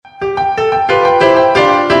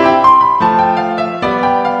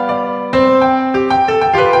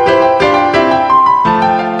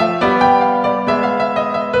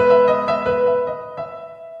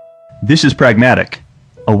This is Pragmatic,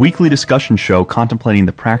 a weekly discussion show contemplating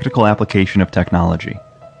the practical application of technology.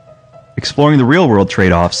 Exploring the real-world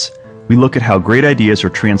trade-offs, we look at how great ideas are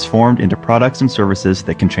transformed into products and services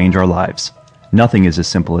that can change our lives. Nothing is as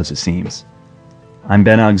simple as it seems. I'm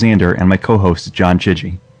Ben Alexander, and my co-host is John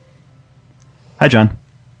Chidgey. Hi, John.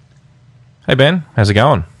 Hey, Ben. How's it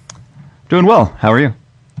going? Doing well. How are you?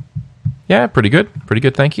 Yeah, pretty good. Pretty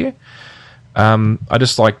good, thank you. I'd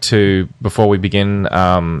just like to, before we begin,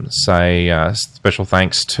 say special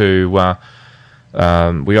thanks to...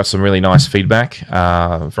 we got some really nice feedback,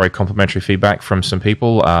 very complimentary feedback from some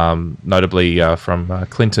people, notably from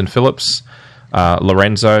Clinton Phillips,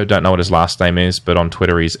 Lorenzo, don't know what his last name is, but on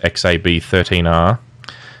Twitter he's XAB13R,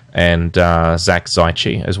 and Zach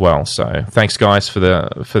Zaichi as well. So thanks, guys, for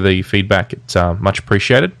the feedback. It's much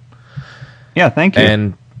appreciated. Yeah, thank you.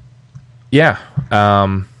 And yeah,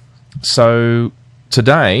 so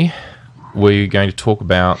today we're going to talk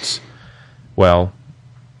about, well,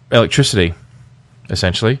 electricity,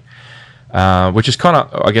 essentially, which is kind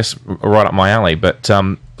of, I guess, right up my alley. But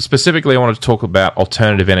specifically, I wanted to talk about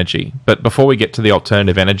alternative energy. But before we get to the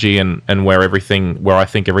alternative energy and where I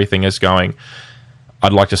think everything is going,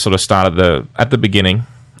 I'd like to sort of start at the beginning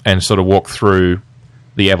and sort of walk through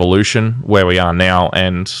the evolution, where we are now,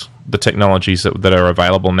 and the technologies that are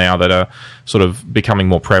available now that are sort of becoming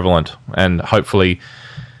more prevalent. And hopefully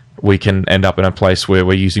we can end up in a place where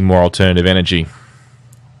we're using more alternative energy.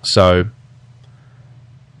 So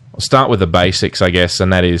I'll start with the basics, I guess,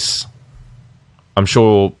 and that is, I'm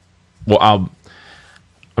sure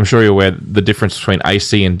you're aware the difference between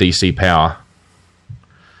AC and DC power.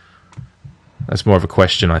 That's more of a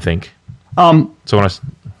question, I think.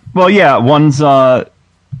 Well, yeah, one's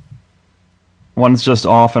just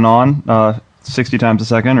off and on, 60 times a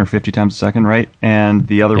second or 50 times a second, right? And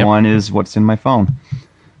the other one is what's in my phone.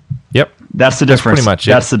 Yep. That's the difference. That's pretty much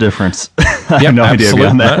it. That's the difference. I have no idea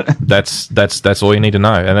beyond that. That's all you need to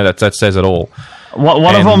know, and that says it all.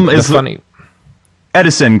 One of them is funny.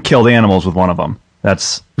 Edison killed animals with one of them.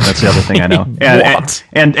 That's the other thing I know.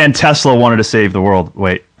 And Tesla wanted to save the world.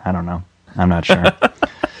 Wait, I don't know. I'm not sure.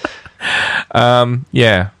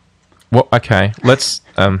 Yeah. Well, okay. Let's.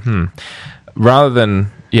 Rather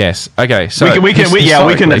than yes. Okay. So we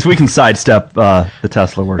can sidestep the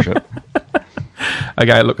Tesla worship.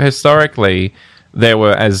 Okay. Look, historically, there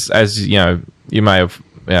were as you know, you may have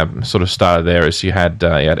sort of started there as you had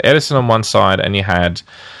Edison on one side, and you had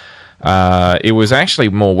it was actually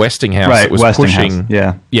more Westinghouse that was pushing.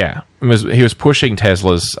 Yeah. He was pushing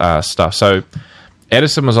Tesla's stuff. So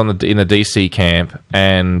Edison was in the DC camp,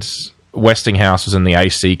 and Westinghouse was in the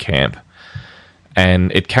AC camp.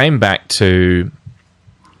 And it came back to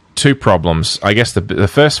two problems. I guess the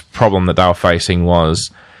first problem that they were facing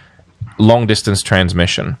was long-distance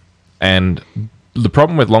transmission. And the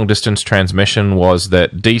problem with long-distance transmission was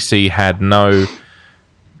that DC had no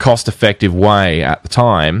cost-effective way at the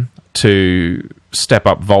time to step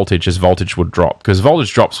up voltage as voltage would drop. Because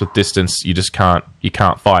voltage drops with distance, you can't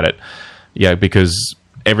fight it. Yeah, because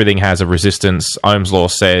everything has a resistance. Ohm's law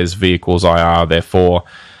says V equals IR, therefore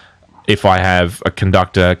if I have a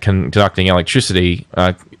conductor conducting electricity,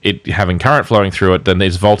 it having current flowing through it, then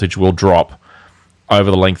its voltage will drop over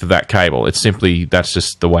the length of that cable. That's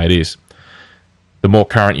just the way it is. The more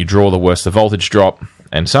current you draw, the worse the voltage drop,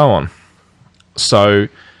 and so on. So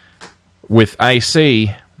with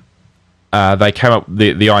AC, they came up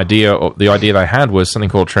the idea they had was something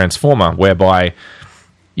called transformer, whereby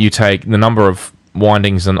you take the number of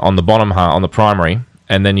windings on the bottom half, on the primary,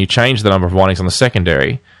 and then you change the number of windings on the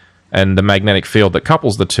secondary, and the magnetic field that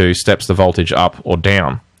couples the two steps the voltage up or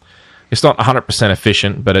down. It's not 100%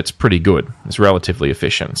 efficient, but it's pretty good. It's relatively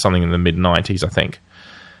efficient, something in the mid-90s, I think.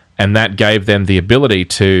 And that gave them the ability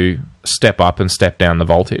to step up and step down the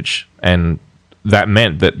voltage. And that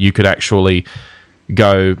meant that you could actually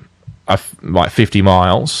go like 50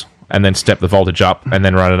 miles and then step the voltage up and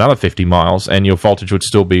then run another 50 miles, and your voltage would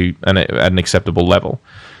still be at an acceptable level.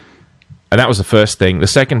 And that was the first thing. The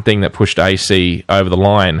second thing that pushed AC over the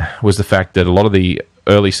line was the fact that a lot of the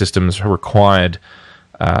early systems required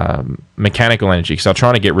mechanical energy. So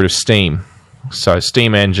trying to get rid of steam. So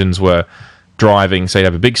steam engines were driving. So you'd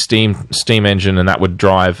have a big steam engine, and that would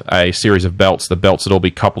drive a series of belts. The belts would all be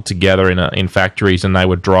coupled together in factories, and they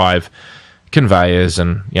would drive conveyors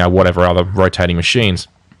and whatever other rotating machines.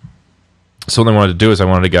 So what they wanted to do is they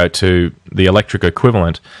wanted to go to the electric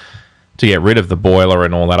equivalent to get rid of the boiler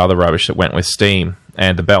and all that other rubbish that went with steam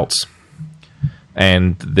and the belts.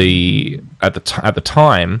 And at the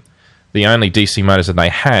time, the only DC motors that they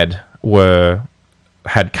had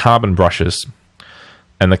had carbon brushes,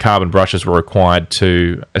 and the carbon brushes were required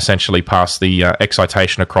to essentially pass the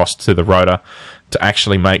excitation across to the rotor to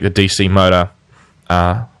actually make the DC motor,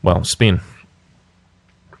 spin.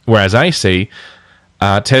 Whereas AC,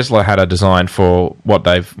 Tesla had a design for what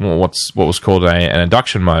was called an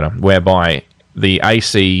induction motor, whereby the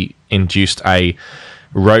AC induced a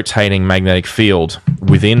rotating magnetic field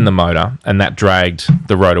within the motor, and that dragged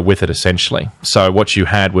the rotor with it, essentially. So what you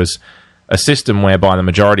had was a system whereby the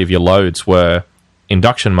majority of your loads were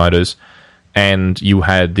induction motors, and you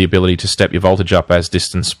had the ability to step your voltage up as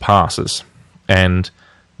distance passes, and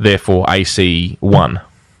therefore AC won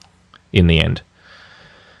in the end.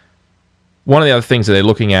 One of the other things that they're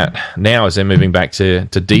looking at now is they're moving back to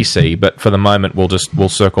DC, but for the moment we'll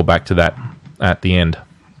circle back to that at the end.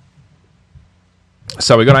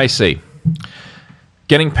 So we got AC.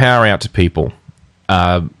 Getting power out to people.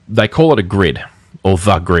 They call it a grid, or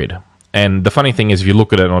the grid. And the funny thing is, if you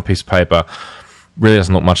look at it on a piece of paper, it really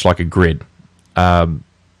doesn't look much like a grid.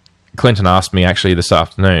 Clinton asked me actually this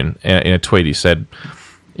afternoon in a tweet. He said,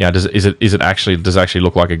 does it actually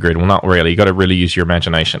look like a grid? Well, not really. You got to really use your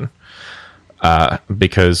imagination,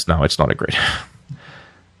 because no, it's not a grid.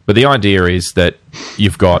 But the idea is that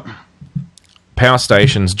you've got power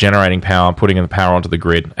stations generating power, putting in the power onto the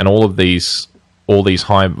grid, and all these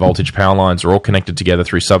high voltage power lines are all connected together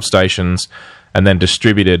through substations, and then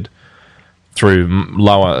distributed through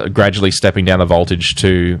lower, gradually stepping down the voltage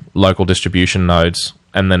to local distribution nodes,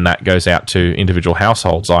 and then that goes out to individual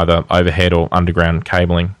households, either overhead or underground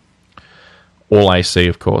cabling. All AC,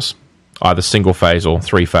 of course, either single phase or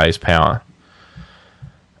three-phase power.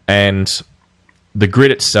 And the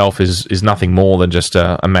grid itself is nothing more than just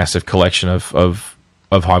a massive collection of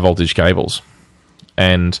high voltage cables.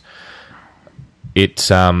 And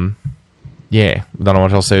it, I don't know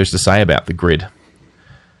what else there is to say about the grid.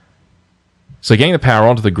 So getting the power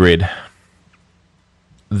onto the grid,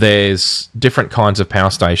 there's different kinds of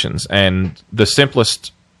power stations, and the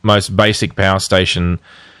simplest, most basic power station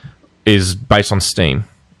is based on steam.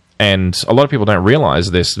 And a lot of people don't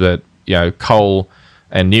realize this, that coal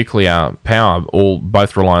and nuclear power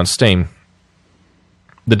both rely on steam.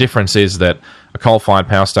 The difference is that a coal-fired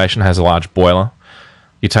power station has a large boiler.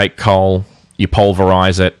 You take coal, you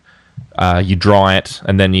pulverize it, you dry it,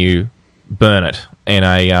 and then you burn it in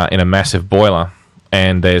a massive boiler.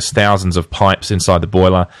 And there's thousands of pipes inside the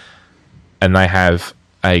boiler, and they have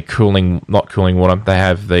not cooling water. They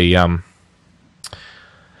have the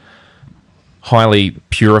highly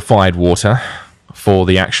purified water for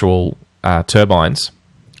the actual turbines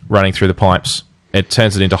running through the pipes. It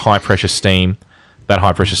turns it into high-pressure steam. That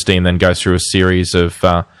high-pressure steam then goes through a series of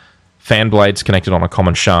fan blades connected on a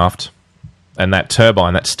common shaft, and that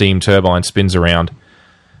steam turbine, spins around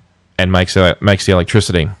and makes the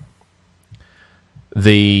electricity.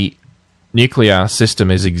 The nuclear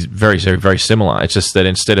system is very, very, very similar. It's just that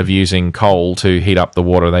instead of using coal to heat up the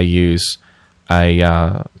water, they use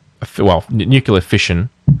a nuclear fission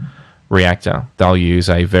reactor. They'll use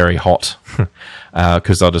a very hot,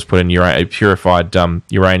 because they'll just put in purified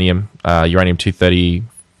uranium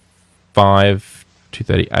 235,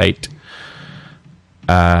 238,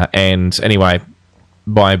 and anyway,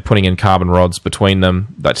 by putting in carbon rods between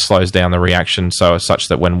them, that slows down the reaction such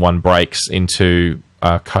that when one breaks into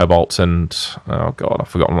cobalt and I've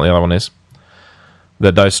forgotten what the other one is,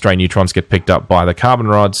 that those stray neutrons get picked up by the carbon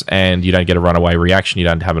rods, and you don't get a runaway reaction. You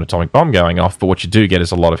don't have an atomic bomb going off, but what you do get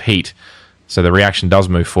is a lot of heat. So the reaction does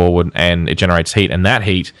move forward, and it generates heat, and that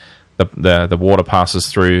heat, the water passes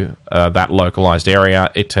through that localized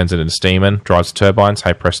area. It turns it into steam and drives the turbines.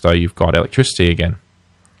 Hey presto, you've got electricity again.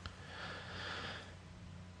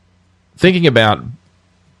 Thinking about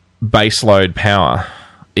baseload power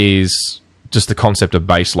is just the concept of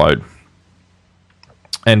baseload.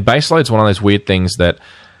 And baseload is one of those weird things that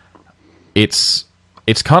it's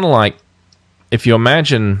kind of like, if you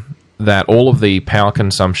imagine that all of the power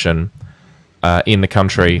consumption in the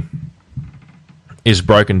country is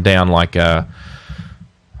broken down like a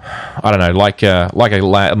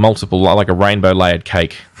rainbow layered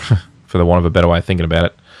cake, for the want of a better way of thinking about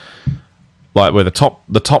it. Like where the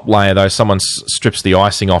top layer, though, someone strips the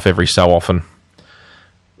icing off every so often.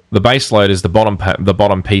 The base load is the bottom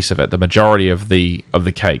piece of it. The majority of the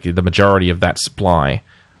cake, the majority of that supply,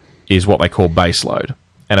 is what they call base load.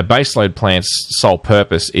 And a base load plant's sole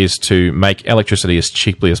purpose is to make electricity as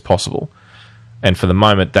cheaply as possible. And for the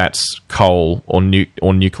moment, that's coal or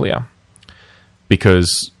nuclear,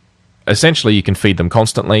 because essentially you can feed them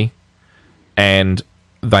constantly, and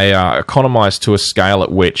they are economized to a scale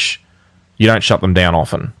at which you don't shut them down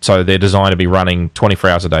often. So they're designed to be running 24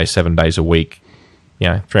 hours a day, 7 days a week,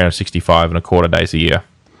 365 and a quarter days a year.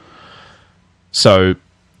 So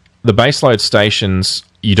the baseload stations,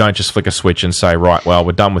 you don't just flick a switch and say, right, well,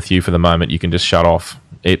 we're done with you for the moment, you can just shut off.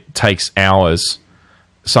 It takes hours,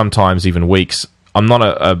 sometimes even weeks. I'm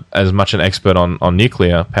not as much an expert on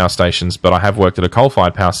nuclear power stations, but I have worked at a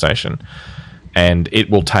coal-fired power station, and it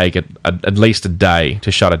will take at least a day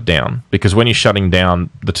to shut it down, because when you're shutting down,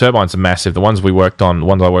 the turbines are massive. The ones I worked on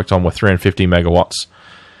were 350 megawatts,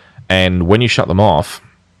 and when you shut them off,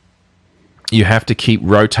 you have to keep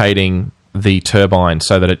rotating the turbine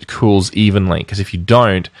so that it cools evenly, because if you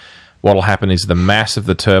don't, what will happen is the mass of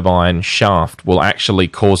the turbine shaft will actually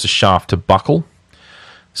cause the shaft to buckle.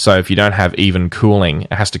 So if you don't have even cooling,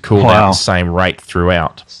 it has to cool down at the same rate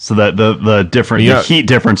throughout. So that the heat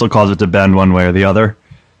difference will cause it to bend one way or the other.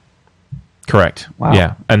 Correct. Wow.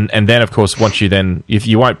 Yeah, and then of course if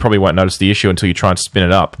you probably won't notice the issue until you try and spin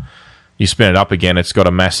it up. You spin it up again, it's got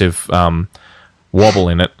a massive wobble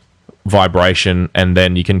in it, vibration, and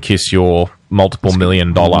then you can kiss your multiple $1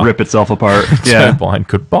 million rip itself apart turbine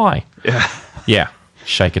goodbye. Yeah,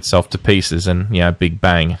 shake itself to pieces, and big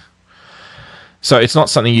bang. So it's not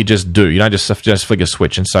something you just do. You don't just flick a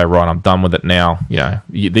switch and say, right, I'm done with it now.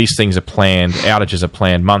 These things are planned, outages are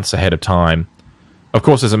planned months ahead of time. Of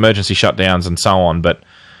course, there's emergency shutdowns and so on, but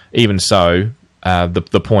even so,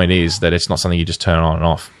 the point is that it's not something you just turn on and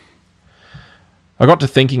off. I got to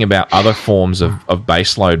thinking about other forms of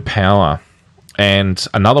baseload power, and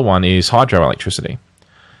another one is hydroelectricity.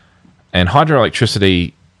 And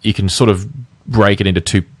hydroelectricity, you can sort of break it into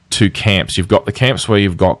two camps. You've got the camps where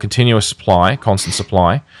you've got continuous supply, constant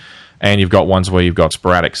supply, and you've got ones where you've got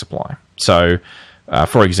sporadic supply. So,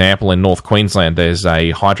 for example, in North Queensland, there's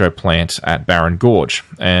a hydro plant at Barron Gorge,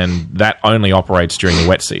 and that only operates during the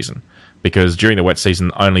wet season, because during the wet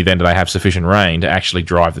season, only then do they have sufficient rain to actually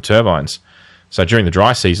drive the turbines. So during the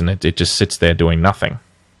dry season, it just sits there doing nothing.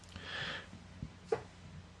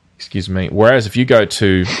 Excuse me. Whereas if you go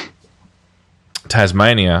to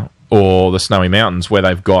Tasmania or the Snowy Mountains, where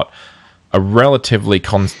they've got a relatively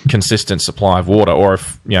consistent supply of water, or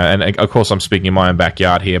if and of course I'm speaking in my own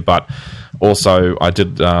backyard here, but also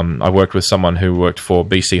I worked with someone who worked for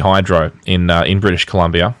BC Hydro in British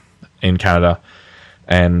Columbia, in Canada.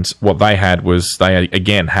 And what they had was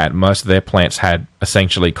most of their plants had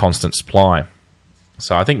essentially constant supply.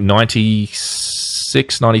 So I think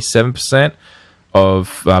 97%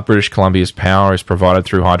 of British Columbia's power is provided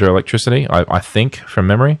through hydroelectricity, I think, from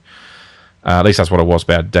memory. At least that's what it was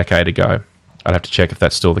about a decade ago. I'd have to check if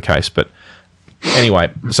that's still the case. But anyway,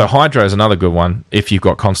 so hydro is another good one if you've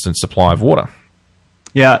got constant supply of water.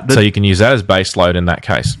 Yeah. So you can use that as base load in that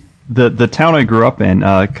case. The town I grew up in,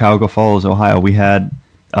 Cuyahoga Falls, Ohio, we had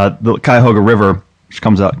the Cuyahoga River, which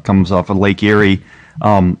comes off of Lake Erie,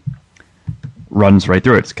 runs right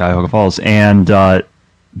through it. It's Cuyahoga Falls, and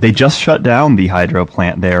they just shut down the hydro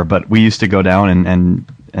plant there. But we used to go down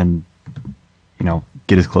and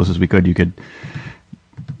get as close as we could. It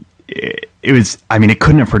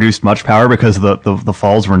couldn't have produced much power because the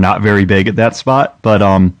falls were not very big at that spot. But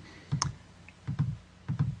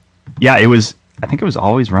it was. I think it was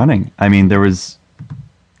always running. I remember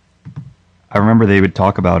they would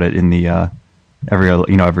talk about it in the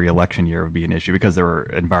every election year would be an issue because there were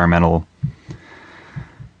environmental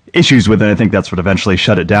issues with it. I think that's what eventually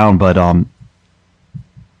shut it down. But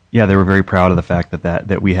they were very proud of the fact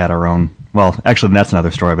that we had our own. Well, actually, that's another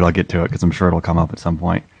story, but I'll get to it because I'm sure it'll come up at some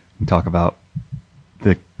point. We talk about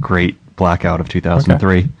the great blackout of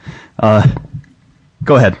 2003. Okay.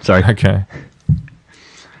 Go ahead. Sorry. Okay.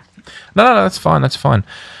 No, that's fine. That's fine.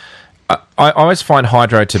 I always find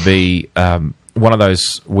hydro to be one of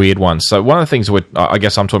those weird ones. So one of the things I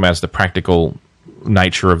guess I'm talking about is the practical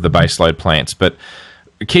nature of the baseload plants, but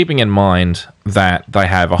keeping in mind that they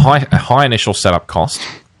have a high initial setup cost,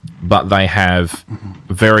 but they have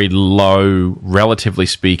very low, relatively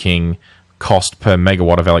speaking, cost per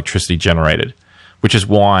megawatt of electricity generated, which is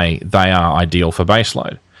why they are ideal for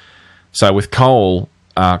baseload. So with coal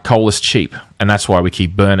is cheap, and that's why we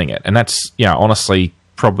keep burning it. And that's, honestly,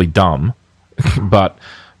 probably dumb, but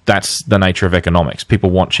that's the nature of economics.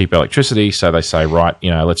 People want cheap electricity, so they say, right,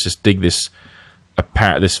 let's just dig this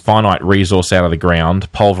finite resource out of the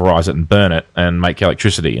ground, pulverize it and burn it, and make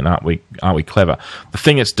electricity. And aren't we clever? The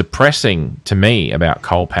thing that's depressing to me about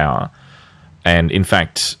coal power, and in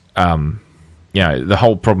fact, the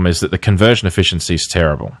whole problem is that the conversion efficiency is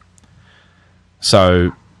terrible.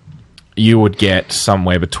 So you would get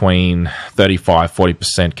somewhere between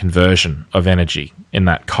 35-40% conversion of energy in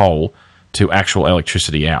that coal to actual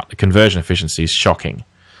electricity out. The conversion efficiency is shocking.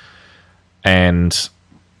 And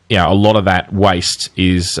a lot of that waste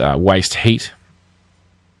is waste heat.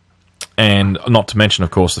 And not to mention,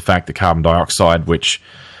 of course, the fact that carbon dioxide, which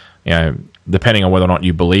depending on whether or not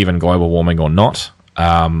you believe in global warming or not,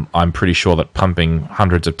 I'm pretty sure that pumping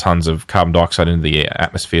hundreds of tons of carbon dioxide into the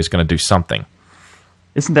atmosphere is going to do something.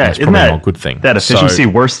 Isn't that not a good thing? That efficiency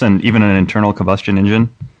worse than even an internal combustion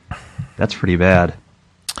engine? That's pretty bad.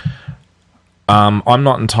 I'm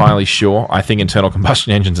not entirely sure. I think internal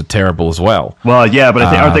combustion engines are terrible as well. Well, yeah, but I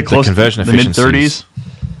think, aren't they close to conversion the mid-30s?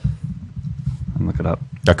 Look it up.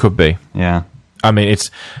 That could be. Yeah. I mean, it's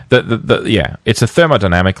it's a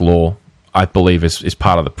thermodynamic law, I believe, is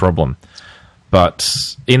part of the problem.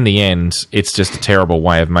 But in the end, it's just a terrible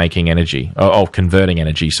way of making energy, or converting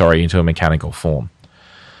energy, into a mechanical form.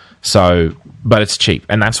 So, but it's cheap,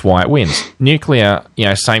 and that's why it wins. Nuclear,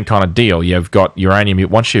 same kind of deal. You've got uranium.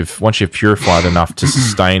 Once you've purified enough to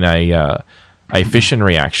sustain a fission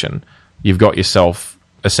reaction, you've got yourself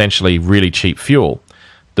essentially really cheap fuel.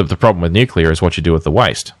 The problem with nuclear is what you do with the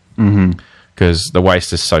waste, because the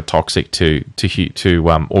waste is so toxic to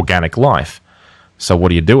organic life. So what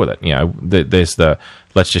do you do with it? There's the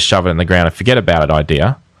let's just shove it in the ground and forget about it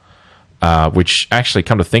idea, which actually,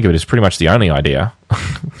 come to think of it, is pretty much the only idea.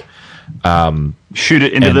 Shoot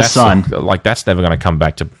it into the sun. That's never going to come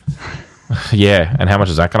back to... Yeah, and how much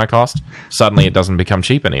is that going to cost? Suddenly it doesn't become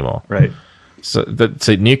cheap anymore. Right. So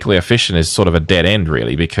nuclear fission is sort of a dead end,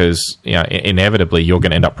 really, because inevitably you're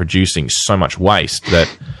going to end up producing so much waste that...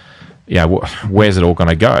 where's it all going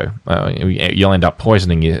to go? You'll end up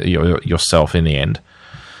poisoning yourself in the end.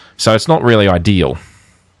 So it's not really ideal.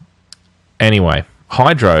 Anyway,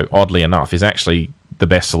 hydro, oddly enough, is actually the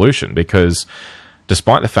best solution, because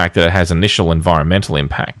despite the fact that it has initial environmental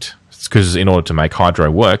impact, it's because in order to make hydro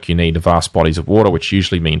work, you need vast bodies of water, which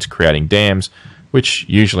usually means creating dams, which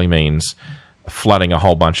usually means flooding a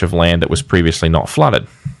whole bunch of land that was previously not flooded.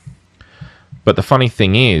 But the funny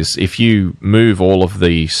thing is, if you move all of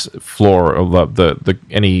the flora, or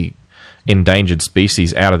any endangered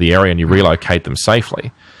species out of the area and you relocate them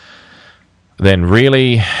safely, then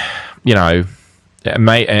really, I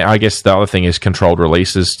guess the other thing is controlled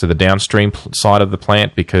releases to the downstream side of the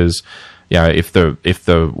plant, because if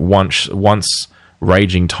the once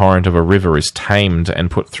raging torrent of a river is tamed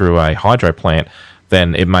and put through a hydro plant,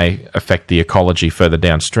 then it may affect the ecology further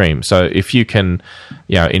downstream. So if you can,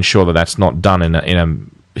 ensure that that's not done in a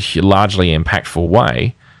largely impactful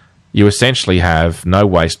way, you essentially have no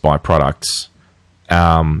waste byproducts.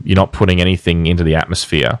 You're not putting anything into the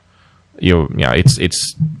atmosphere.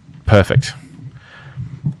 It's perfect.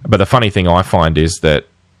 But the funny thing I find is that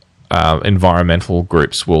environmental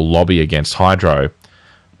groups will lobby against hydro,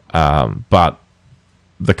 but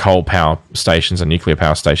the coal power stations and nuclear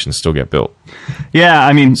power stations still get built. Yeah,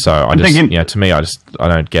 I mean, so I to me, I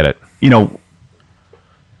don't get it.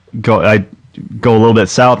 I go a little bit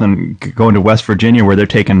south and go into West Virginia, where they're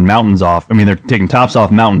taking mountains off. I mean, they're taking tops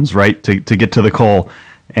off mountains, right, to get to the coal.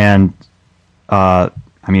 And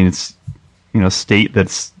it's a state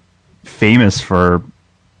that's famous for,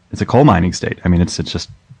 it's a coal mining state. I mean, it's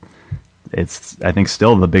I think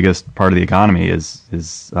still the biggest part of the economy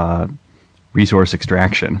is resource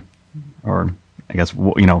extraction, or I guess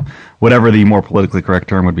whatever the more politically correct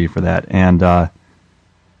term would be for that. And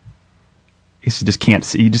you just can't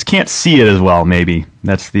see it as well. Maybe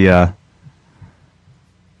that's the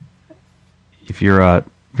if you're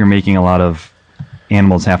making a lot of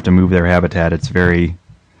animals have to move their habitat, the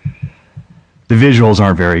visuals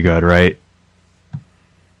aren't very good, right?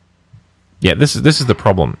 Yeah, this is the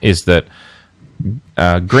problem, is that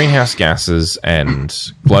greenhouse gases and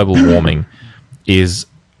global warming is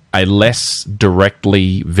a less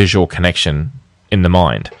directly visual connection in the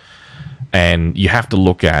mind. And you have to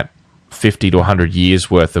look at 50 to 100 years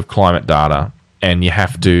worth of climate data, and you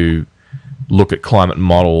have to look at climate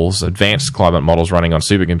models, advanced climate models running on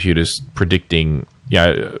supercomputers, predicting,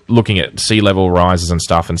 looking at sea level rises and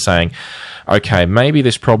stuff, and saying, okay, maybe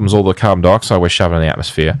this problem's all the carbon dioxide we're shoving in the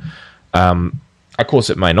atmosphere. Of course,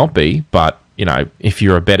 it may not be, but if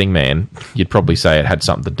you're a betting man, you'd probably say it had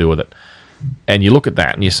something to do with it. And you look at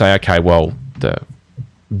that and you say, okay, well,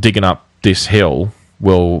 digging up this hill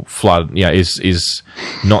will flood. Is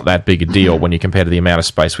not that big a deal when you compare to the amount of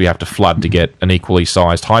space we have to flood to get an equally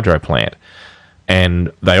sized hydro plant.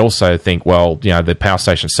 And they also think, well, the power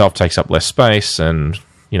station itself takes up less space, and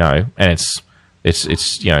and it's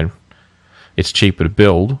cheaper to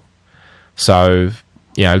build. So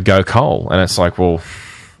go coal. And it's like, well,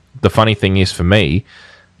 the funny thing is, for me,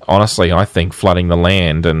 honestly, I think flooding the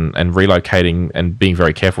land and relocating and being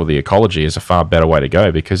very careful with the ecology is a far better way to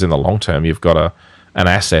go, because in the long term, you've got an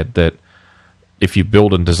asset that, if you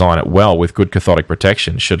build and design it well with good cathodic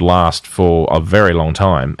protection, should last for a very long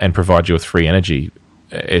time and provide you with free energy.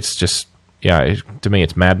 It's to me,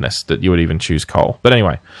 it's madness that you would even choose coal. But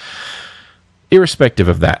anyway, irrespective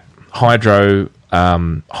of that, hydro,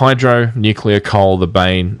 nuclear, coal,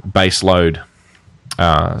 the base load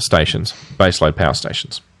stations, base load power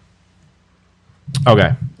stations.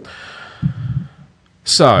 Okay.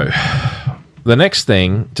 So, the next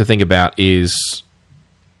thing to think about is,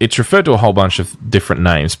 it's referred to a whole bunch of different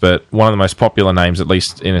names, but one of the most popular names, at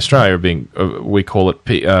least in Australia, we call it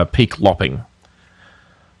peak lopping.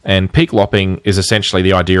 And peak lopping is essentially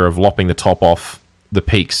the idea of lopping the top off the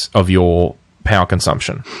peaks of your power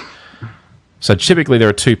consumption. So typically there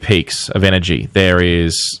are two peaks of energy. There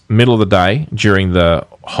is middle of the day, during the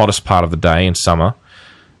hottest part of the day in summer,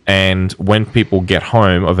 and when people get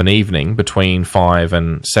home of an evening between 5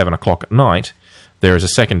 and 7 o'clock at night, there is a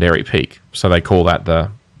secondary peak. So they call that the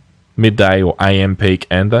midday or AM peak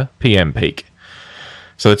and the PM peak.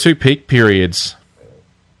 So the two peak periods,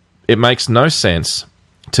 it makes no sense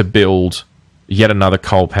to build yet another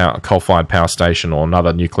coal-fired power station or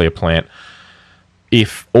another nuclear plant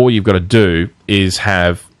if all you've got to do is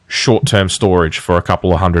have short-term storage for a couple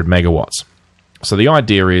of 100 megawatts. So the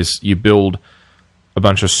idea is you build a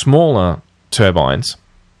bunch of smaller turbines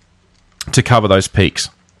to cover those peaks.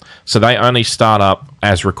 So they only start up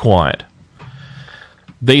as required.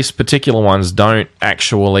 These particular ones can't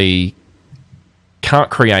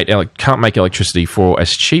make electricity for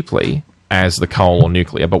as cheaply as the coal or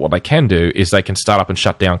nuclear, but what they can do is they can start up and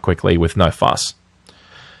shut down quickly with no fuss.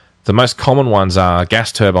 The most common ones are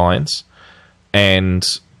gas turbines and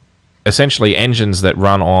essentially engines that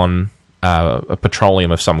run on a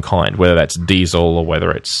petroleum of some kind, whether that's diesel or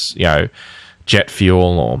whether it's jet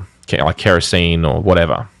fuel or like kerosene or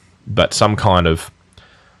whatever, but some kind of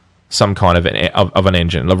an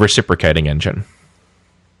engine, a reciprocating engine.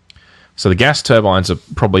 So the gas turbines are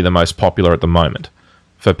probably the most popular at the moment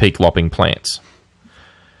for peak lopping plants,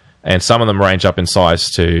 and some of them range up in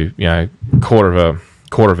size to quarter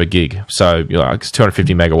of a gig. So it's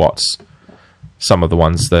 250 megawatts. Some of the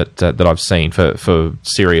ones that I've seen for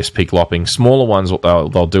serious peak lopping. Smaller ones, what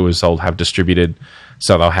they'll do is they'll have distributed,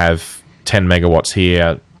 so they'll have 10 megawatts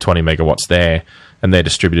here, 20 megawatts there, and they're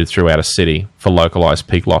distributed throughout a city for localized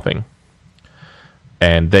peak lopping.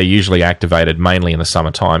 And they're usually activated mainly in the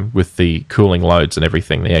summertime with the cooling loads and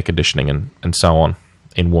everything, the air conditioning and so on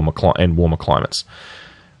in warmer climates.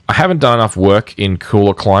 I haven't done enough work in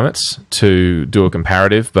cooler climates to do a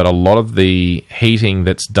comparative, but a lot of the heating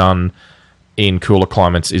that's done in cooler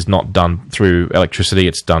climates is not done through electricity,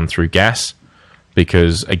 it's done through gas,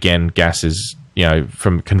 because again, gas is,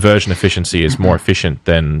 from conversion efficiency, is more efficient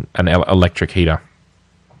than an electric heater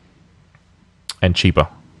and cheaper.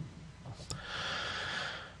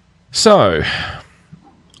 So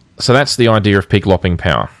that's the idea of peak lopping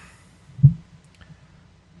power.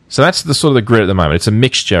 So that's the sort of the grid at the moment. It's a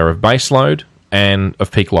mixture of baseload and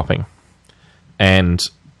of peak lopping. And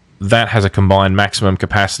that has a combined maximum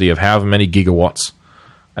capacity of however many gigawatts,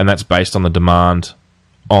 and that's based on the demand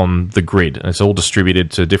on the grid. And it's all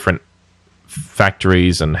distributed to different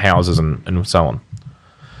factories and houses and so on.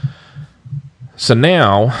 So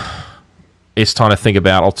now it's time to think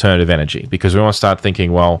about alternative energy, because we want to start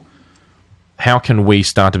thinking, well, how can we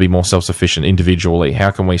start to be more self-sufficient individually?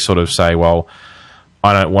 How can we sort of say, well,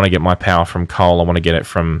 I don't want to get my power from coal, I want to get it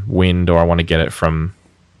from wind, or I want to get it from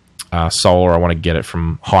solar, I want to get it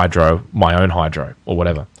from hydro, my own hydro, or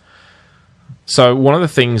whatever. So one of the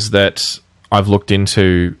things that I've looked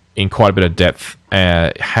into in quite a bit of depth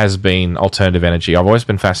has been alternative energy. I've always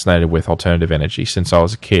been fascinated with alternative energy since I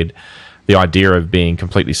was a kid. The idea of being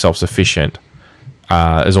completely self-sufficient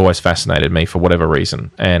has always fascinated me for whatever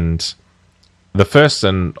reason. And the first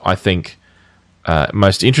and I think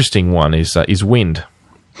most interesting one is wind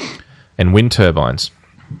and wind turbines.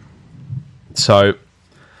 So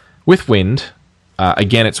with wind,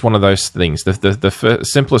 again, it's one of those things.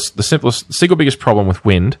 The single biggest problem with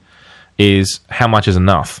wind is how much is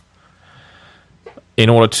enough in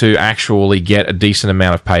order to actually get a decent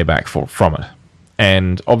amount of payback from it.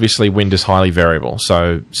 And obviously wind is highly variable.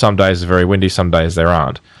 So some days are very windy, some days there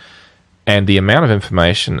aren't. And the amount of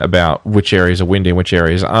information about which areas are windy and which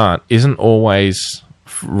areas aren't isn't always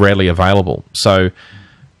readily available. So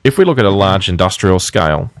if we look at a large industrial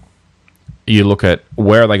scale, you look at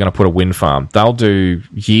where are they going to put a wind farm, they'll do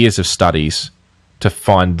years of studies to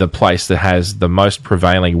find the place that has the most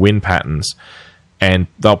prevailing wind patterns, and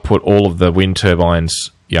they'll put all of the wind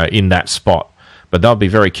turbines in that spot. But they'll be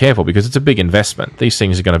very careful because it's a big investment. These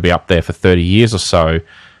things are going to be up there for 30 years or so,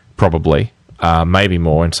 probably, maybe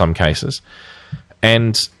more in some cases.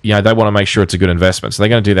 And they want to make sure it's a good investment, so they're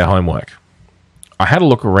going to do their homework. I had a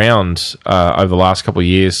look around over the last couple of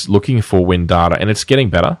years looking for wind data, and it's getting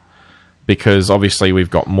better because obviously we've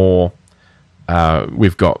got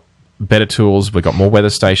better tools, we've got more weather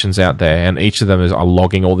stations out there, and each of them are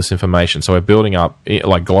logging all this information. So we're building up,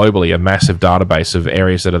 like globally, a massive database of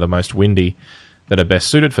areas that are the most windy, that are best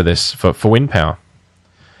suited for this, for wind power.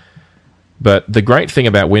 But the great thing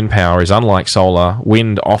about wind power is, unlike solar,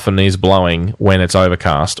 wind often is blowing when it's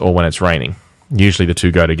overcast or when it's raining. Usually the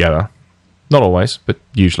two go together. Not always, but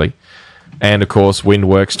usually. And of course, wind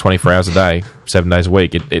works 24 hours a day, 7 days a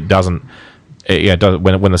week. It doesn't.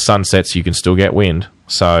 When the sun sets, you can still get wind.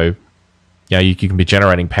 So, you can be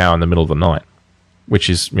generating power in the middle of the night, which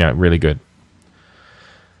is really good.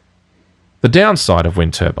 The downside of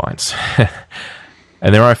wind turbines,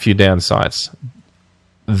 and there are a few downsides.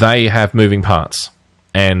 They have moving parts,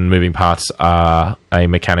 and moving parts are a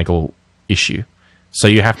mechanical issue. So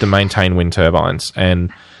you have to maintain wind turbines,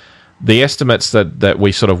 and the estimates that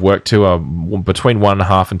we sort of work to are between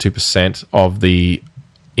 1.5% and 2% of the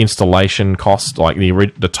installation cost, like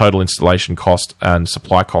the total installation cost and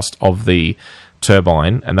supply cost of the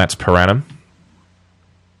turbine, and that's per annum.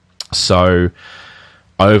 So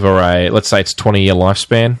over let's say it's 20-year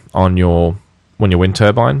lifespan on your wind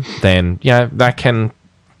turbine, then that can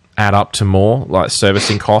add up to more, like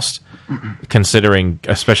servicing cost, considering,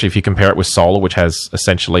 especially if you compare it with solar, which has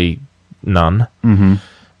essentially none. Mm-hmm.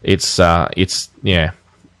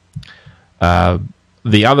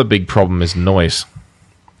 The other big problem is noise.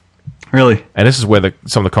 Really? And this is where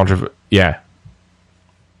some of the controversy... Yeah.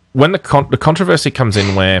 When the controversy comes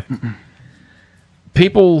in, where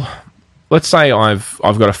people... Let's say I've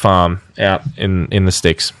got a farm out in the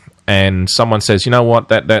sticks, and someone says, you know what,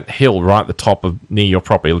 that hill right at the top of near your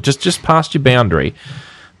property, just past your boundary,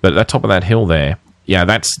 but at the top of that hill there,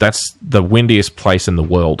 that's the windiest place in the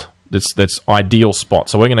world. That's ideal spot.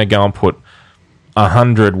 So we're going to go and put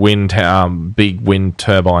 100 big wind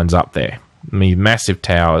turbines up there. I mean, massive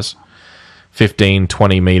towers, 15,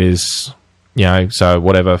 20 meters, so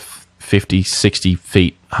whatever, 50, 60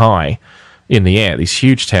 feet high in the air, these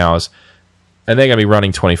huge towers, and they're going to be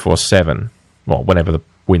running 24/7, well, whenever the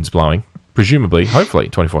wind's blowing, presumably, hopefully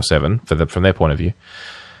 24/7 from their point of view.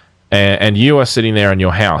 And you are sitting there in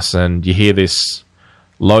your house, and you hear this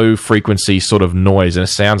low frequency sort of noise, and it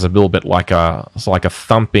sounds a little bit like a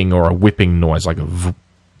thumping or a whipping noise, like a vroom,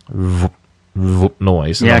 vroom, vroom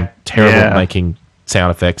noise. And I'm terrible at making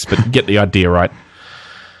sound effects, but you get the idea, right?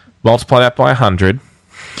 Multiply that by 100,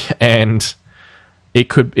 and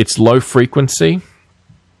it's low frequency,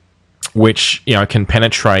 which can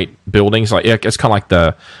penetrate buildings. Like it's kind of like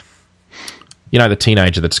the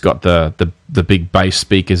teenager that's got the big bass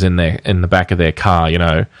speakers in the back of their car,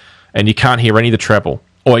 and you can't hear any of the treble.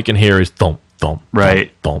 All you can hear is thump, thump,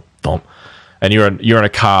 right, thump, thump, and you're in a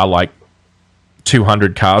car like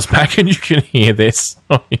 200 cars back, and you can hear this,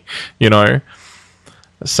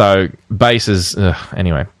 So bass is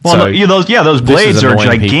anyway. Well, so those blades are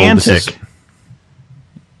gigantic.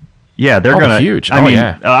 They're huge.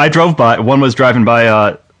 I drove by. One was driving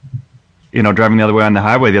by. Driving the other way on the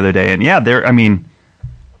highway the other day, and you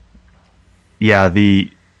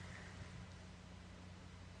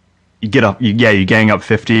gang up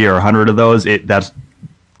 50 or 100 of those, that's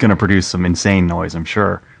going to produce some insane noise, I'm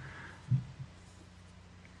sure.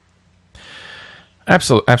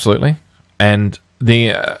 Absolutely. And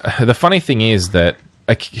the funny thing is that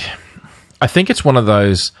I think it's one of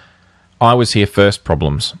those I was here first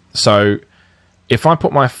problems. So if I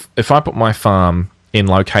put my farm in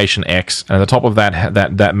location X, and at the top of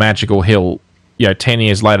that magical hill, 10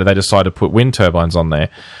 years later they decide to put wind turbines on there.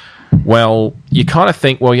 Well, you kind of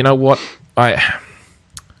think, well, you know what,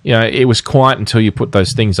 it was quiet until you put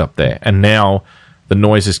those things up there, and now the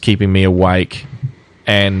noise is keeping me awake.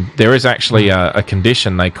 And there is actually a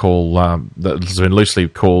condition they call that's been loosely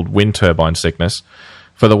called wind turbine sickness,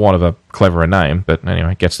 for the want of a cleverer name, but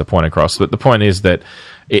anyway, it gets the point across. But the point is that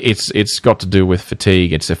it's got to do with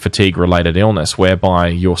fatigue. It's a fatigue-related illness whereby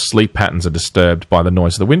your sleep patterns are disturbed by the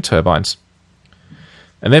noise of the wind turbines.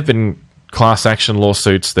 And there have been class action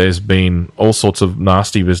lawsuits. There's been all sorts of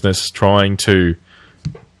nasty business trying to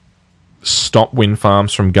stop wind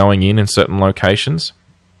farms from going in certain locations.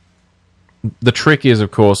 The trick is,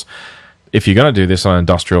 of course, if you're going to do this on an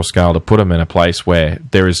industrial scale, to put them in a place where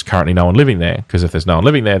there is currently no one living there, because if there's no one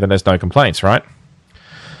living there, then there's no complaints, right?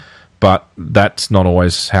 But that's not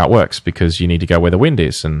always how it works, because you need to go where the wind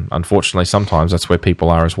is, and unfortunately sometimes that's where people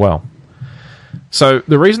are as well. So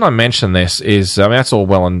the reason I mention this is, that's all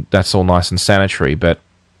well and that's all nice and sanitary, but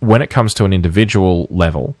when it comes to an individual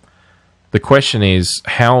level, the question is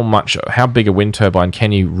how big a wind turbine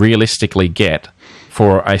can you realistically get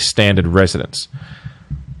for a standard residence?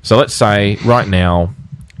 So let's say right now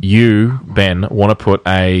you, Ben, want to put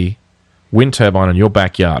a wind turbine in your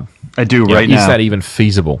backyard. I do right now. Is that even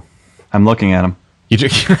feasible? I'm looking at them. You do,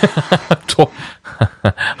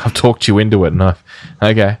 I've talked you into it. No,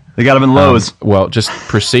 okay. They got them in Lowe's. Well, just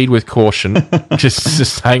proceed with caution.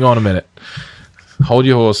 just hang on a minute. Hold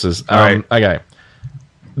your horses. All right. Okay.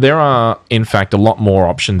 There are, in fact, a lot more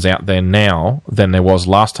options out there now than there was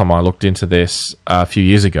last time I looked into this a few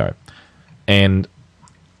years ago. And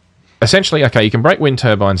essentially, okay, you can break wind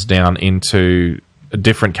turbines down into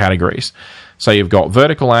different categories. So you've got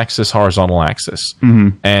vertical axis, horizontal axis.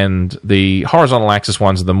 Mm-hmm. And the horizontal axis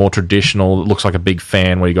ones are the more traditional. It looks like a big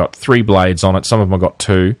fan where you've got 3 blades on it. Some of them have got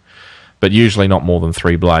 2, but usually not more than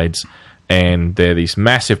 3 blades. And they're these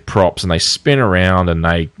massive props, and they spin around, and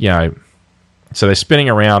they, so they're spinning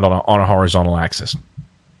around on a horizontal axis.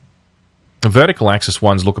 The vertical axis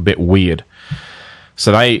ones look a bit weird.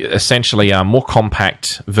 So they essentially are more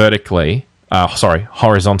compact horizontally,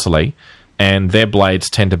 and their blades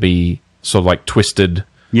tend to be sort of like twisted.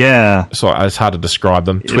 Yeah. So it's hard to describe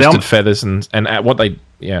them. Twisted feathers and what they,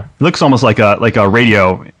 It looks almost like a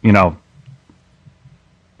radio,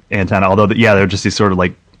 antenna. Although, they're just these sort of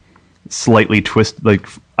like slightly twist. Like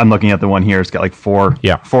I'm looking at the one here. It's got like 4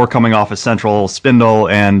 coming off a central spindle,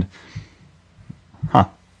 and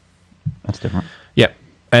that's different. Yep.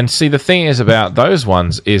 And see, the thing is about those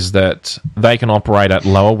ones is that they can operate at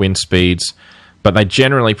lower wind speeds, but they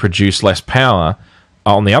generally produce less power.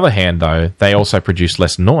 On the other hand, though, they also produce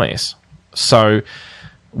less noise. So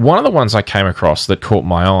one of the ones I came across that caught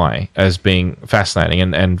my eye as being fascinating,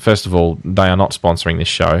 and first of all, they are not sponsoring this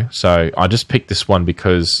show, so I just picked this one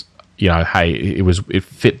because, hey, it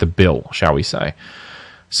fit the bill, shall we say.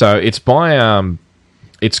 So it's by,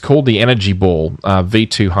 it's called the Energy Ball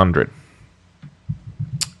V200.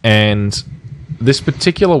 And this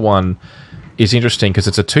particular one is interesting because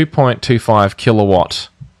it's a 2.25 kilowatt,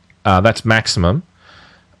 that's maximum,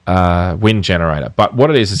 wind generator. But what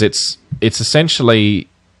it is it's essentially,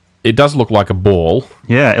 it does look like a ball.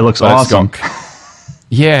 Yeah, it looks awesome.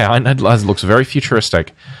 It looks very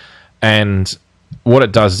futuristic. And what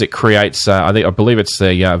it does is it creates, I believe it's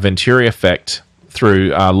the Venturi effect through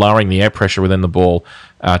lowering the air pressure within the ball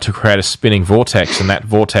to create a spinning vortex, and that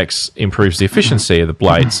vortex improves the efficiency of the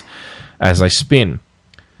blades as they spin.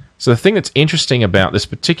 So the thing that's interesting about this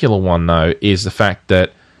particular one, though, is the fact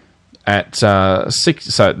that at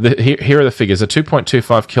here are the figures. A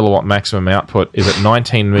 2.25 kilowatt maximum output is at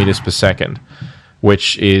 19 meters per second,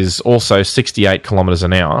 which is also 68 kilometers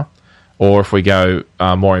an hour. Or if we go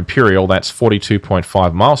more imperial, that's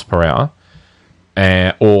 42.5 miles per hour,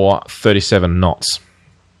 or 37 knots.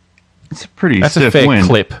 It's a pretty That's stiff a fair wind.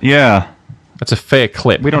 clip. Yeah. That's a fair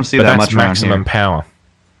clip. We don't see that much around maximum here. power.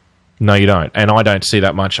 No, you don't. And I don't see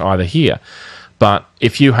that much either here. But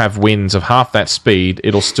if you have winds of half that speed,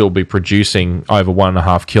 it'll still be producing over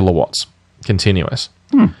 1.5 kilowatts continuous.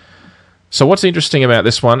 So what's interesting about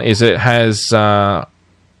this one is it has...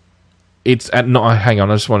 it's at... hang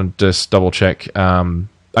on, I just want to just double check. Okay,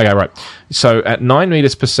 right. So at 9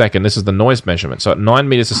 meters per second, this is the noise measurement. So at 9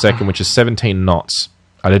 meters a second, which is 17 knots...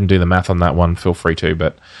 I didn't do the math on that one, feel free to,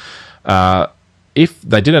 but if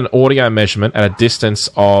they did an audio measurement at a distance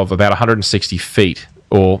of about 160 feet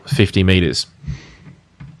or 50 meters,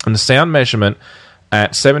 and the sound measurement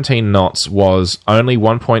at 17 knots was only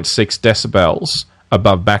 1.6 decibels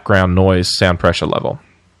above background noise sound pressure level.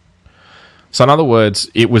 So in other words,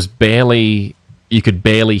 you could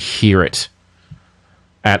barely hear it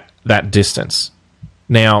at that distance.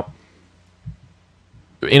 Now,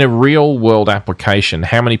 in a real-world application,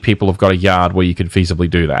 how many people have got a yard where you could feasibly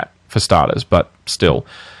do that, for starters? But still,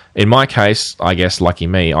 in my case, I guess, lucky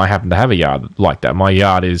me, I happen to have a yard like that. My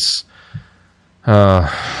yard is,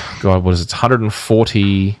 what is it? It's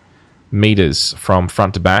 140 meters from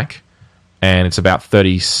front to back, and it's about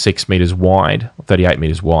 36 meters wide, 38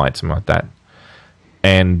 meters wide, something like that.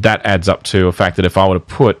 And that adds up to a fact that if I were to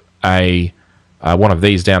put one of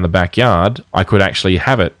these down the backyard, I could actually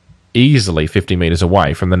have it easily 50 meters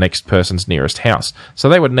away from the next person's nearest house. So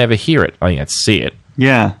they would never hear it. I think they'd see it.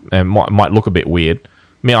 Yeah. And might look a bit weird. I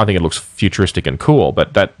mean, I think it looks futuristic and cool,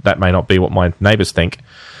 but that may not be what my neighbors think.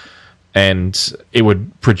 And it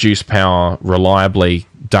would produce power reliably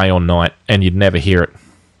day or night, and you'd never hear it.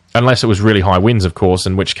 Unless it was really high winds, of course,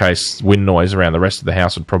 in which case wind noise around the rest of the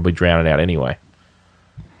house would probably drown it out anyway.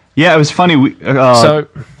 Yeah, it was funny.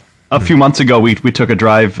 A few months ago, we took a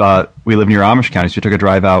drive. We live near Amish County, so we took a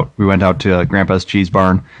drive out. We went out to Grandpa's Cheese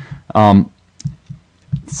Barn.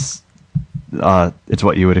 It's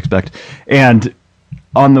what you would expect. And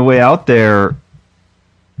on the way out there,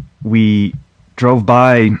 we drove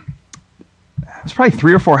by. It's probably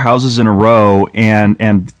 3 or 4 houses in a row, and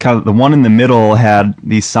kind of the one in the middle had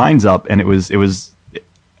these signs up, and it was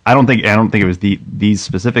I don't think it was these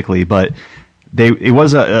specifically, but it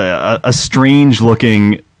was a strange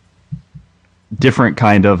looking, different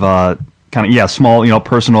kind of small,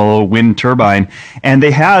 personal wind turbine, and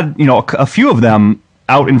they had a few of them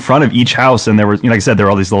out in front of each house, and there was, like I said, there were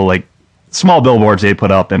all these little like small billboards they put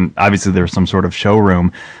up, and obviously there was some sort of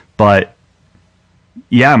showroom, but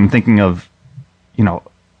yeah, I'm thinking of, I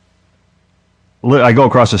go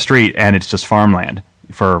across the street and it's just farmland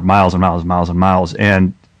for miles and miles and miles and miles,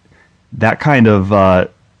 and that kind of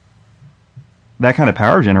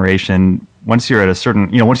power generation, once you're at a certain,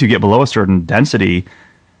 once you get below a certain density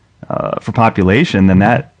for population, then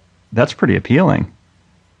that's pretty appealing.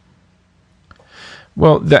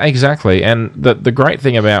 Well, exactly. And the great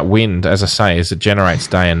thing about wind, as I say, is it generates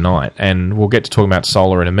day and night. And we'll get to talking about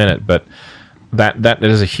solar in a minute, but that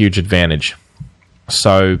is a huge advantage.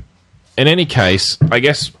 So, in any case, I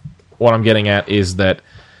guess what I'm getting at is that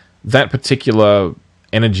particular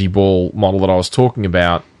energy ball model that I was talking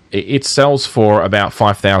about, it sells for about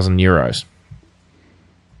 5,000 euros,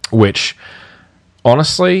 which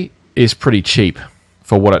honestly is pretty cheap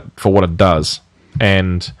for what it does.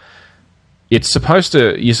 And you're supposed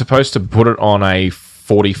to put it on a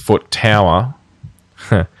 40-foot tower,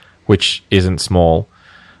 which isn't small.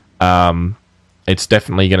 It's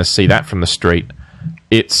definitely going to see that from the street.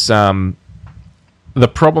 It's the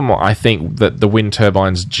problem I think that the wind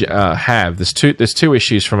turbines have. There's two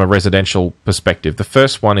issues from a residential perspective. The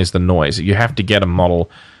first one is the noise. You have to get a model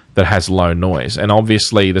that has low noise, and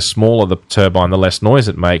obviously the smaller the turbine, the less noise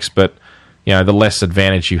it makes. But the less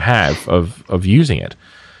advantage you have of using it,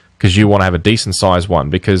 because you want to have a decent sized one.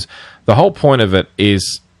 Because the whole point of it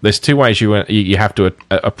is there's two ways you have to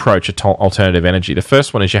approach alternative energy. The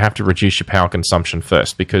first one is you have to reduce your power consumption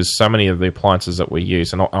first, because so many of the appliances that we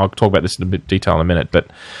use, and I'll talk about this in a bit detail in a minute, but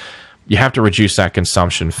you have to reduce that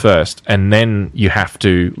consumption first, and then you have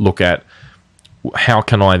to look at how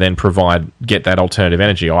can I then get that alternative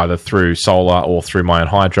energy, either through solar or through my own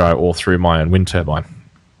hydro or through my own wind turbine.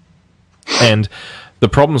 And the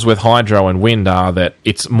problems with hydro and wind are that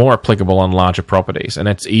it's more applicable on larger properties, and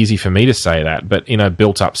it's easy for me to say that, but in a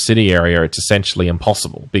built-up city area, it's essentially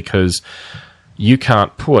impossible, because you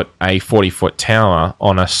can't put a 40-foot tower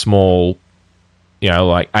on a small,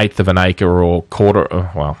 like eighth of an acre or quarter,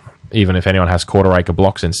 well, even if anyone has quarter-acre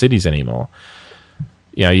blocks in cities anymore.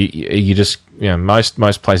 You just,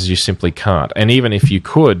 most places you simply can't. And even if you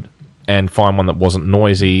could, and find one that wasn't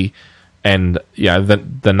noisy, and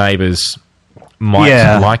the neighbours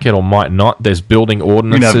might like it or might not. There's building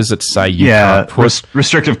ordinances that say you can't put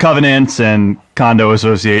restrictive covenants and condo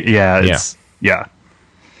associate. Yeah.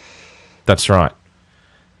 That's right.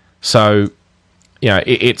 So,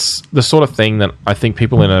 it's the sort of thing that I think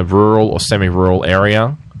people in a rural or semi-rural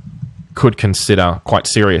area could consider quite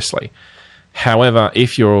seriously. However,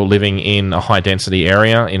 if you're living in a high-density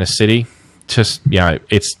area in a city, just you're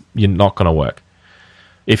not going to work.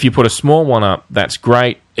 If you put a small one up, that's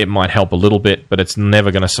great. It might help a little bit, but it's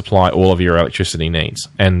never going to supply all of your electricity needs.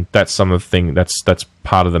 And that's that's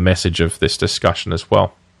part of the message of this discussion as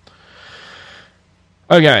well.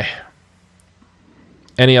 Okay.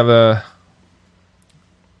 Any other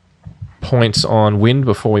points on wind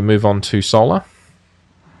before we move on to solar?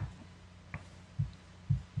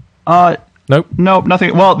 Nope. Nope,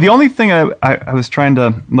 nothing. Well, the only thing I was trying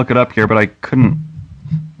to look it up here, but I couldn't.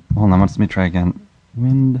 Hold on, let me try again.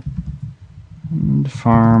 Wind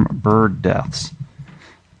farm bird deaths.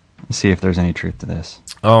 Let's see if there's any truth to this.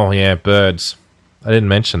 Oh, yeah, birds. I didn't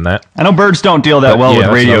mention that. I know birds don't deal that well with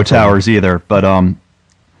radio towers either, but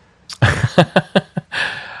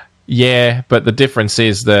yeah, but the difference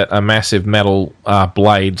is that a massive metal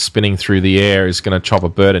blade spinning through the air is going to chop a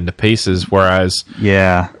bird into pieces, whereas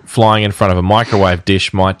flying in front of a microwave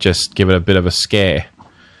dish might just give it a bit of a scare.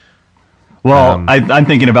 Well, I'm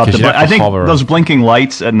thinking about those blinking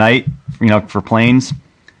lights at night, for planes.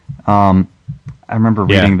 I remember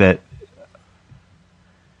reading that.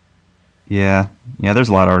 Yeah, there's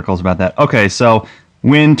a lot of articles about that. Okay, so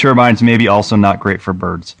wind turbines maybe also not great for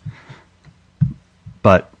birds.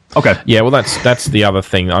 But okay. Yeah, well, that's the other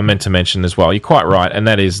thing I meant to mention as well. You're quite right, and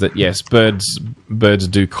that is that yes, birds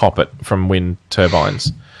do cop it from wind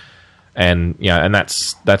turbines, and and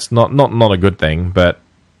that's not a good thing. But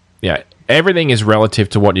everything is relative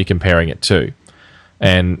to what you're comparing it to,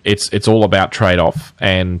 and it's all about trade-off.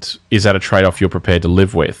 And is that a trade-off you're prepared to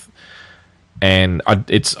live with? And I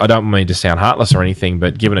don't mean to sound heartless or anything,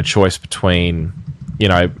 but given a choice between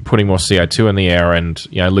putting more CO2 in the air and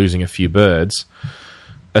losing a few birds,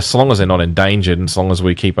 as long as they're not endangered, and as long as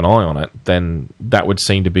we keep an eye on it, then that would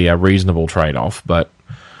seem to be a reasonable trade-off. But,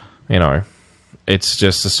 you know, it's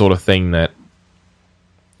just the sort of thing that,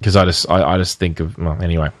 because I just think of, well,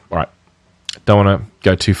 anyway, all right. Don't want to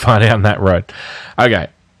go too far down that road. Okay,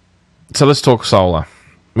 so let's talk solar,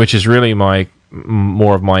 which is really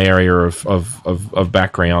more of my area of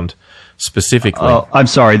background specifically. Oh, I'm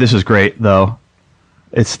sorry, this is great, though.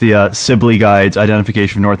 It's the Sibley Guide's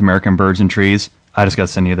Identification of North American Birds and Trees. I just got to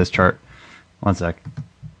send you this chart. One sec.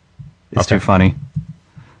 It's too funny.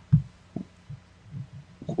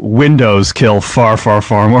 Windows kill far, far,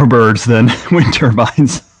 far more birds than wind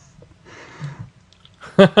turbines.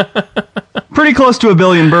 Pretty close to 1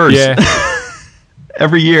 billion birds. Yeah.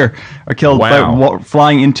 Every year are killed by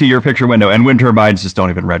flying into your picture window, and wind turbines just don't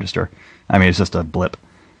even register. I mean, it's just a blip.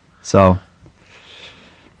 So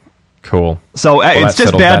cool. So well, it's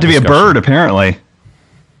just bad to be a bird, apparently.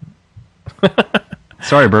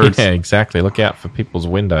 Sorry, birds. Yeah, exactly. Look out for people's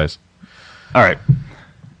windows. All right.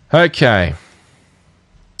 Okay.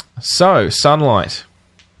 So, sunlight.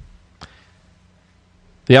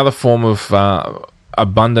 The other form of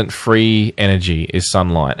abundant free energy is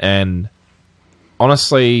sunlight. And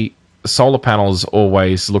honestly, solar panels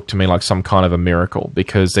always look to me like some kind of a miracle,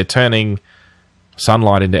 because they're turning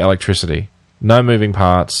sunlight into electricity. No moving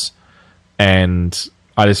parts. And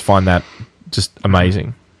I just find that just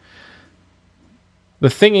amazing. The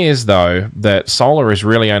thing is, though, that solar is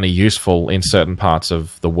really only useful in certain parts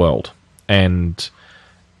of the world. And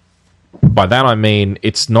by that I mean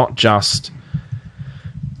it's not just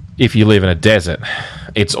if you live in a desert.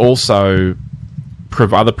 It's also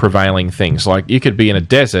other prevailing things. Like, you could be in a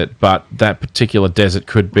desert, but that particular desert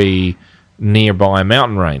could be nearby a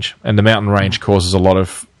mountain range. And the mountain range causes a lot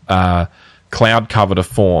of cloud cover to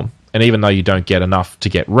form. And even though you don't get enough to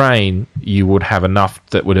get rain, you would have enough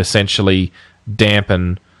that would essentially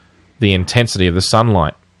dampen the intensity of the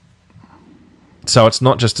sunlight. So it's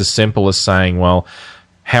not just as simple as saying, well,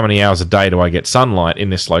 how many hours a day do I get sunlight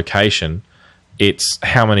in this location? It's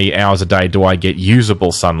how many hours a day do I get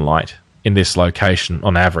usable sunlight in this location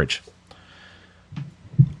on average.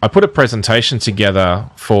 I put a presentation together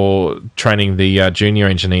for training the junior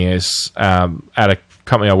engineers at a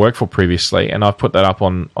company I worked for previously, and I've put that up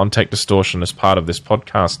on Tech Distortion as part of this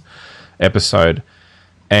podcast episode.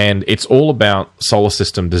 And it's all about solar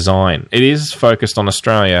system design. It is focused on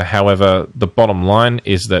Australia. However, the bottom line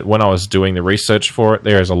is that when I was doing the research for it,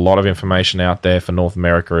 there is a lot of information out there for North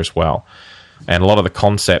America as well. And a lot of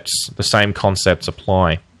the same concepts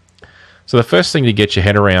apply. So the first thing to get your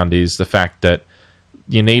head around is the fact that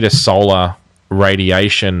you need a solar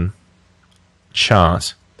radiation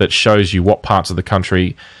chart that shows you what parts of the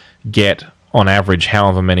country get, on average,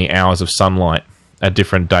 however many hours of sunlight at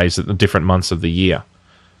different days, at the different months of the year.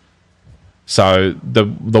 So the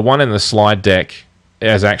one in the slide deck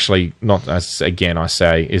is actually not, as again I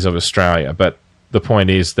say, is of Australia. But the point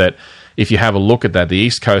is that if you have a look at that, the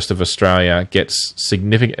east coast of Australia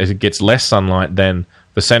gets less sunlight than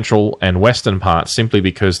the central and western parts, simply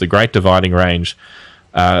because the Great Dividing Range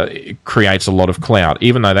creates a lot of cloud,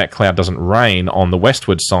 even though that cloud doesn't rain on the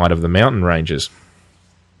westward side of the mountain ranges.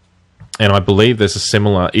 And I believe there's a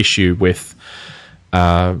similar issue with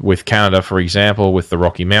Canada, for example, with the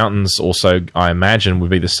Rocky Mountains. Also, I imagine would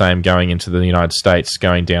be the same going into the United States,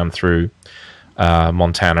 going down through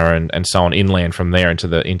Montana and so on, inland from there into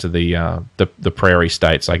the prairie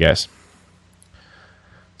states, I guess.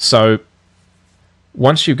 So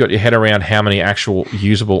once you've got your head around how many actual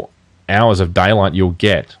usable hours of daylight you'll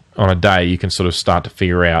get on a day, you can sort of start to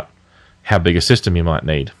figure out how big a system you might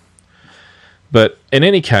need. But in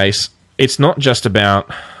any case, it's not just about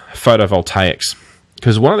photovoltaics.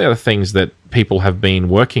 Because one of the other things that people have been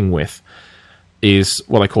working with is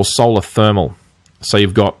what they call solar thermal. So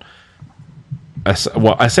you've got,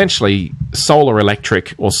 essentially solar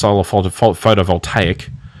electric or solar photovoltaic,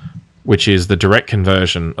 which is the direct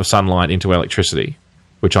conversion of sunlight into electricity,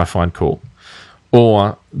 which I find cool.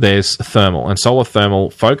 Or there's thermal. And solar thermal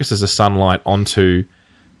focuses the sunlight onto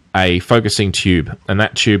a focusing tube. And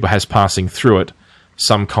that tube has passing through it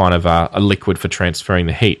some kind of a liquid for transferring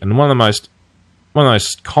the heat. And one of the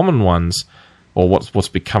most common ones, or what's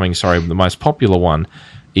becoming, the most popular one,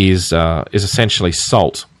 is essentially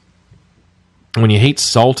salt. When you heat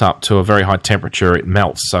salt up to a very high temperature, it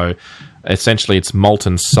melts. So essentially it's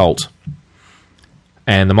molten salt.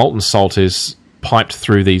 And the molten salt is piped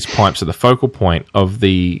through these pipes at the focal point of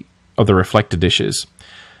the reflector dishes.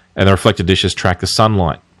 And the reflector dishes track the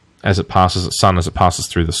sunlight as it passes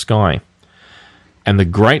through the sky. And the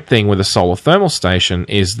great thing with a solar thermal station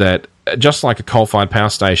is that, just like a coal-fired power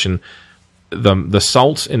station, the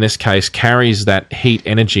salt in this case carries that heat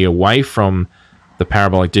energy away from the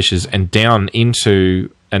parabolic dishes and down into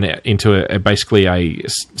basically a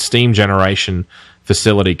steam generation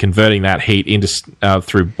facility, converting that heat into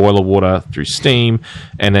through boiler water, through steam,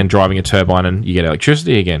 and then driving a turbine, and you get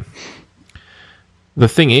electricity again. The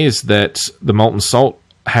thing is that the molten salt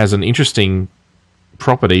has an interesting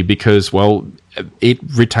property because, well, it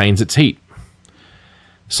retains its heat.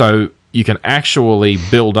 So you can actually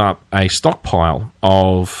build up a stockpile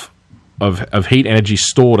of heat energy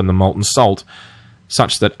stored in the molten salt,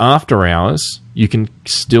 such that after hours you can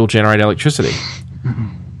still generate electricity.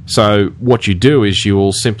 So what you do is you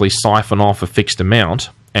will simply siphon off a fixed amount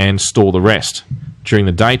and store the rest during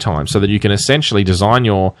the daytime, so that you can essentially design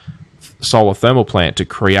your solar thermal plant to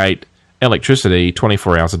create electricity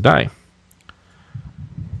 24 hours a day,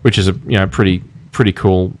 which is a pretty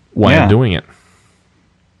cool way of doing it.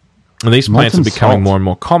 And these plants are becoming more and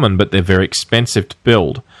more common, but they're very expensive to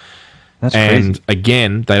build. That's and crazy.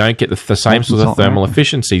 Again, they don't get the same sort of thermal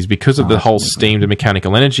efficiencies because of the whole steam to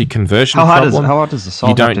mechanical energy conversion problem. How hot does the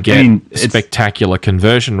salt You don't have to get be? spectacular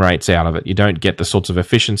conversion rates out of it. You don't get the sorts of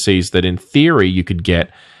efficiencies that, in theory, you could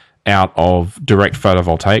get out of direct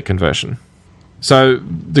photovoltaic conversion. So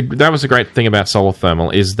that was the great thing about solar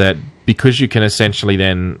thermal, is that because you can essentially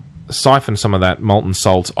then siphon some of that molten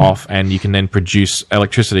salt off and you can then produce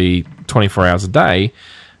electricity 24 hours a day,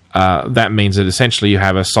 that means that essentially you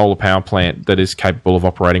have a solar power plant that is capable of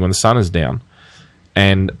operating when the sun is down.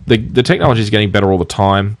 And the technology is getting better all the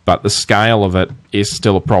time, but the scale of it is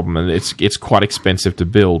still a problem, and it's quite expensive to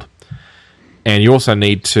build. And you also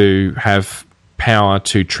need to have power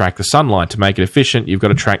to track the sunlight. To make it efficient, you've got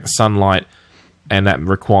to track the sunlight, and that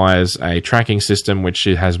requires a tracking system which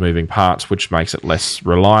has moving parts, which makes it less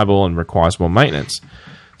reliable and requires more maintenance.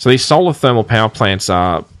 So these solar thermal power plants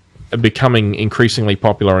are becoming increasingly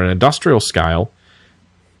popular on an industrial scale,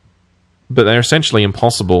 but they're essentially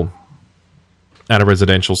impossible at a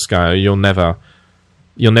residential scale. You'll never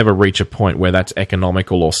reach a point where that's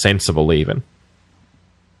economical or sensible even.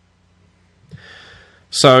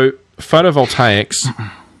 So photovoltaics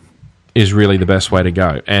is really the best way to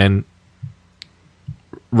go. And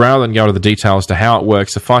rather than go into the details to how it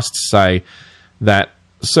works, suffice to say that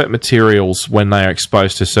certain materials, when they are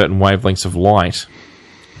exposed to certain wavelengths of light,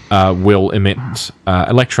 will emit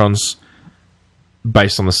electrons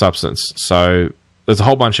based on the substance. So there's a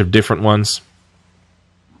whole bunch of different ones.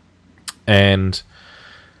 And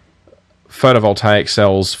photovoltaic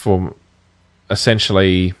cells for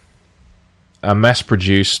essentially a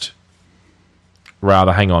mass-produced...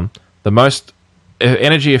 the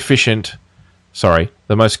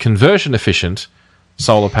most conversion efficient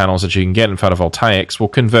solar panels that you can get in photovoltaics will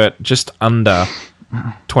convert just under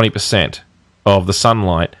 20% of the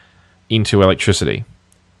sunlight into electricity.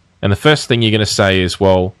 And the first thing you're going to say is,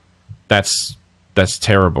 well, that's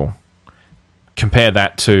terrible. Compare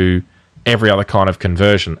that to every other kind of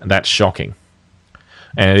conversion, and that's shocking.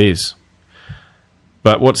 And it is.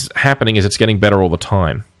 But what's happening is it's getting better all the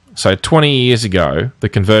time. So 20 years ago, the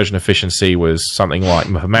conversion efficiency was something like,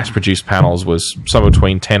 for mass-produced panels, was somewhere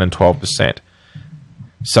between 10 and 12%.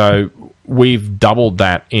 So we've doubled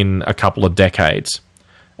that in a couple of decades.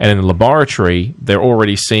 And in the laboratory, they're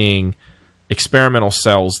already seeing experimental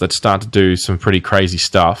cells that start to do some pretty crazy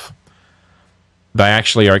stuff. They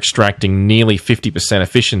actually are extracting nearly 50%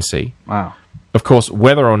 efficiency. Wow. Of course,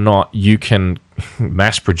 whether or not you can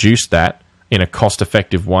mass-produce that in a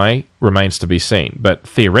cost-effective way remains to be seen. But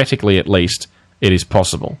theoretically, at least, it is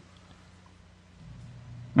possible.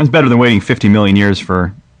 That's better than waiting 50 million years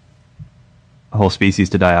for a whole species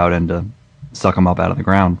to die out and to suck them up out of the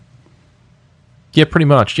ground. Yeah, pretty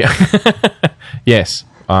much, yeah. Yes,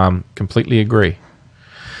 completely agree.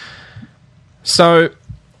 So,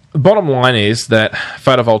 the bottom line is that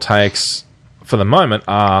photovoltaics, for the moment,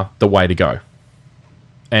 are the way to go.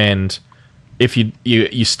 And if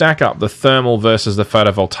you stack up the thermal versus the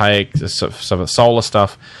photovoltaic, so the solar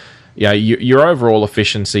stuff, yeah, your overall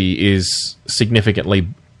efficiency is significantly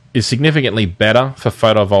better for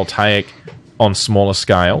photovoltaic on smaller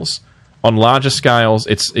scales. On larger scales,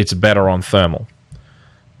 it's better on thermal.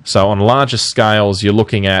 So on larger scales, you're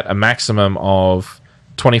looking at a maximum of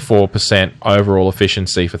 24% overall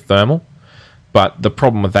efficiency for thermal. But the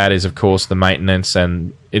problem with that is, of course, the maintenance,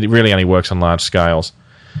 and it really only works on large scales.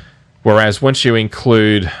 Whereas once you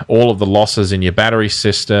include all of the losses in your battery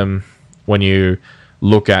system, when you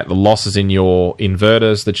look at the losses in your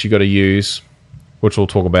inverters that you got to use, which we'll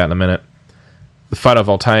talk about in a minute, the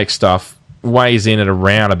photovoltaic stuff weighs in at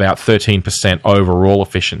around about 13% overall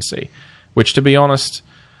efficiency, which, to be honest,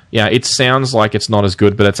 yeah, it sounds like it's not as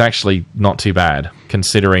good, but it's actually not too bad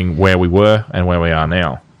considering where we were and where we are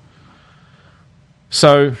now.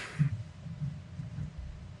 So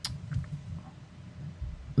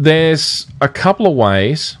there's a couple of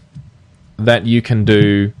ways that you can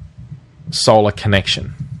do solar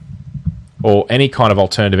connection or any kind of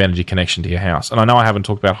alternative energy connection to your house. And I know I haven't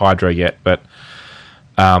talked about hydro yet, but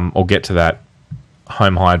I'll get to that.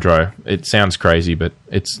 Home hydro. It sounds crazy, but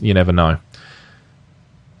you never know.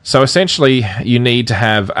 So essentially, you need to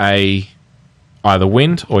have either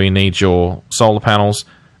wind or you need your solar panels,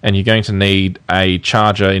 and you're going to need a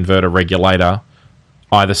charger inverter regulator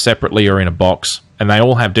either separately or in a box, and they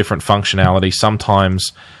all have different functionality.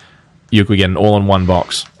 Sometimes you could get an all-in-one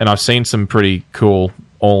box, and I've seen some pretty cool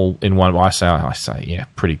all-in-one. I say, yeah,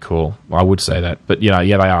 pretty cool. I would say that, but yeah,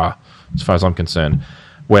 they are as far as I'm concerned.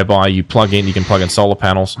 Whereby you can plug in solar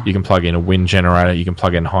panels, you can plug in a wind generator, you can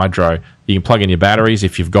plug in hydro, you can plug in your batteries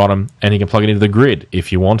if you've got them, and you can plug it into the grid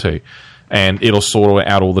if you want to, and it'll sort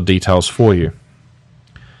out all the details for you.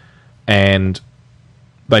 And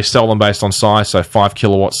they sell them based on size, so 5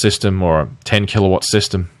 kilowatt system or a 10 kilowatt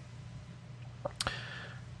system.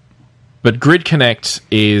 But Grid Connect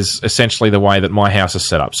is essentially the way that my house is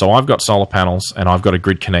set up. So I've got solar panels and I've got a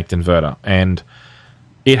Grid Connect inverter, and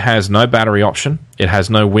it has no battery option. It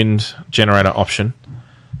has no wind generator option.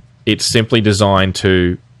 It's simply designed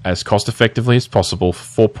to, as cost effectively as possible,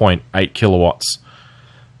 4.8 kilowatts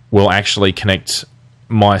will actually connect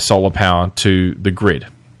my solar power to the grid.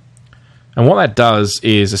 And what that does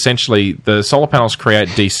is essentially the solar panels create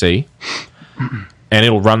DC, and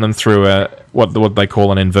it'll run them through what they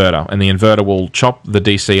call an inverter. And the inverter will chop the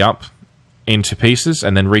DC up into pieces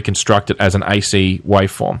and then reconstruct it as an AC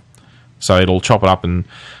waveform. So it'll chop it up, and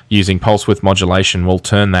using pulse width modulation will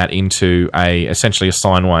turn that into essentially a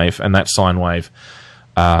sine wave, and that sine wave,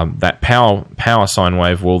 that power sine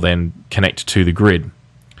wave will then connect to the grid.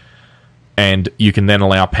 And you can then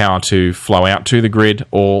allow power to flow out to the grid,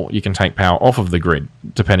 or you can take power off of the grid,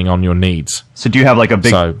 depending on your needs. So do you have like a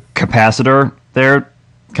big capacitor there,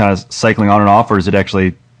 kind of cycling on and off, or is it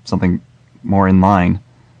actually something more in line?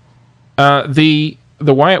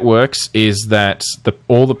 The way it works is that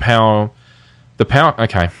all the power.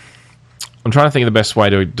 Okay, I'm trying to think of the best way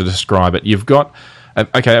to describe it. You've got.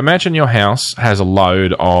 Okay, imagine your house has a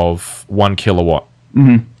load of 1 kilowatt,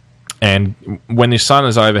 and when the sun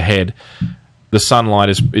is overhead, the sunlight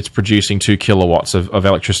it's producing 2 kilowatts of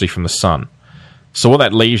electricity from the sun. So what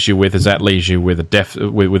that leaves you with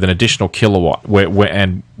with an additional kilowatt.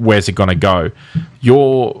 Where's it going to go?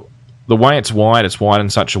 The way it's wired in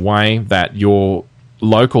such a way that your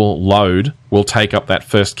local load will take up that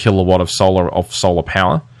first kilowatt of solar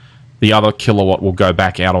power. The other kilowatt will go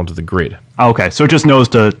back out onto the grid. Okay, so it just knows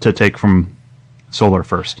to take from solar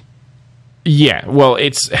first. Yeah, well,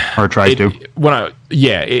 it tries to.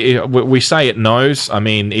 We say it knows. I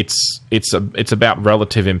mean, it's about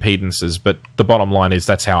relative impedances, but the bottom line is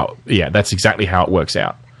that's exactly how it works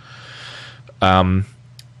out.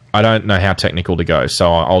 I don't know how technical to go,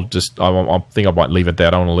 so I think I might leave it there. I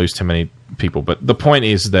don't want to lose too many people, but the point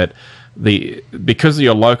is that because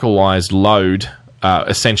your localized load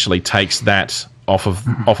essentially takes that off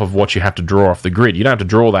of what you have to draw off the grid. You don't have to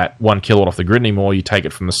draw that 1 kilowatt off the grid anymore. You take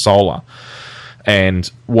it from the solar,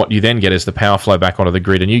 and what you then get is the power flow back onto the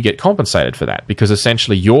grid, and you get compensated for that because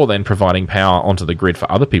essentially you're then providing power onto the grid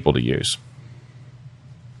for other people to use.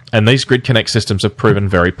 And these Grid Connect systems have proven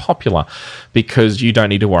very popular because you don't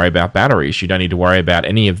need to worry about batteries. You don't need to worry about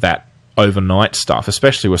any of that overnight stuff,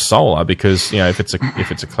 especially with solar, because if it's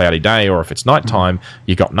a cloudy day or if it's nighttime,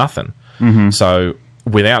 you got nothing. So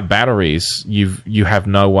without batteries, you have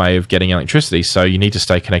no way of getting electricity, so you need to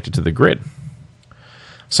stay connected to the grid.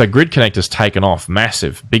 So Grid Connect has taken off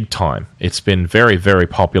massive, big time. It's been very, very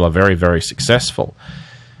popular, very, very successful.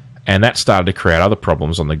 And that started to create other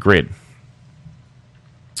problems on the grid.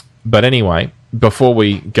 But anyway, before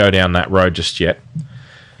we go down that road just yet,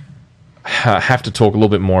 I have to talk a little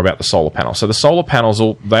bit more about the solar panels. So the solar panels,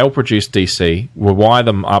 they all produce DC. We'll wire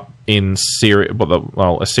them up in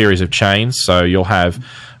a series of chains. So you'll have,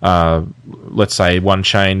 let's say, one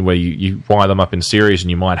chain where you wire them up in series,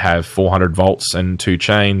 and you might have 400 volts and 2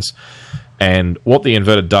 chains. And what the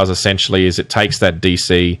inverter does essentially is it takes that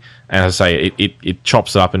DC, and as I say, it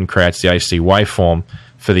chops it up and creates the AC waveform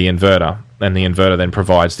for the inverter. And the inverter then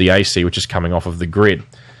provides the AC, which is coming off of the grid.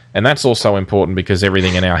 And that's also important because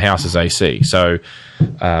everything in our house is AC. So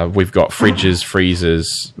we've got fridges,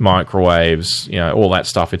 freezers, microwaves, all that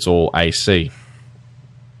stuff. It's all AC.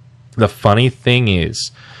 The funny thing is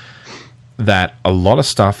that a lot of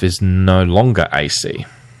stuff is no longer AC.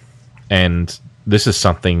 And this is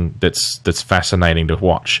something that's fascinating to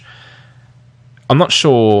watch. I'm not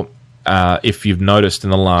sure if you've noticed in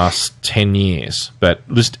the last 10 years, but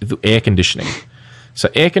just air conditioning. So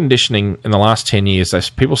air conditioning in the last 10 years,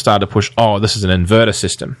 people started to push, oh, this is an inverter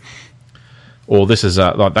system. Or this is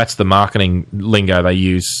that's the marketing lingo they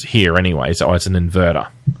use here anyway. So it's an inverter.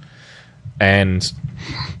 And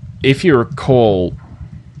if you recall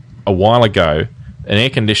a while ago, an air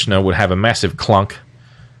conditioner would have a massive clunk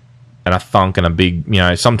and a thunk and a big,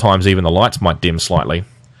 sometimes even the lights might dim slightly.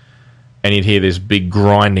 And you'd hear this big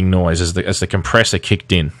grinding noise as the compressor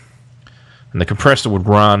kicked in. And the compressor would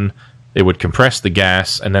run, it would compress the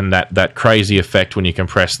gas, and then that crazy effect when you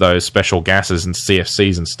compress those special gases and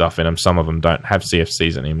CFCs and stuff in them. Some of them don't have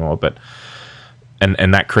CFCs anymore, but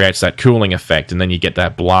and that creates that cooling effect, and then you get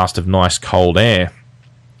that blast of nice cold air.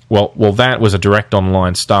 Well, that was a direct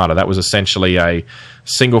online starter. That was essentially a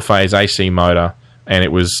single-phase AC motor, and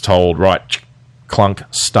it was told, right, clunk,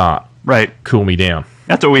 start. Right. Cool me down.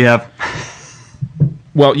 That's what we have.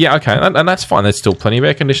 Well, yeah, okay, and that's fine. There's still plenty of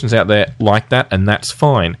air conditioners out there like that, and that's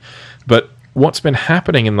fine. But what's been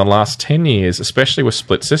happening in the last 10 years, especially with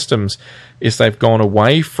split systems, is they've gone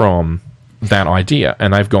away from that idea,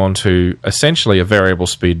 and they've gone to essentially a variable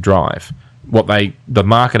speed drive, what the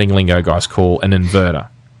marketing lingo guys call an inverter.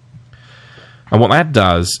 And what that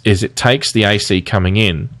does is it takes the AC coming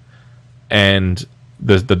in and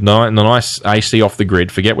the nice AC off the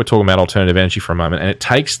grid, forget we're talking about alternative energy for a moment, and it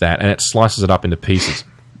takes that and it slices it up into pieces.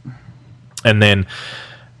 And then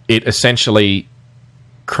it essentially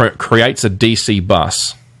creates a DC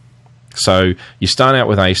bus. So you start out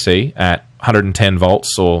with AC at 110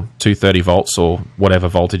 volts or 230 volts or whatever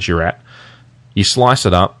voltage you're at. You slice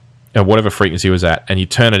it up at whatever frequency it was at, and you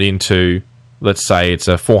turn it into, let's say it's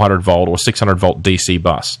a 400 volt or 600 volt DC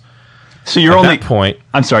bus. So you're at that point.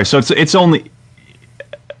 I'm sorry. So it's only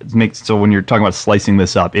so when you're talking about slicing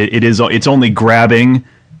this up, it's only grabbing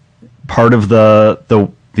part of the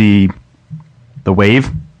wave.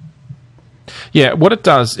 Yeah, what it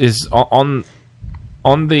does is on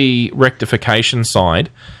the rectification side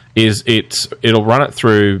is it'll run it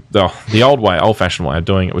through the old-fashioned way of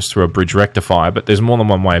doing it was through a bridge rectifier, but there's more than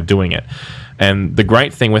one way of doing it. And the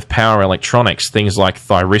great thing with power electronics, things like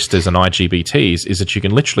thyristors and IGBTs, is that you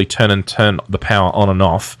can literally turn the power on and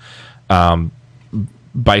off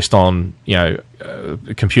based on a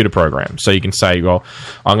computer program. So you can say, well,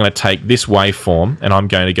 I'm going to take this waveform and I'm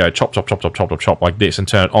going to go chop, chop, chop, chop, chop, chop, chop like this and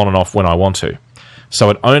turn it on and off when I want to. So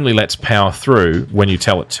it only lets power through when you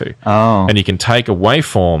tell it to. Oh. And you can take a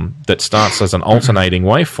waveform that starts as an alternating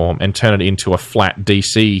waveform and turn it into a flat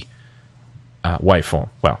DC waveform.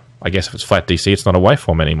 Well, I guess if it's flat DC, it's not a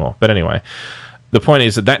waveform anymore. But anyway, the point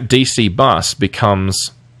is that DC bus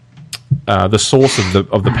becomes the source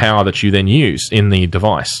of the power that you then use in the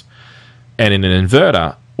device. And in an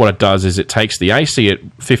inverter, what it does is it takes the AC at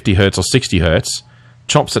 50 hertz or 60 hertz,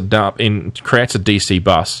 chops it up, creates a DC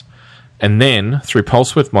bus, and then, through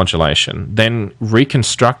pulse width modulation, then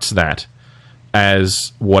reconstructs that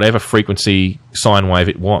as whatever frequency sine wave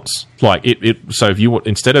it wants. Like so if you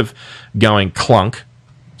instead of going clunk,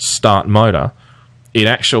 start motor, it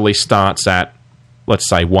actually starts at, let's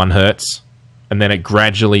say, 1 hertz, and then it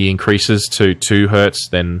gradually increases to 2 hertz,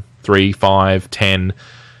 then 3, 5, 10,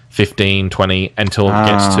 15, 20, until it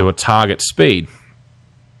gets to a target speed.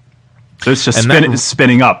 So it's just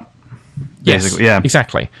spinning up. Yes, yeah,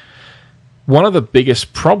 exactly. One of the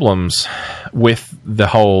biggest problems with the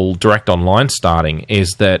whole direct online starting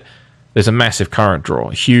is that there's a massive current draw,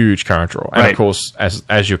 a huge current draw. And, of course,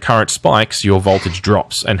 as your current spikes, your voltage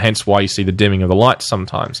drops, and hence why you see the dimming of the lights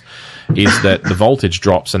sometimes, is that the voltage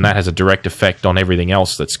drops, and that has a direct effect on everything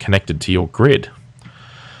else that's connected to your grid.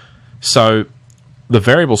 So the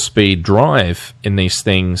variable speed drive in these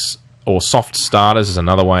things, or soft starters is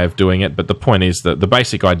another way of doing it, but the point is that the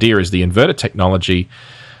basic idea is the inverter technology,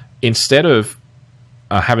 instead of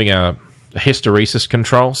having a hysteresis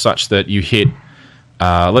control such that you hit,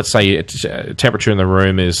 let's say temperature in the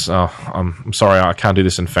room is, I'm sorry, I can't do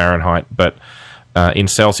this in Fahrenheit, but in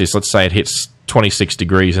Celsius, let's say it hits 26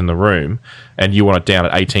 degrees in the room and you want it down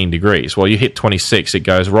at 18 degrees. Well, you hit 26, it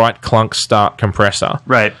goes right, clunk, start compressor.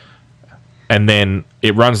 Right. And then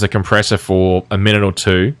it runs the compressor for a minute or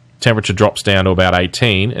two, temperature drops down to about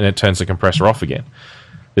 18, and it turns the compressor off again.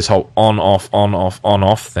 This whole on-off, on-off,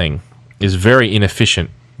 on-off thing is very inefficient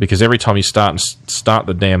because every time you start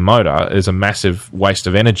the damn motor, there's a massive waste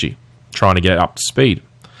of energy trying to get it up to speed.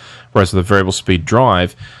 Whereas with the variable speed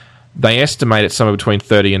drive, they estimate it's somewhere between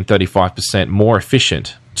 30 and 35% more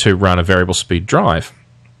efficient to run a variable speed drive.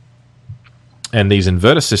 And these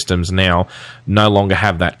inverter systems now no longer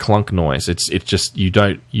have that clunk noise. It's just you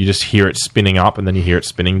just hear it spinning up and then you hear it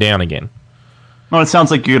spinning down again. Well, it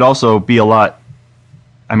sounds like you'd also be a lot.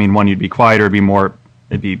 I mean, one, you'd be quieter, it'd be more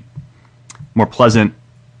pleasant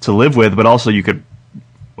to live with, but also you could,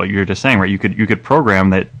 what you're just saying, right? You could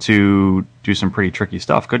program that to do some pretty tricky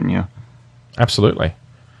stuff, couldn't you? Absolutely.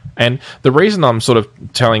 And the reason I'm sort of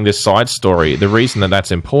telling this side story, the reason that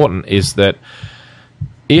that's important is that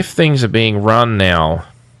if things are being run now,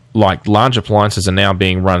 like large appliances are now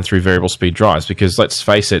being run through variable speed drives, because let's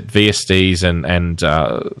face it, VSDs and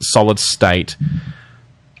solid state,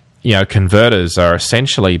 converters are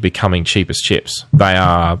essentially becoming cheap as chips. They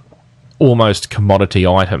are almost commodity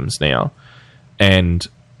items now, and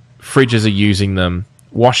fridges are using them,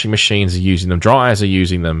 washing machines are using them, dryers are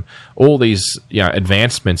using them. All these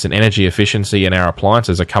advancements in energy efficiency in our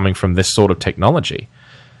appliances are coming from this sort of technology.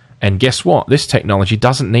 And guess what? This technology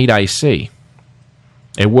doesn't need AC.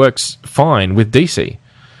 It works fine with DC,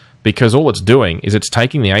 because all it's doing is it's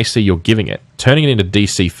taking the AC you're giving it, turning it into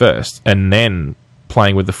DC first, and then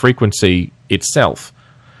playing with the frequency itself.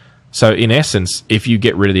 So in essence, if you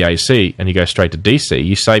get rid of the AC and you go straight to DC,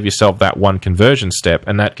 you save yourself that one conversion step,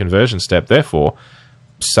 and that conversion step, therefore,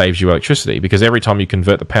 saves you electricity, because every time you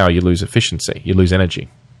convert the power, you lose efficiency, you lose energy.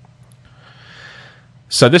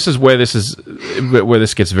 So this is where this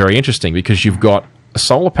gets very interesting, because you've got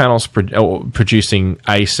solar panels producing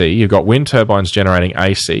AC, you've got wind turbines generating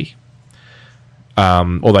AC,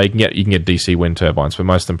 although you can get DC wind turbines, but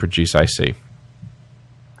most of them produce AC.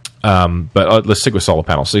 But let's stick with solar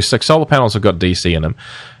panels. So solar panels have got DC in them.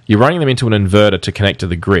 You're running them into an inverter to connect to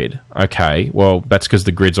the grid. Okay, well, that's because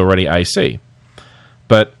the grid's already AC.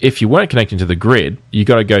 But if you weren't connecting to the grid, you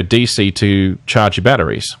got to go DC to charge your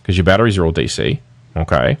batteries, because your batteries are all DC.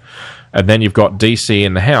 Okay. And then you've got DC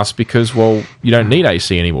in the house because, well, you don't need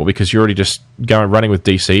AC anymore, because you're already just running with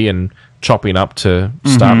DC and chopping up to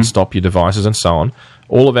start and stop your devices and so on.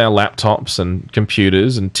 All of our laptops and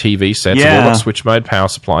computers and TV sets have all got switch mode power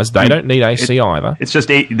supplies. They don't need AC either. It's just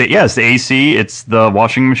it's the AC, it's the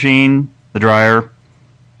washing machine, the dryer.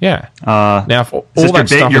 Yeah. Now, if all that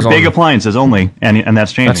stuff is big appliances only, and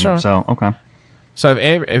that's changing. That's right. So okay. So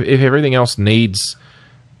if everything else needs,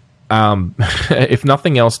 if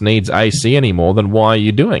nothing else needs AC anymore, then why are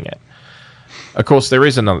you doing it? Of course, there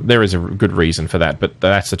is a good reason for that, but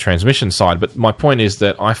that's the transmission side. But my point is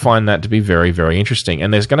that I find that to be very, very interesting.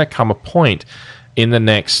 And there's going to come a point in the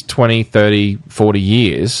next 20, 30, 40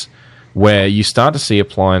 years where you start to see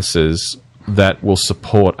appliances that will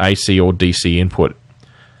support AC or DC input.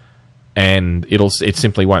 And it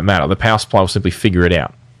simply won't matter. The power supply will simply figure it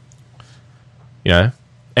out.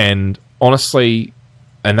 And honestly,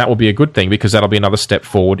 and that will be a good thing, because that'll be another step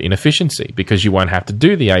forward in efficiency, because you won't have to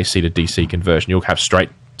do the AC to DC conversion. You'll have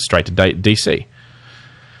straight to DC.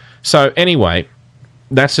 So anyway,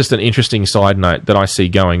 that's just an interesting side note that I see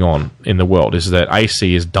going on in the world, is that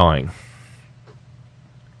AC is dying.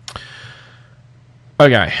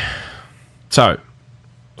 Okay, so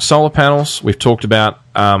solar panels, we've talked about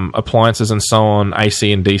appliances and so on,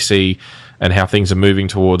 AC and DC, and how things are moving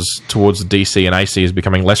towards DC, and AC is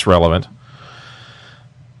becoming less relevant.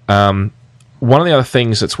 One of the other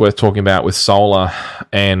things that's worth talking about with solar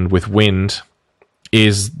and with wind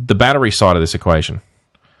is the battery side of this equation.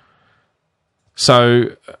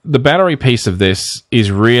 So the battery piece of this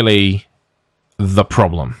is really the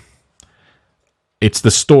problem. It's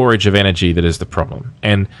the storage of energy that is the problem.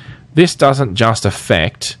 And this doesn't just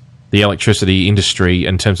affect the electricity industry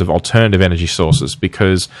in terms of alternative energy sources,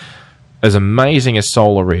 because as amazing as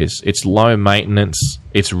solar is, it's low maintenance,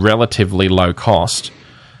 it's relatively low cost.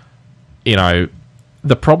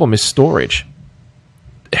 The problem is storage.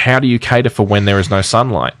 How do you cater for when there is no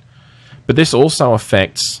sunlight? But this also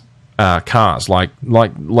affects cars like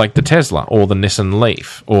the Tesla or the Nissan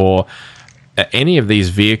Leaf, or any of these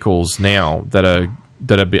vehicles now that are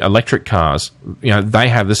electric cars. They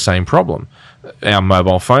have the same problem. Our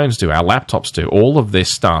mobile phones do, our laptops do. All of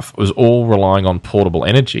this stuff was all relying on portable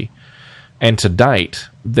energy. And to date,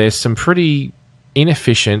 there's some pretty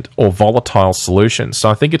inefficient or volatile solutions. So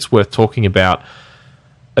I think it's worth talking about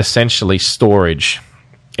essentially storage,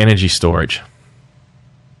 energy storage.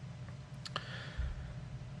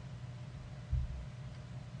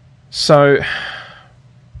 So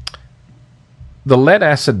the lead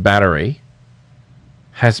acid battery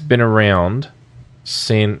has been around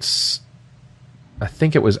since, I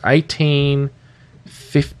think it was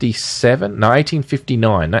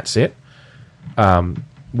 1859, that's it.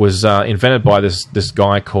 Was invented by this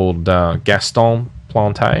guy called Gaston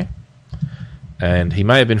Planté, and he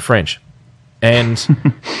may have been French. And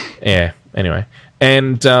yeah, anyway,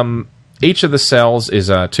 and each of the cells is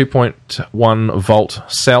a 2.1 volt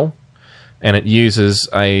cell, and it uses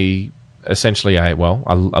essentially a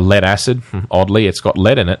lead acid. Oddly, it's got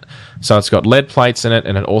lead in it, so it's got lead plates in it,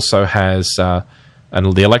 and it also has and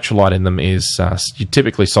the electrolyte in them is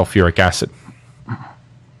typically sulfuric acid.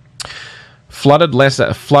 Flooded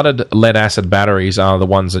lead acid batteries are the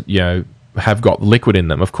ones that have got liquid in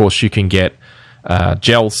them. Of course, you can get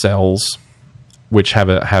gel cells, which have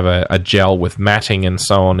a gel with matting and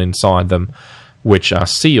so on inside them, which are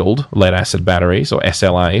sealed lead acid batteries, or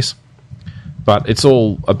SLAs. But it's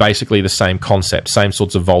all basically the same concept, same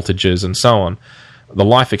sorts of voltages and so on. The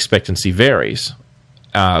life expectancy varies.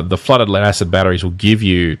 The flooded lead acid batteries will give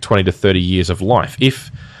you 20 to 30 years of life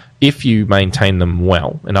if you maintain them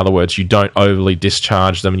well. In other words, you don't overly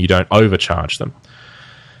discharge them and you don't overcharge them.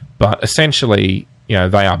 But essentially,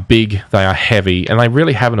 they are big, they are heavy, and they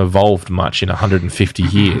really haven't evolved much in 150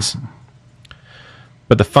 years.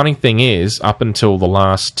 But the funny thing is, up until the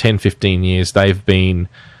last 10, 15 years, they've been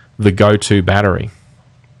the go-to battery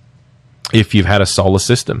if you've had a solar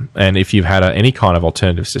system and if you've had any kind of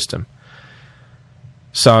alternative system.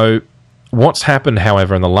 So what's happened,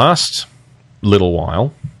 however, in the last little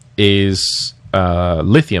while is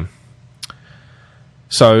lithium.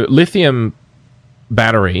 So lithium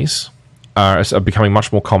batteries are becoming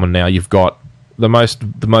much more common now. You've got the most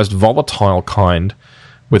volatile kind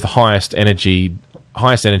with the highest energy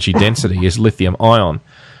density is lithium ion.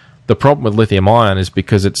 The problem with lithium ion is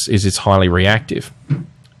because it's highly reactive,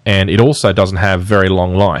 and it also doesn't have very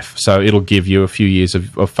long life. So it'll give you a few years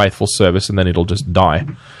of faithful service, and then it'll just die.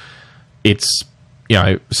 It's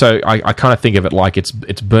so I kind of think of it like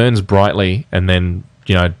it burns brightly and then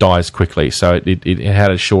dies quickly. So it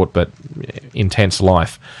had a short but intense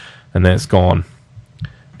life, and then it's gone.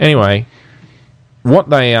 Anyway, what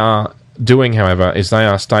they are doing, however, is they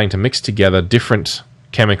are starting to mix together different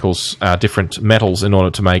chemicals, different metals, in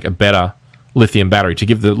order to make a better lithium battery, to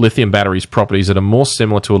give the lithium batteries properties that are more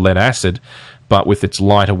similar to a lead acid, but with its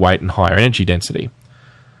lighter weight and higher energy density.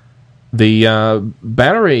 The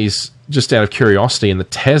batteries, just out of curiosity, in the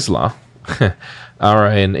Tesla are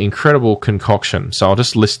an incredible concoction. So I'll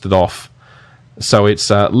just list it off. So it's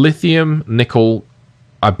lithium, nickel,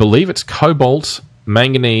 I believe it's cobalt,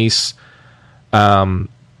 manganese, and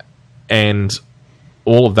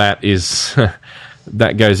all of that is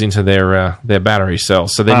that goes into their battery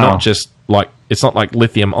cells. So they're not just like, it's not like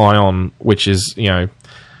lithium ion, which is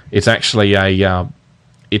it's actually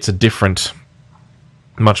it's a different,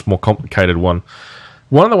 much more complicated one.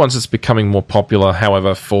 One of the ones that's becoming more popular,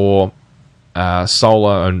 however, for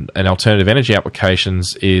solar and alternative energy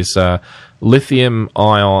applications is lithium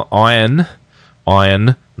iron,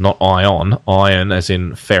 not ion as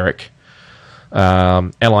in ferric,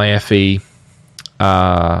 LiFe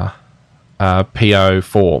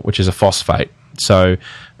PO4, which is a phosphate. So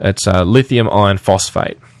it's lithium iron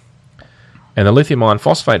phosphate. And the lithium iron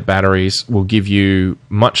phosphate batteries will give you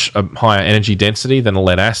much higher energy density than a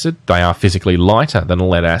lead acid. They are physically lighter than a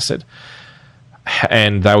lead acid.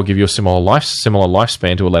 And they will give you a similar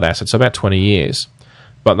lifespan to a lead acid, so about 20 years.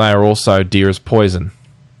 But they are also dear as poison.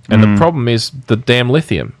 And the problem is the damn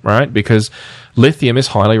lithium, right? Because lithium is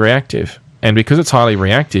highly reactive. And because it's highly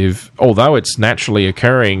reactive, although it's naturally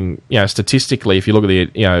occurring, statistically, if you look at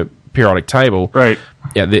the periodic table, right?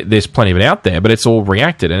 Yeah, there's plenty of it out there, but it's all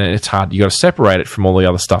reacted, and it's hard. You got to separate it from all the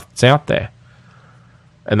other stuff that's out there,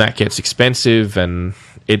 and that gets expensive, and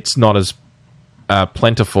it's not as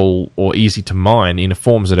plentiful or easy to mine in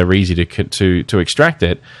forms that are easy to extract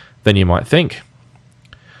it than you might think.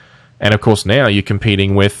 And of course, now you're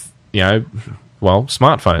competing with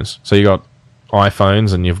smartphones. So you got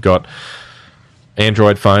iPhones, and you've got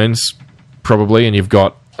Android phones, probably, and you've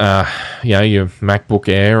got your MacBook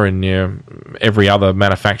Air, and every other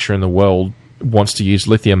manufacturer in the world wants to use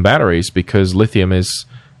lithium batteries because lithium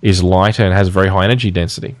is lighter and has very high energy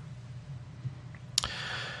density.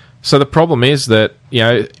 So the problem is that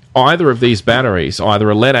either of these batteries, either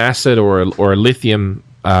a lead acid or a lithium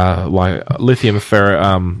iron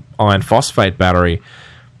phosphate battery,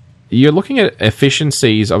 you're looking at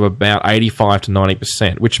efficiencies of about 85 to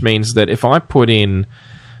 90%, which means that if I put in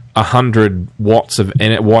 100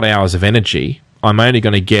 watt hours of energy, I'm only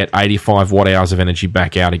going to get 85 watt hours of energy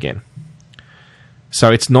back out again.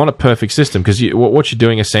 So it's not a perfect system, because what you're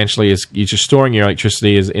doing essentially is you're just storing your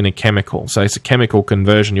electricity in a chemical. So it's a chemical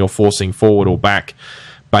conversion you're forcing forward or back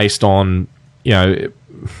based on the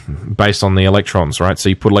electrons, right? So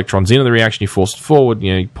you put electrons into the reaction, you force it forward,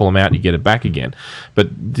 you pull them out, and you get it back again. But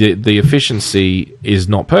the efficiency is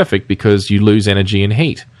not perfect because you lose energy and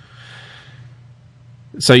heat.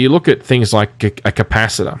 So you look at things like a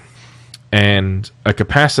capacitor. And a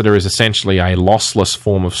capacitor is essentially a lossless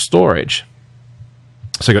form of storage.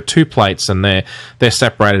 So you've got two plates, and they're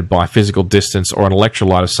separated by physical distance or an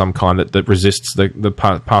electrolyte of some kind that resists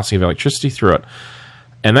the passing of electricity through it.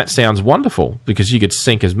 And that sounds wonderful, because you could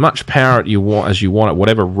sink as much power as you want at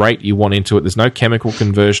whatever rate you want into it. There's no chemical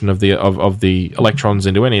conversion of the electrons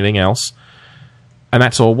into anything else. And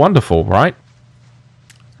that's all wonderful, right?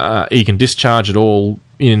 You can discharge it all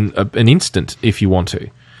in an instant if you want to.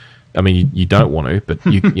 I mean, you don't want to, but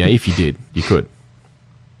if you did, you could.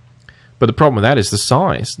 But the problem with that is the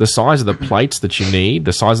size of the plates that you need,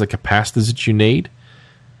 the size of the capacitors that you need.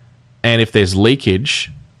 And if there's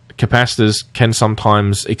leakage, capacitors can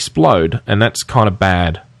sometimes explode, and that's kind of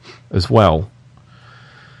bad as well.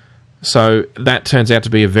 So that turns out to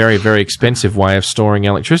be a very, very expensive way of storing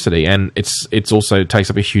electricity, and it's also takes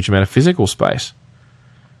up a huge amount of physical space.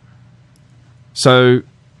 So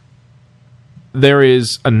there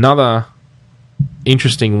is another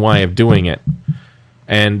interesting way of doing it,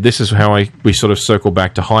 and this is how we sort of circle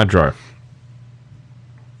back to hydro.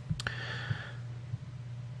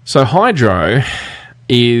 So hydro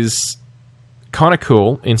is kind of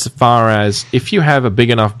cool insofar as if you have a big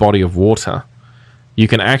enough body of water, you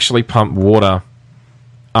can actually pump water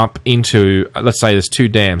up into, let's say there's two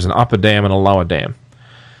dams, an upper dam and a lower dam.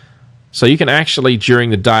 So you can actually, during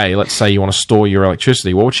the day, let's say you want to store your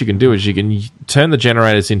electricity, well, what you can do is you can turn the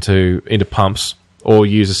generators into pumps, or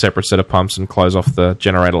use a separate set of pumps and close off the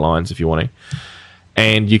generator lines if you want to.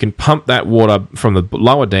 And you can pump that water from the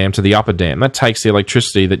lower dam to the upper dam. That takes the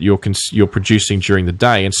electricity that you're producing during the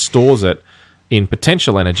day and stores it in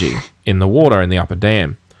potential energy in the water in the upper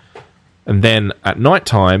dam. And then at night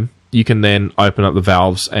time, you can then open up the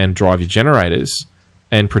valves and drive your generators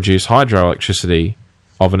and produce hydroelectricity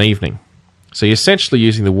of an evening. So you're essentially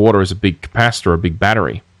using the water as a big capacitor, a big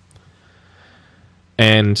battery.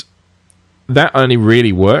 And that only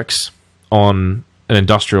really works on an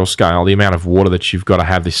industrial scale, the amount of water that you've got to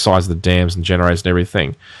have, the size of the dams and generators and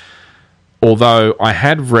everything. Although I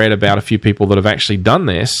had read about a few people that have actually done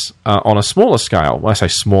this on a smaller scale. When I say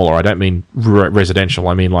smaller, I don't mean residential.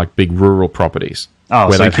 I mean like big rural properties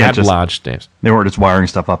where so they've had large dams. They weren't just wiring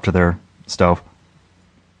stuff up to their stove.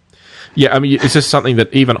 Yeah, I mean, it's just something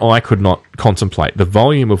that even I could not contemplate. The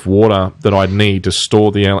volume of water that I'd need to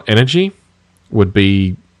store the energy would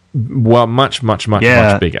be, well, much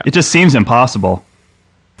bigger. It just seems impossible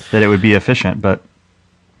that it would be efficient, but...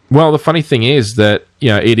 Well, the funny thing is that,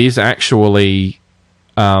 it is actually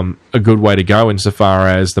a good way to go insofar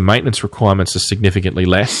as the maintenance requirements are significantly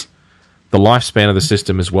less. The lifespan of the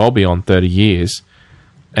system is well beyond 30 years.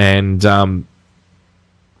 And, I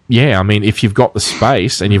mean, if you've got the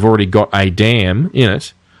space and you've already got a dam in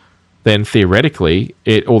it, then theoretically,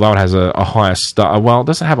 although it has a higher it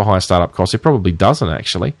doesn't have a higher startup cost. It probably doesn't,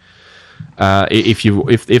 actually.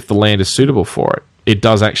 If the land is suitable for it, it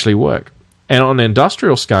does actually work. And on an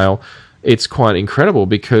industrial scale, it's quite incredible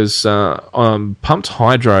because pumped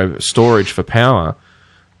hydro storage for power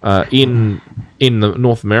in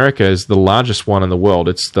North America is the largest one in the world.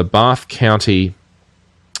 It's the Bath County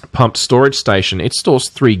pumped storage station. It stores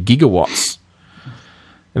 3 gigawatts.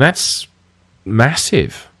 And that's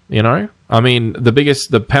massive, I mean,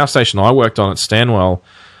 the power station I worked on at Stanwell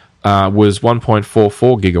was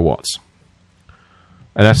 1.44 gigawatts.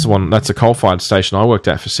 And that's a coal-fired station I worked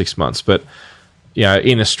at for 6 months. But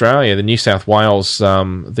in Australia, the New South Wales,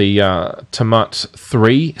 the Tumut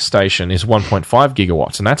 3 station is 1.5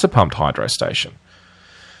 gigawatts, and that's a pumped hydro station.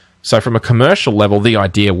 So from a commercial level, the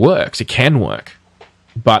idea works. It can work.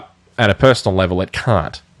 But at a personal level, it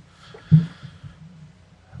can't.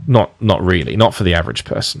 Not really. Not for the average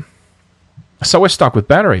person. So we're stuck with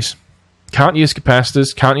batteries. Can't use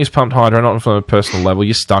capacitors, can't use pumped hydro, not from a personal level.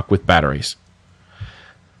 You're stuck with batteries.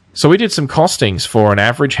 So we did some costings for an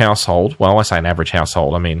average household. Well, I say an average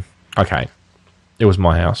household. I mean, okay, it was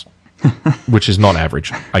my house, which is not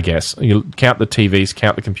average, I guess. You count the TVs,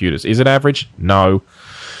 count the computers. Is it average? No.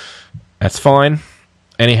 That's fine.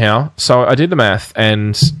 Anyhow, so I did the math,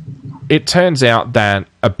 and it turns out that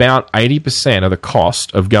about 80% of the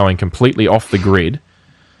cost of going completely off the grid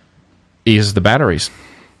is the batteries.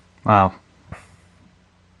 Wow.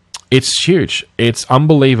 It's huge. It's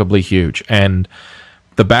unbelievably huge, and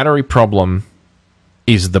the battery problem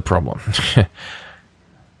is the problem.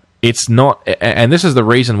 It's not, and this is the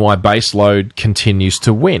reason why baseload continues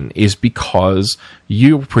to win, is because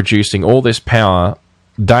you're producing all this power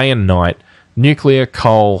day and night. Nuclear,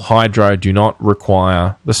 coal, hydro do not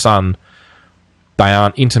require the sun. They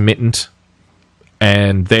aren't intermittent,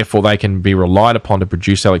 and therefore they can be relied upon to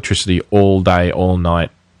produce electricity all day, all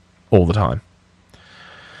night, all the time.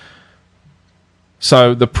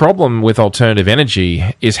 So the problem with alternative energy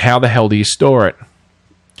is how the hell do you store it?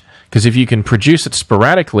 Because if you can produce it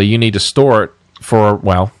sporadically, you need to store it for,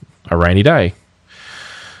 well, a rainy day.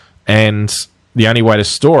 And the only way to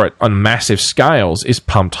store it on massive scales is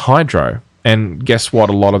pumped hydro. And guess what?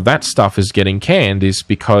 A lot of that stuff is getting canned is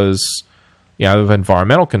because, of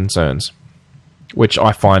environmental concerns, which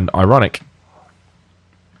I find ironic.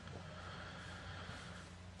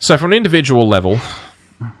 So from an individual level,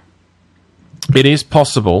 it is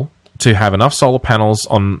possible to have enough solar panels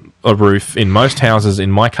on a roof in most houses in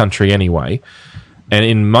my country anyway, and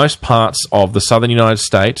in most parts of the southern United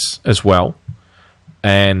States as well,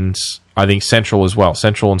 and I think central as well,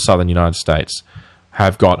 central and southern United States,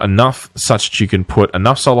 have got enough such that you can put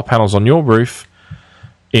enough solar panels on your roof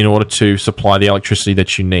in order to supply the electricity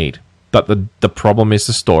that you need. But the problem is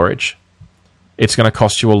the storage. It's going to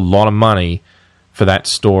cost you a lot of money for that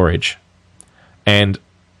storage. And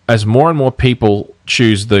as more and more people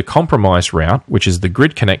choose the compromise route, which is the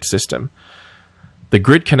Grid Connect system, the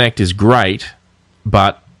Grid Connect is great,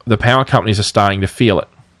 but the power companies are starting to feel it.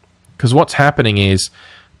 Because what's happening is,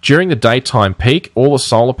 during the daytime peak, all the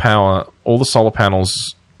solar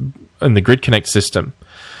panels in the Grid Connect system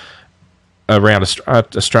around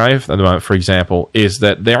Australia at the moment, for example, is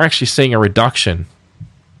that they're actually seeing a reduction.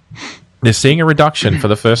 They're seeing a reduction for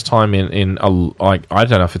the first time in I don't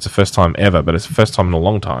know if it's the first time ever, but it's the first time in a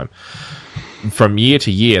long time. From year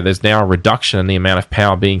to year, there's now a reduction in the amount of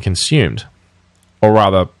power being consumed, or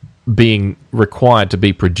rather, being required to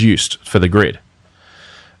be produced for the grid.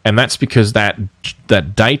 And that's because that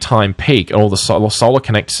daytime peak, all the solar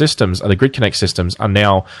connect systems, the Grid Connect systems, are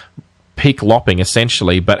now peak lopping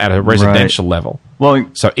essentially, but at a residential level. Well,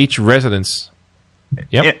 so each residence.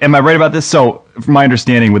 Yep. Am I right about this? So, from my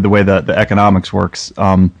understanding, with the way the economics works,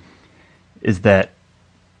 is that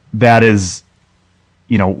is,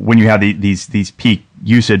 when you have these peak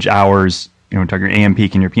usage hours, we're talking your AM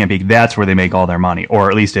peak and your PM peak, that's where they make all their money, or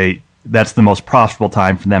at least that's the most profitable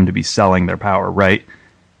time for them to be selling their power, right?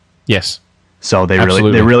 Yes. So they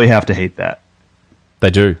really have to hate that.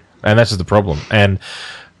 They do, and that's the problem. And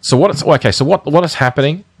so what is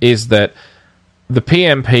happening is that the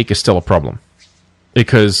PM peak is still a problem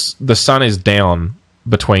because the sun is down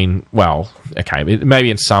between,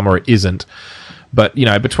 maybe in summer it isn't, but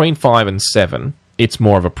between 5 and 7, it's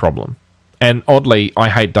more of a problem. And oddly, I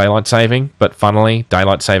hate daylight saving, but funnily,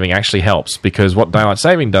 daylight saving actually helps because what daylight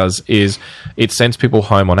saving does is it sends people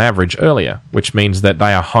home on average earlier, which means that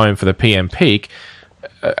they are home for the PM peak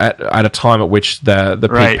at a time at which the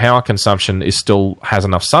peak power consumption still has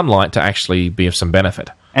enough sunlight to actually be of some benefit.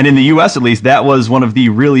 And in the U.S., at least, that was one of the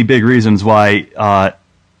really big reasons why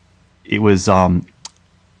it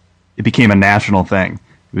became a national thing.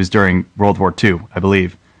 It was during World War II, I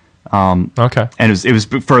believe. Okay. And it was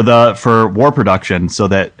for war production, so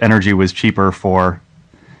that energy was cheaper for,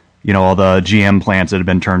 all the GM plants that had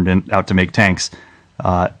been turned out to make tanks.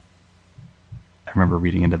 I remember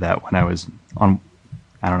reading into that when I was on,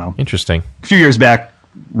 I don't know. Interesting. A few years back,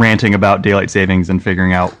 ranting about daylight savings and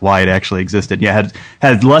figuring out why it actually existed. Yeah, it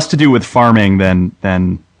had less to do with farming than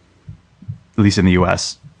at least in the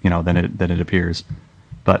U.S., than it appears.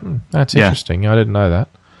 But that's interesting. I didn't know that.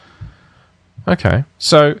 Okay,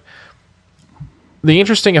 so the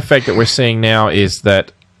interesting effect that we're seeing now is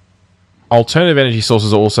that alternative energy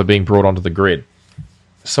sources are also being brought onto the grid.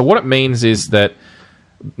 So what it means is that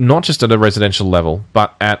not just at a residential level,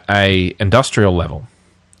 but at a industrial level,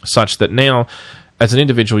 such that now, as an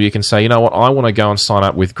individual, you can say, you know what, I want to go and sign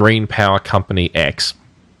up with Green Power Company X,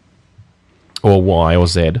 or Y, or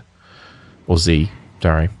Z, or Z,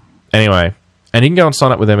 sorry. Anyway, and you can go and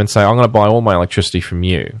sign up with them and say, I'm going to buy all my electricity from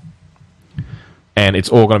you. And it's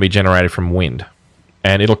all going to be generated from wind.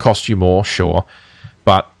 And it'll cost you more, sure,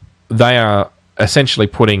 but they are essentially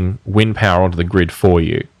putting wind power onto the grid for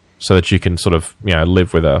you so that you can sort of,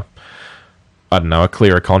 live with a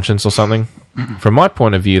clearer conscience or something. From my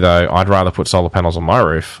point of view, though, I'd rather put solar panels on my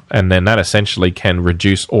roof, and then that essentially can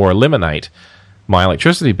reduce or eliminate my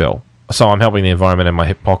electricity bill. So I'm helping the environment in my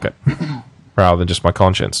hip pocket rather than just my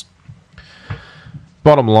conscience.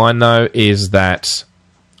 Bottom line, though, is that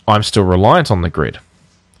I'm still reliant on the grid.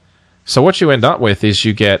 So what you end up with is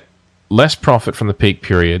you get less profit from the peak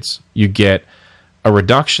periods, you get a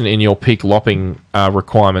reduction in your peak lopping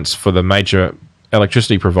requirements for the major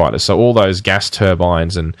electricity providers. So all those gas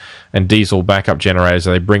turbines and diesel backup generators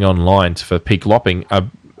that they bring online for peak lopping,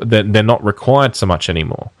 they're not required so much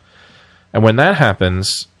anymore. And when that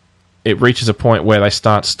happens, it reaches a point where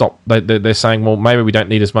they're saying, well, maybe we don't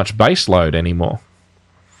need as much base load anymore.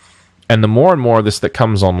 And the more and more of this that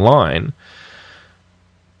comes online,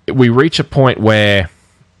 we reach a point where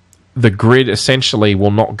the grid essentially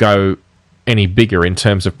will not go any bigger in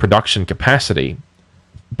terms of production capacity,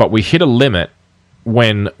 but we hit a limit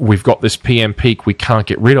when we've got this PM peak we can't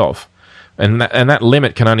get rid of. And that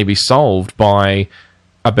limit can only be solved by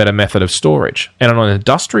a better method of storage. And on an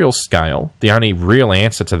industrial scale, the only real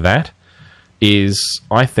answer to that is,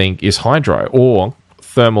 I think, is hydro or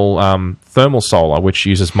thermal solar, which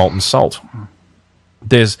uses molten salt.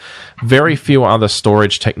 There's very few other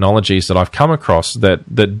storage technologies that I've come across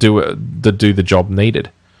that do the job needed.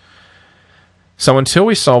 So until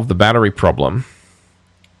we solve the battery problem,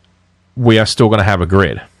 we are still going to have a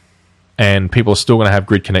grid, and people are still going to have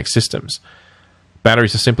grid connect systems.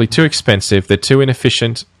 Batteries are simply too expensive, they're too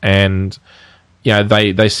inefficient, and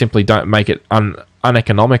they simply don't make it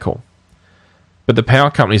uneconomical. But the power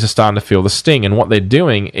companies are starting to feel the sting, and what they're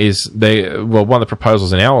doing is one of the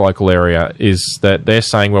proposals in our local area is that they're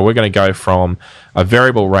saying, well, we're going to go from a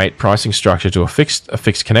variable rate pricing structure to a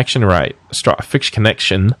fixed connection rate, a fixed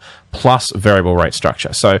connection plus variable rate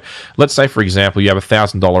structure. So let's say, for example, you have a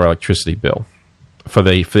 $1,000 electricity bill for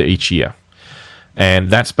each year, and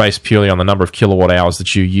that's based purely on the number of kilowatt hours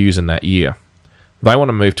that you use in that year. They want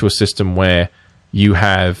to move to a system where you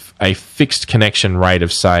have a fixed connection rate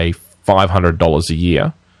of, say, $500 a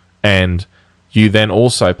year, and you then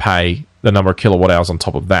also pay the number of kilowatt hours on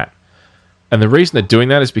top of that. And the reason they're doing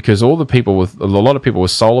that is because a lot of people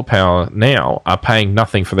with solar power now are paying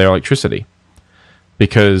nothing for their electricity,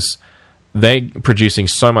 because they're producing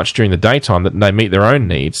so much during the daytime that they meet their own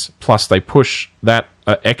needs, plus they push that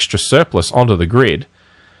extra surplus onto the grid.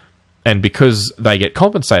 And because they get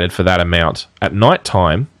compensated for that amount at night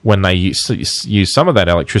time, when they use some of that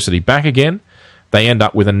electricity back again, they end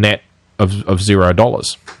up with a net of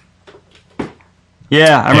 $0.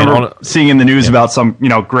 Yeah, I remember seeing in the news about some,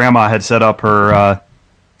 grandma had set up a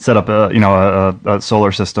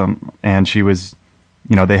solar system, and she was,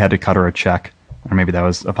 they had to cut her a check, or maybe that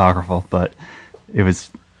was apocryphal, but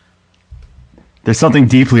there's something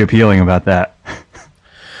deeply appealing about that.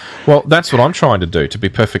 Well, that's what I'm trying to do, to be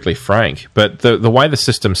perfectly frank. But the way the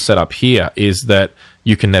system's set up here is that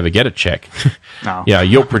you can never get a check. No.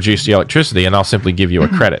 You'll produce the electricity, and I'll simply give you a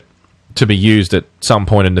credit to be used at some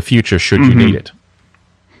point in the future should you need it.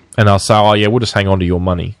 And I'll say, oh, yeah, we'll just hang on to your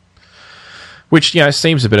money. Which,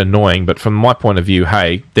 seems a bit annoying, but from my point of view,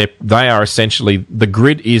 hey, they are essentially, the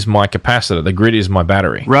grid is my capacitor, the grid is my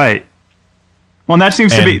battery. Right. Well, and that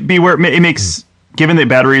seems to be where it makes, given that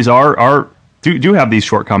batteries do have these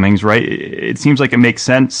shortcomings, right? It seems like it makes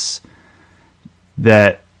sense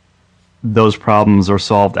that those problems are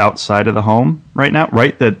solved outside of the home right now,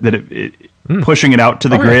 right? That pushing it out to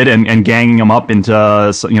the grid and ganging them up into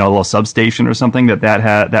a little substation or something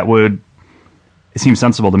that would, it seems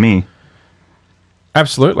sensible to me.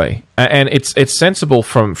 Absolutely, and it's sensible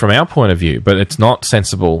from our point of view, but it's not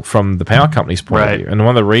sensible from the power company's point of view. And one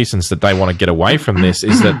of the reasons that they want to get away from this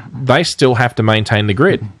is that they still have to maintain the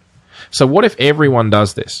grid. So what if everyone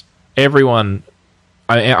does this? Everyone,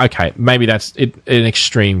 okay, maybe that's an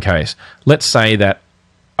extreme case. Let's say that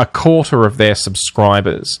a quarter of their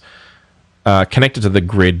subscribers connected to the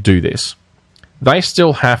grid do this. They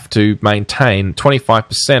still have to maintain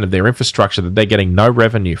 25% of their infrastructure that they're getting no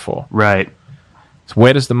revenue for. Right. So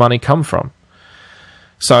where does the money come from?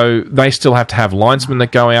 So they still have to have linesmen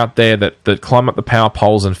that go out there that climb up the power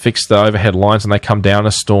poles and fix the overhead lines when they come down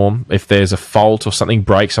a storm. If there's a fault or something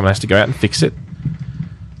breaks, someone has to go out and fix it.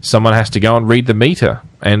 Someone has to go and read the meter.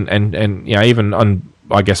 And even on,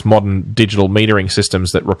 I guess, modern digital metering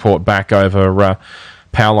systems that report back over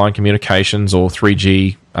power line communications or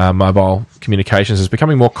 3G mobile communications is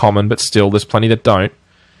becoming more common, but still there's plenty that don't.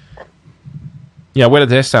 Where did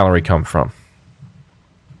their salary come from?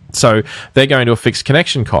 So they're going to a fixed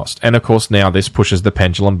connection cost. And of course now this pushes the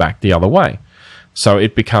pendulum back the other way. So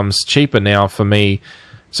it becomes cheaper now for me.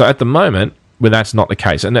 So at the moment, when that's not the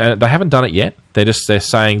case, and they haven't done it yet, they're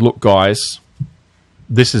saying, look guys,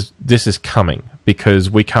 this is coming because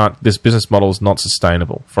we can't, this business model is not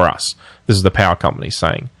sustainable for us. This is the power company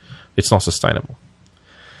saying it's not sustainable.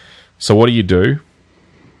 So what do?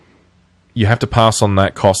 You have to pass on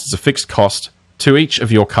that cost. It's a fixed cost to each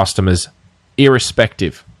of your customers,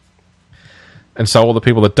 irrespective. And so all the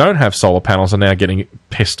people that don't have solar panels are now getting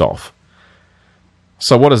pissed off.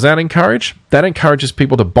 So what does that encourage? That encourages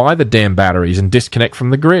people to buy the damn batteries and disconnect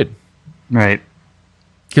from the grid. Right.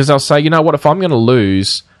 Because they'll say, you know what, if I'm going to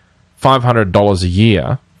lose $500 a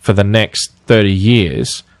year for the next 30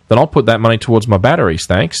 years, then I'll put that money towards my batteries,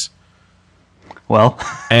 thanks. Well,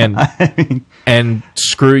 and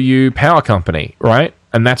screw you, power company, right?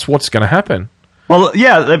 And that's what's going to happen. Well,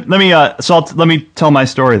 yeah. Let me tell my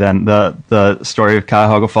story then. The story of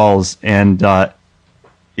Cuyahoga Falls, and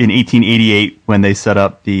in 1888 when they set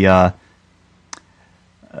up the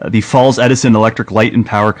Falls Edison Electric Light and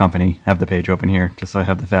Power Company. I have the page open here just so I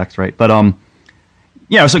have the facts right. But so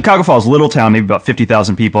Cuyahoga Falls, little town, maybe about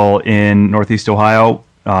 50,000 people in northeast Ohio,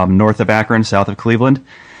 north of Akron, south of Cleveland,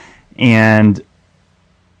 and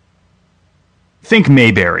think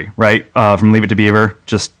Mayberry, right? From Leave It to Beaver,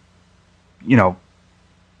 just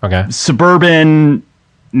Okay. Suburban,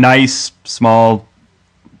 nice, small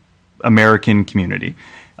American community.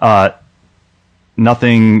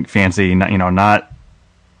 Nothing fancy, not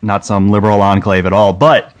some liberal enclave at all.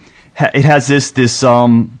 But it has this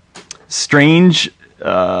strange,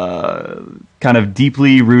 kind of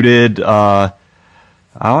deeply rooted, I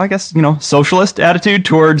guess socialist attitude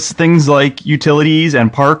towards things like utilities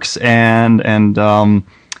and parks and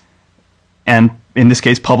in this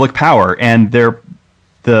case public power. And the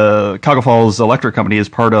Cuyahoga Falls Electric Company is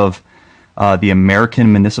part of the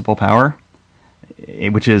American Municipal Power,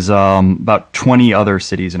 which is about 20 other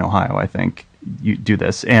cities in Ohio, I think, you do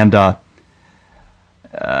this. And well,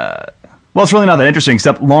 it's really not that interesting,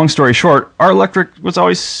 except long story short, our electric was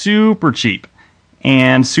always super cheap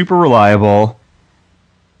and super reliable.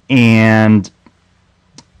 And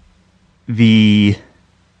if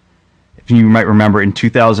you might remember, in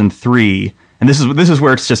 2003, and this is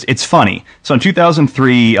where it's funny. So in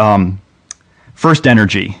 2003, First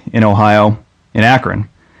Energy in Ohio, in Akron,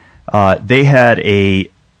 they had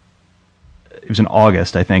it was in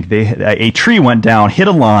August, I think. A tree went down, hit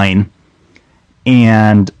a line,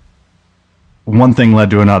 and one thing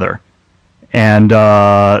led to another. And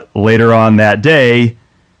later on that day,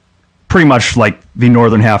 pretty much like the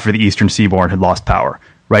northern half of the eastern seaboard had lost power,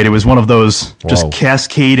 right? It was one of those just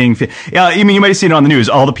cascading. Yeah, I mean, you might see it on the news,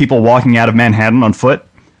 all the people walking out of Manhattan on foot.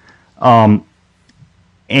 And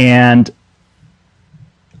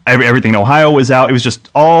everything in Ohio was out. It was just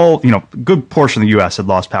all, good portion of the U.S. had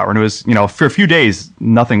lost power. And it was, for a few days,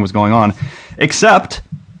 nothing was going on, except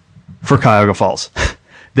for Cuyahoga Falls.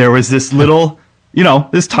 There was this little,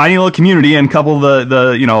 this tiny little community, and a couple of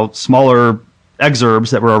the smaller exurbs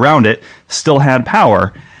that were around it still had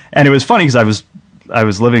power. And it was funny because I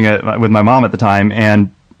was living with my mom at the time,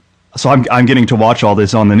 and so I'm getting to watch all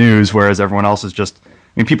this on the news, whereas everyone else is just,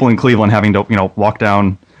 people in Cleveland having to walk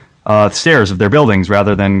down the stairs of their buildings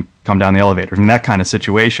rather than come down the elevators, and that kind of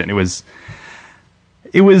situation.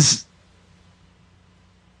 It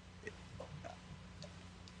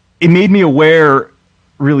made me aware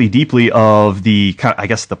really deeply of the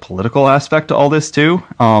political aspect to all this too.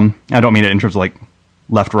 I don't mean it in terms of like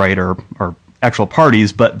left, right, or actual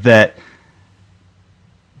parties, but that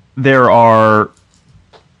there's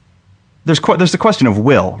the question of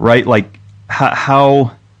will, right? Like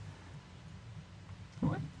how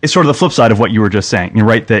it's sort of the flip side of what you were just saying. You're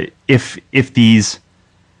right that if these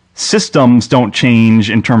systems don't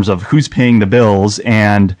change in terms of who's paying the bills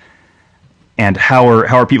and how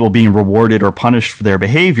are people being rewarded or punished for their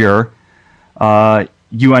behavior,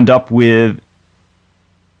 you end up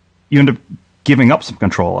giving up some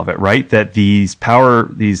control of it, right? That the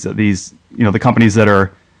companies that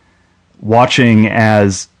are watching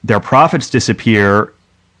as their profits disappear,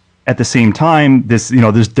 at the same time, there's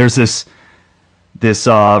this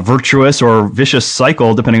virtuous or vicious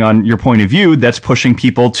cycle, depending on your point of view, that's pushing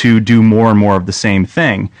people to do more and more of the same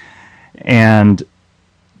thing,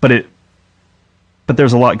 but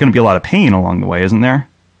there's going to be a lot of pain along the way, isn't there?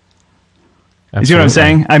 Absolutely. You see what I'm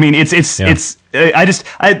saying? I mean, I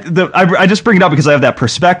just bring it up because I have that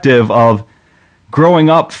perspective of growing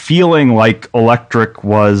up feeling like electric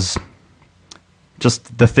was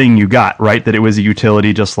just the thing you got, right? That it was a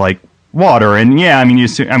utility just like water. And yeah,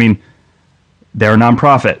 they're a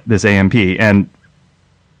nonprofit, this AMP, and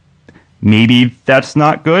maybe that's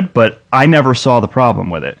not good, but I never saw the problem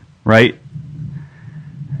with it, right?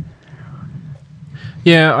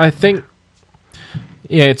 Yeah, I think.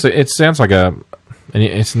 Yeah, it sounds like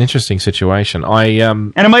it's an interesting situation.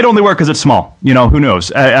 And it might only work because it's small. Who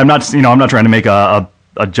knows? I'm not trying to make a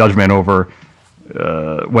judgment over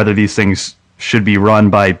whether these things should be run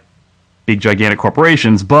by big gigantic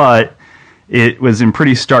corporations, but it was in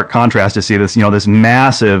pretty stark contrast to see this, this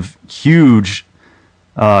massive, huge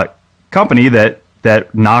company that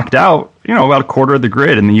knocked out, about a quarter of the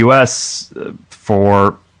grid in the U.S.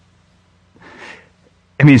 for.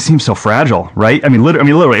 It seems so fragile, right?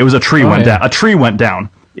 Literally, it was a tree down. A tree went down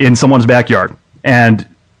in someone's backyard, and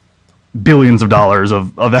billions of dollars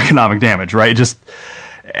of economic damage, right? It's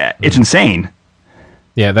insane.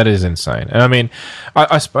 Yeah, that is insane. And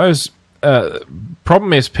I suppose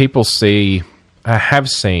problem is people have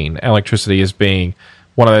seen electricity as being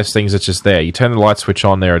one of those things that's just there. You turn the light switch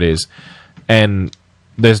on, there it is, and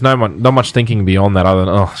there's not much thinking beyond that other than,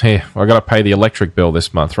 oh, yeah, I got to pay the electric bill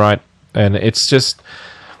this month, right? And it's just,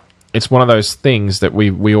 it's one of those things that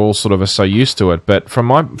we all sort of are so used to it. But from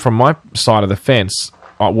my side of the fence,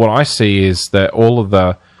 what I see is that all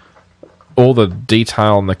the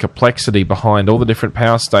detail and the complexity behind all the different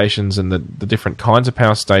power stations and the different kinds of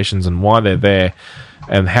power stations and why they're there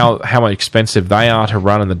and how expensive they are to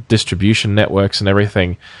run and the distribution networks and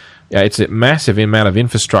everything. Yeah, it's a massive amount of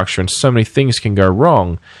infrastructure and so many things can go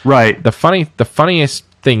wrong. Right. The funniest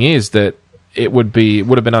thing is that it would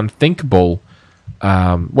have been unthinkable.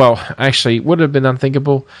 Would have been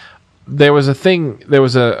unthinkable. There was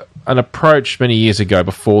an approach many years ago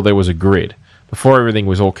before there was a grid, before everything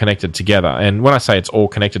was all connected together. And when I say it's all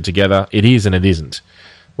connected together, it is and it isn't.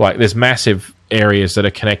 Like, there's massive areas that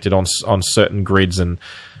are connected on certain grids, and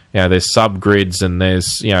there's subgrids, and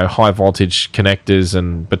there's high voltage connectors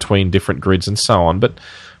and between different grids and so on. But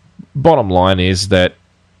bottom line is that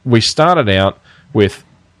we started out with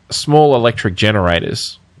small electric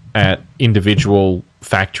generators at individual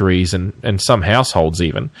factories and some households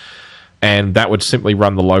even, and that would simply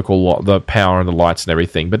run the power and the lights and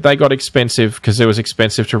everything. But they got expensive because it was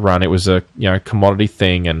expensive to run. It was a commodity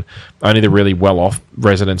thing, and only the really well-off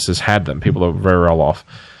residences had them. People that were very well off.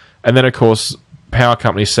 And then, of course, power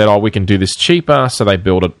companies said, "Oh, we can do this cheaper." So they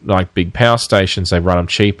build big power stations. They run them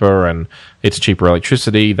cheaper, and it's cheaper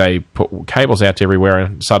electricity. They put cables out to everywhere,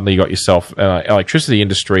 and suddenly you got yourself electricity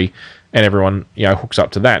industry, and everyone hooks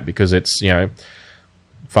up to that because it's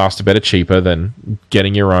faster, better, cheaper than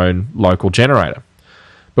getting your own local generator.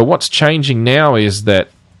 But what's changing now is that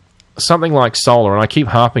something like solar, and I keep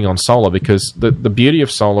harping on solar because the beauty of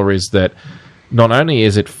solar is that not only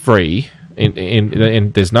is it free,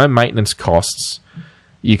 and there's no maintenance costs,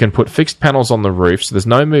 you can put fixed panels on the roof, so there's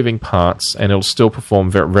no moving parts, and it'll still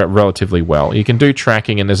perform relatively well. You can do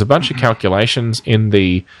tracking, and there's a bunch of calculations in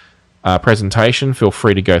the presentation. Feel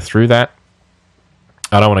free to go through that.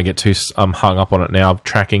 I don't want to get too hung up on it now,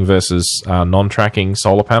 tracking versus non-tracking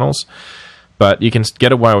solar panels. But you can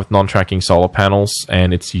get away with non-tracking solar panels,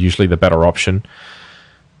 and it's usually the better option.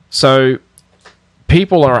 So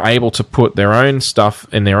people are able to put their own stuff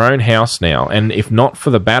in their own house now, and if not for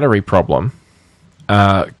the battery problem,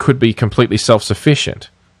 could be completely self-sufficient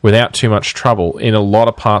without too much trouble in a lot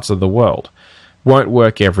of parts of the world. Won't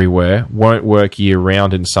work everywhere, won't work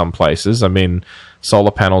year-round in some places. I mean, solar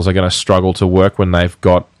panels are going to struggle to work when they've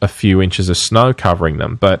got a few inches of snow covering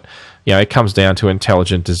them. But, it comes down to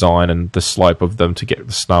intelligent design and the slope of them to get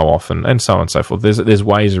the snow off and so on and so forth. There's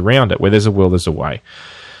ways around it. Where there's a will, there's a way.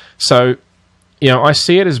 So, I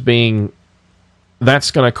see it as being, that's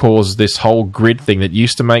going to cause this whole grid thing that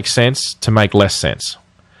used to make sense to make less sense.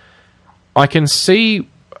 I can see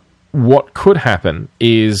what could happen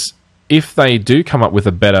is if they do come up with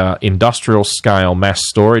a better industrial scale mass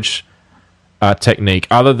storage technique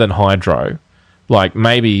other than hydro, like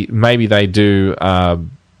maybe they do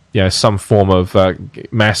some form of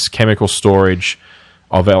mass chemical storage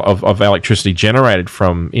of electricity generated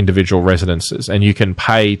from individual residences, and you can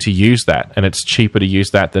pay to use that, and it's cheaper to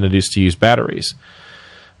use that than it is to use batteries,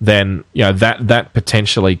 then that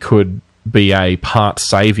potentially could be a part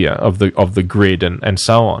savior of the grid and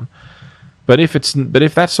so on. But if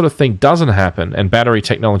that sort of thing doesn't happen and battery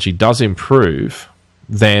technology does improve,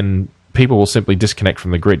 then people will simply disconnect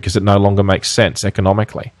from the grid because it no longer makes sense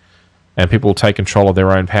economically, and people will take control of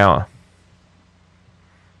their own power.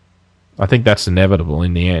 I think that's inevitable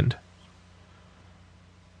in the end.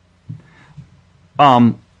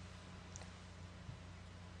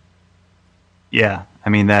 Yeah, I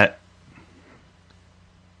mean that.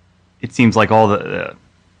 It seems like all the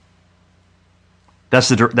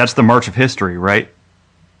that's the march of history, right?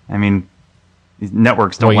 I mean, these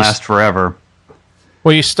networks don't last forever.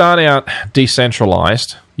 Well, you start out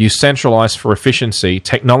decentralized, you centralize for efficiency,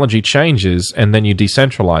 technology changes, and then you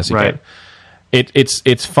decentralize again. Right.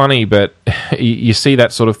 It's funny, but you see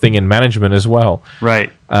that sort of thing in management as well.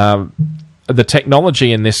 Right. The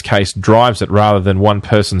technology in this case drives it rather than one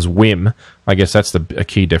person's whim. I guess that's a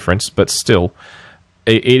key difference, but still,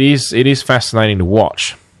 it is fascinating to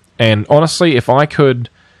watch. And honestly, if I could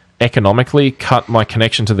economically cut my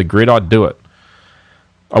connection to the grid, I'd do it.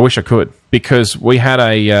 I wish I could, because we had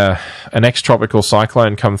an ex-tropical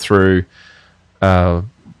cyclone come through about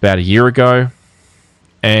a year ago,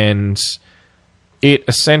 and it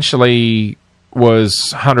essentially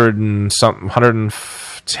was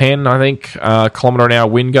 110, I think, kilometre an hour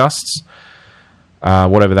wind gusts,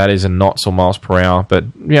 whatever that is in knots or miles per hour, but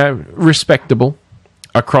respectable,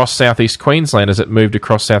 across southeast Queensland as it moved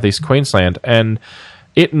across southeast Queensland, and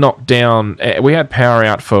it knocked down. We had power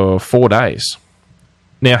out for 4 days.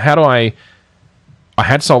 Now, I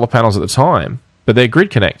had solar panels at the time, but they're grid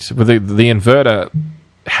connect. The inverter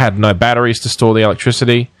had no batteries to store the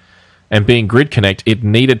electricity, and being grid connect, it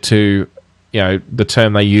needed to, the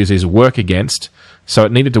term they use is work against. So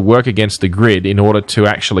it needed to work against the grid in order to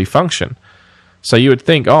actually function. So you would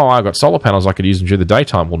think, I've got solar panels, I could use them during the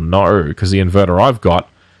daytime. Well, no, because the inverter I've got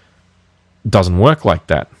doesn't work like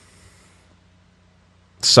that.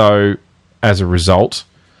 So as a result,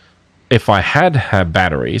 if I had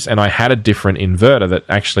batteries and I had a different inverter that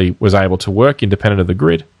actually was able to work independent of the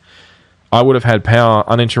grid, I would have had power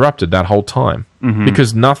uninterrupted that whole time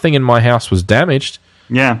because nothing in my house was damaged.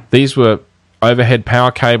 Yeah. These were overhead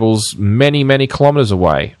power cables many, many kilometers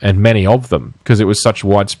away, and many of them, because it was such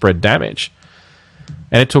widespread damage.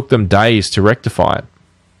 And it took them days to rectify it.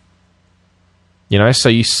 So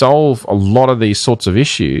you solve a lot of these sorts of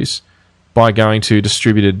issues by going to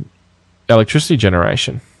distributed electricity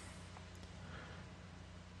generation.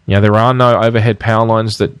 There are no overhead power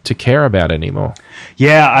lines to care about anymore.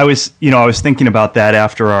 Yeah, I was thinking about that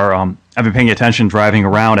after our. I've been paying attention driving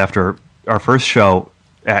around after our first show,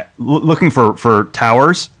 looking for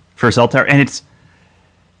towers, for cell tower, and it's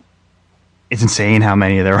insane how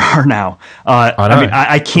many there are now. I know. I mean,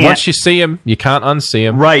 I can't. Once you see them, you can't unsee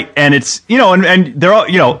them. Right, and it's and they're all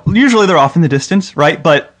usually they're off in the distance, right?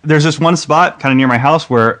 But there's this one spot kind of near my house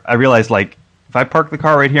where I realized, like, if I park the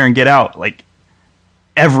car right here and get out, like,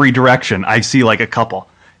 every direction I see like a couple,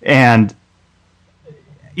 and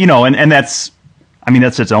and that's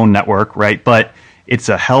its own network, right? But it's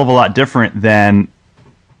a hell of a lot different than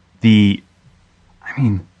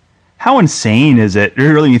how insane is it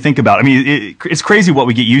really when you think about it? It's crazy what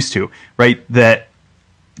we get used to, right? That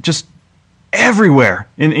just everywhere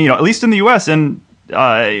at least in the US and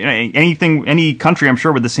any country, I'm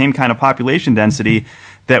sure, with the same kind of population density,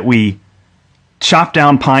 that we chop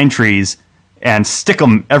down pine trees and stick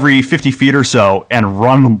them every 50 feet or so and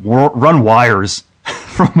run wires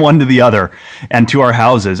from one to the other and to our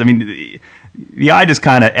houses. I mean, the eye just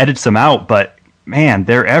kind of edits them out, but man,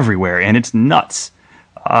 they're everywhere, and it's nuts.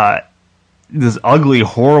 This ugly,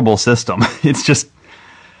 horrible system. It's just,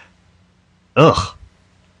 ugh.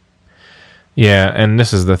 Yeah, and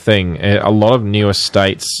this is the thing. A lot of new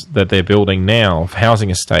estates that they're building now,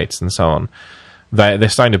 housing estates and so on, they're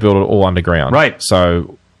starting to build it all underground. Right.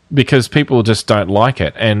 So, because people just don't like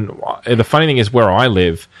it. And the funny thing is, where I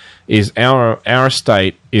live, is our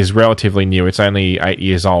estate is relatively new. It's only 8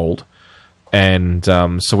 years old. And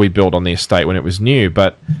so we built on the estate when it was new.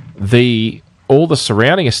 But all the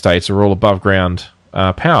surrounding estates are all above ground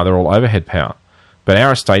power. They're all overhead power. But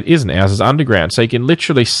our estate isn't. Ours is underground. So you can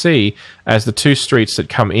literally see, as the two streets that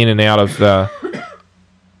come in and out of our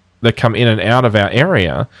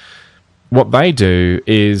area, what they do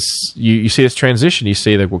is you see this transition. You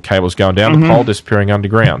see the cables going down, the pole disappearing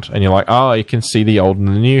underground, and you're like, you can see the old and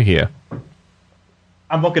the new here.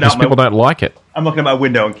 I'm looking out. People don't like it. I'm looking at my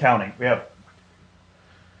window and counting.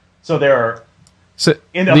 So there are. So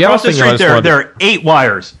across the street there are 8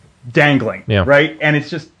 wires dangling. Yeah. Right, and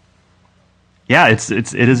it's just. Yeah, it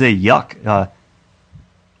is a yuck. Yeah,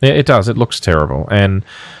 it does. It looks terrible, and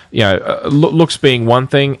looks being one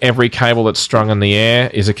thing, every cable that's strung in the air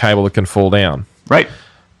is a cable that can fall down. Right.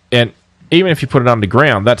 And even if you put it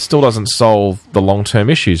underground, that still doesn't solve the long-term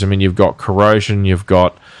issues. I mean, you've got corrosion, you've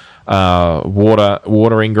got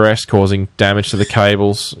water ingress causing damage to the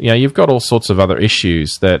cables. You've got all sorts of other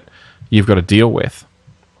issues that you've got to deal with.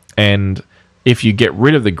 And if you get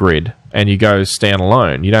rid of the grid and you go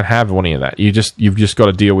standalone, you don't have any of that. You've just got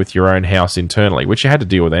to deal with your own house internally, which you had to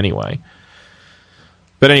deal with anyway.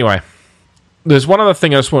 But anyway, there's one other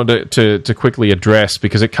thing I just wanted to quickly address,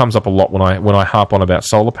 because it comes up a lot when I harp on about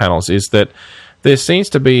solar panels, is that there seems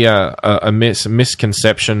to be a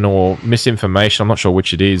misconception or misinformation, I'm not sure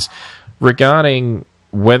which it is, regarding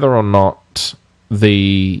whether or not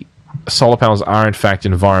the solar panels are in fact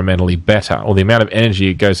environmentally better, or the amount of energy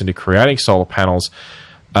it goes into creating solar panels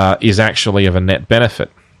is actually of a net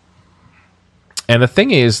benefit. And the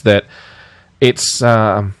thing is that it's...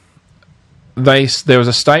 there was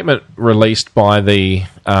a statement released by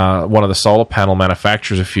one of the solar panel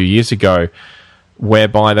manufacturers a few years ago,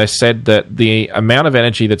 whereby they said that the amount of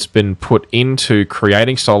energy that's been put into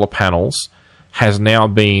creating solar panels has now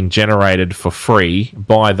been generated for free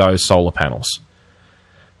by those solar panels,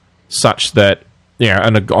 such that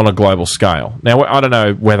on a global scale. Now, I don't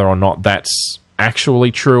know whether or not that's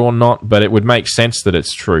actually true or not, but it would make sense that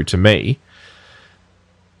it's true to me.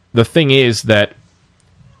 The thing is that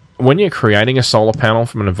when you're creating a solar panel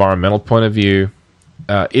from an environmental point of view,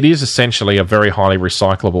 it is essentially a very highly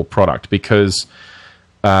recyclable product, because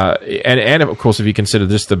and of course, if you consider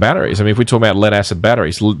just the batteries, I mean, if we talk about lead acid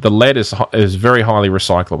batteries, the lead is very highly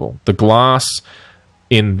recyclable. The glass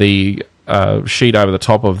in the sheet over the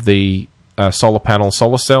top of the solar panel,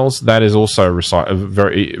 solar cells, that is also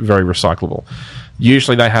very, very recyclable.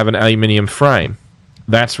 Usually they have an aluminium frame.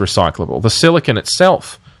 That's recyclable. The silicon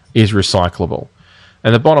itself is recyclable.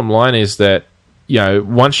 And the bottom line is that,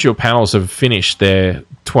 once your panels have finished their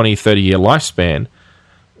 20, 30-year lifespan,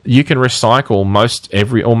 you can recycle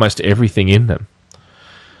almost everything in them.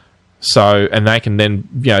 So, and they can then,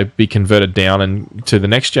 be converted down and to the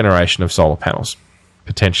next generation of solar panels,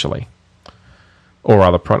 potentially, or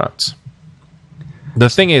other products. The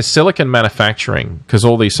thing is, silicon manufacturing, because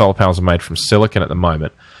all these solar panels are made from silicon at the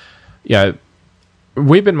moment,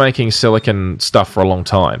 we've been making silicon stuff for a long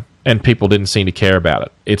time, and people didn't seem to care about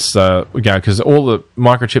it. It's, because all the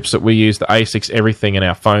microchips that we use, the ASICs, everything in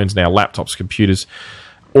our phones and our laptops, computers,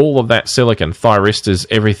 all of that silicon, thyristors,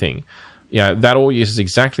 everything, that all uses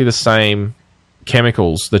exactly the same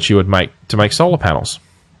chemicals that you would make to make solar panels.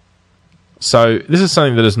 So this is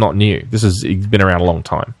something that is not new. This has been around a long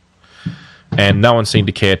time. And no one seemed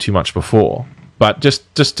to care too much before. But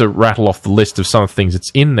just to rattle off the list of some of the things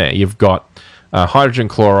that's in there, you've got hydrogen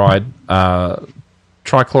chloride,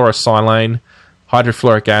 trichlorosilane,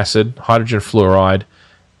 hydrofluoric acid, hydrogen fluoride,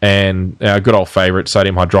 and our good old favourite,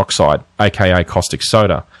 sodium hydroxide, aka caustic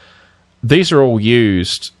soda. These are all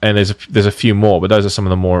used, and there's a few more, but those are some of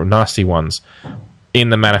the more nasty ones, in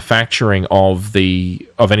the manufacturing of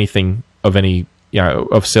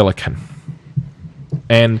silicon.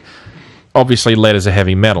 And obviously lead is a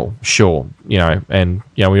heavy metal, sure, and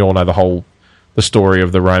we all know the story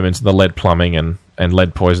of the Romans and the lead plumbing and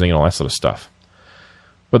lead poisoning and all that sort of stuff.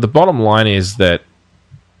 But the bottom line is that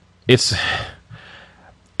if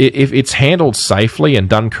it's handled safely and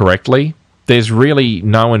done correctly, there's really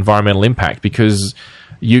no environmental impact, because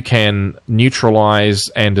you can neutralize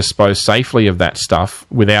and dispose safely of that stuff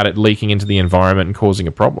without it leaking into the environment and causing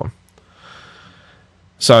a problem.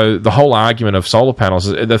 So the whole argument of solar panels,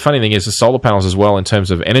 the funny thing is the solar panels as well, in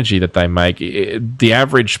terms of energy that they make, the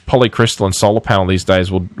average polycrystalline solar panel these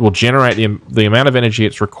days will generate the amount of energy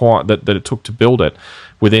it's required that it took to build it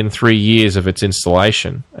within 3 years of its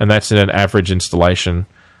installation. And that's in an average installation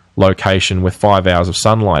location with 5 hours of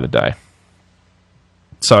sunlight a day.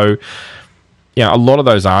 So, a lot of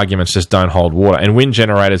those arguments just don't hold water. And wind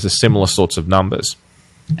generators are similar sorts of numbers.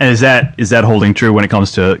 And is that holding true when it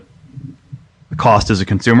comes to cost as a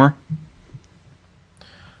consumer?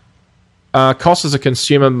 Cost as a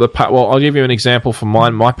consumer, I'll give you an example for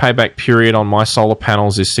mine. My payback period on my solar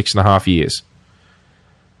panels is 6.5 years.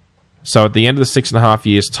 So at the end of the 6.5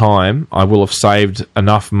 years' time, I will have saved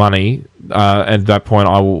enough money, and at that point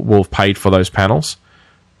I will have paid for those panels.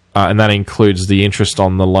 And that includes the interest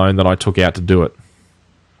on the loan that I took out to do it.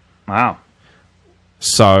 Wow.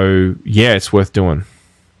 So, it's worth doing.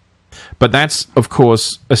 But that's, of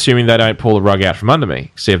course, assuming they don't pull the rug out from under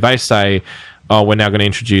me. See, if they say, we're now going to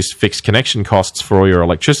introduce fixed connection costs for all your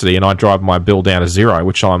electricity, and I drive my bill down to zero,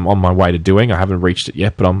 which I'm on my way to doing. I haven't reached it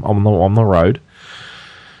yet, but I'm on the road.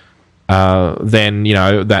 Then,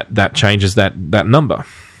 that changes that number.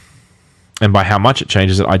 And by how much it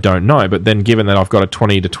changes it, I don't know. But then given that I've got a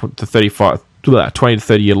 20 to 30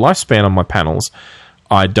 year lifespan on my panels,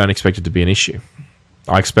 I don't expect it to be an issue.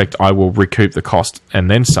 I expect I will recoup the cost and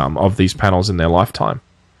then some of these panels in their lifetime.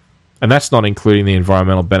 And that's not including the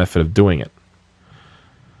environmental benefit of doing it.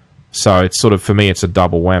 So it's sort of, for me, it's a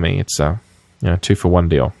double whammy. It's a 2-for-1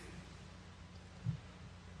 deal.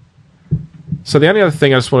 So the only other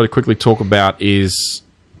thing I just wanted to quickly talk about is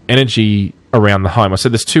energy around the home. I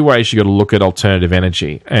said there's two ways you've got to look at alternative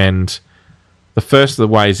energy. And the first of the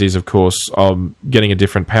ways is, of course, getting a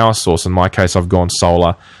different power source. In my case, I've gone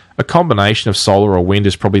solar. A combination of solar or wind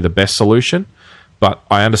is probably the best solution, but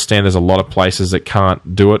I understand there's a lot of places that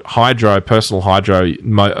can't do it. Personal hydro,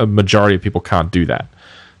 a majority of people can't do that.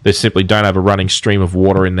 They simply don't have a running stream of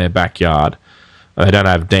water in their backyard. They don't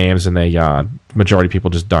have dams in their yard. The majority of people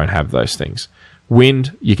just don't have those things.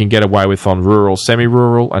 Wind, you can get away with on rural,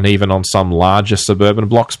 semi-rural, and even on some larger suburban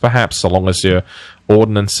blocks, perhaps, so long as your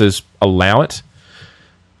ordinances allow it,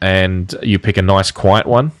 and you pick a nice, quiet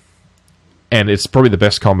one. And it's probably the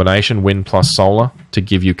best combination, wind plus solar, to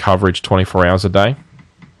give you coverage 24 hours a day.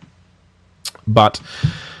 But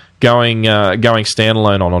going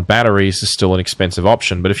standalone on batteries is still an expensive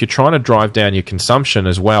option. But if you're trying to drive down your consumption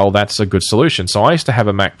as well, that's a good solution. So I used to have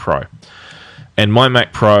a Mac Pro. And my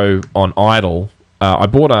Mac Pro on idle, I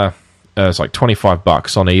bought it's like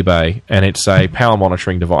 $25 on eBay, and it's a power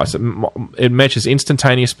monitoring device. It measures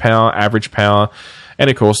instantaneous power, average power, and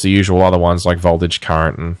of course the usual other ones like voltage,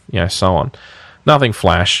 current, and so on. Nothing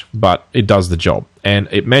flash, but it does the job. And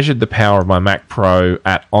it measured the power of my Mac Pro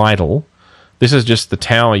at idle. This is just the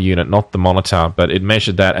tower unit, not the monitor, but it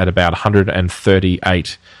measured that at about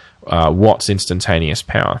 138 watts instantaneous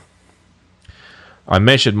power. I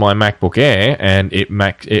measured my MacBook Air, and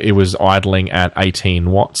it was idling at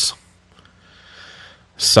 18 watts.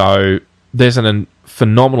 So there's a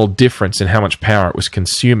phenomenal difference in how much power it was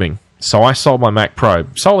consuming. So I sold my Mac Pro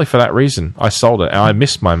solely for that reason. I sold it, and I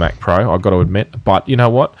missed my Mac Pro, I've got to admit. But you know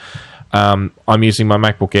what? I'm using my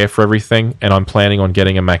MacBook Air for everything, and I'm planning on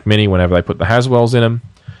getting a Mac Mini whenever they put the Haswells in them,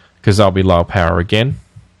 because they'll be lower power again.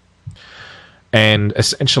 And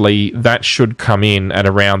essentially, that should come in at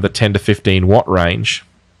around the 10 to 15 watt range.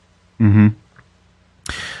 Mm-hmm.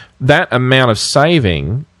 That amount of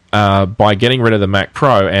saving by getting rid of the Mac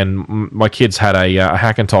Pro, and my kids had a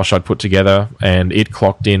Hackintosh I'd put together, and it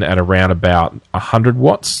clocked in at around about 100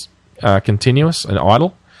 watts continuous and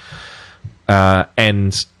idle.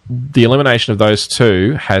 And the elimination of those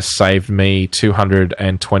two has saved me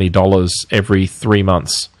 $220 every 3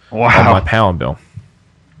 months on my power bill.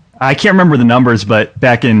 I can't remember the numbers, but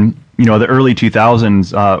back in the early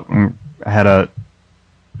 2000s, I had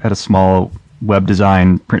a small web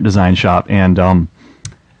design, print design shop, and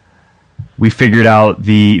we figured out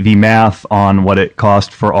the math on what it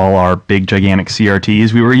cost for all our big gigantic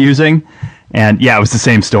CRTs we were using, and yeah, it was the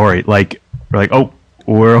same story. Like we're like, oh,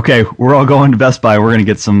 we're okay. We're all going to Best Buy. We're going to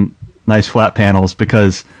get some nice flat panels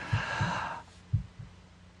because,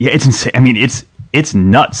 yeah, it's insane. I mean, it's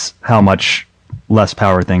nuts how much less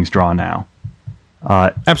power things draw now.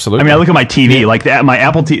 Absolutely. I mean, I look at my TV, like the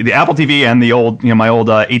Apple TV and the old, my old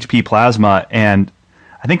HP Plasma, and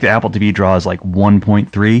I think the Apple TV draws like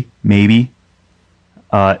 1.3, maybe.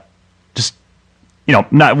 Just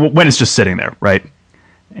not when it's just sitting there, right?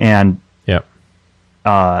 And yeah.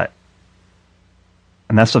 And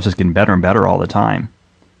that stuff's just getting better and better all the time.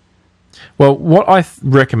 Well, what I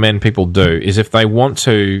recommend people do is if they want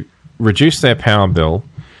to reduce their power bill,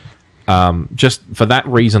 just for that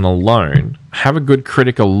reason alone, have a good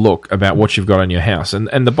critical look about what you've got in your house.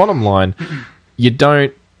 And the bottom line, you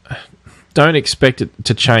don't expect it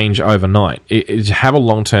to change overnight. Have a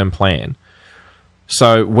long-term plan.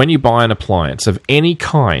 So when you buy an appliance of any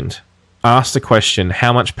kind, ask the question,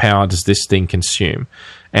 how much power does this thing consume?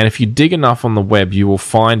 And if you dig enough on the web, you will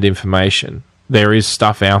find information. There is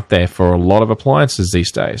stuff out there for a lot of appliances these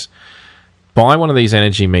days. Buy one of these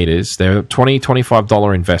energy meters. They're a $20,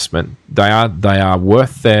 $25 investment. They are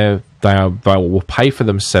worth they will pay for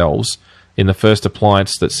themselves in the first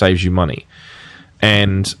appliance that saves you money.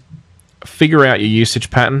 And figure out your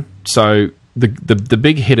usage pattern. So the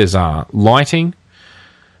big hitters are lighting,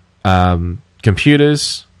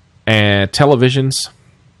 computers, and televisions.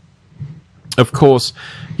 Of course,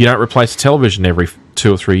 you don't replace a television every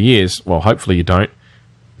 2 or 3 years. Well, hopefully you don't.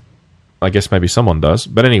 I guess maybe someone does.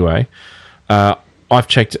 But anyway, I've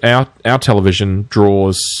checked our television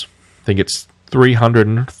draws, I think it's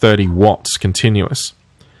 330 watts continuous.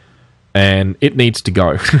 And it needs to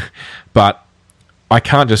go. But I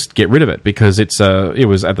can't just get rid of it because it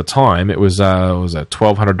was at the time it was a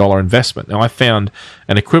 $1,200 investment. Now I found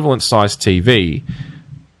an equivalent size TV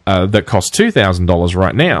that costs $2,000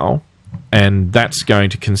 right now, and that's going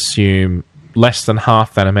to consume less than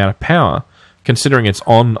half that amount of power, considering it's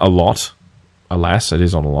on a lot. Alas, it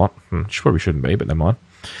is on a lot. Probably shouldn't be, but never mind.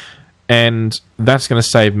 And that's going to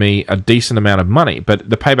save me a decent amount of money, but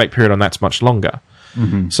the payback period on that's much longer.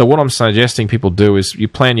 Mm-hmm. So what I'm suggesting people do is you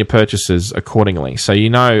plan your purchases accordingly. So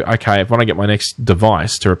okay, if when I get my next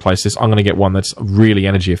device to replace this, I'm going to get one that's really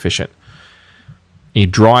energy efficient. You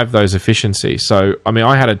drive those efficiencies. So, I mean,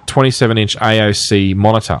 I had a 27-inch AOC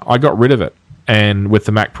monitor. I got rid of it and with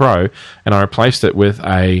the Mac Pro, and I replaced it with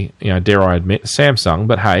a, dare I admit, Samsung,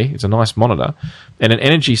 but hey, it's a nice monitor. And in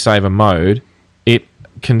energy saver mode,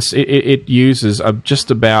 it uses just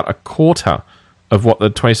about a quarter of what the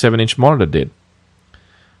 27-inch monitor did. I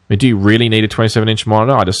mean, do you really need a 27-inch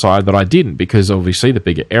monitor? I decided that I didn't because obviously the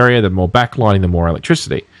bigger area, the more backlighting, the more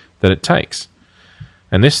electricity that it takes.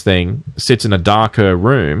 And this thing sits in a darker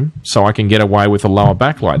room, so I can get away with a lower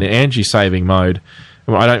backlight. In energy-saving mode,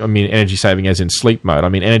 I don't mean energy-saving as in sleep mode. I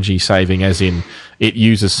mean energy-saving as in it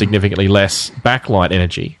uses significantly less backlight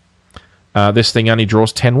energy. This thing only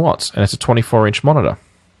draws 10 watts, and it's a 24-inch monitor.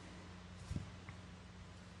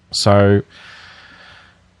 So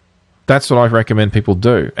that's what I recommend people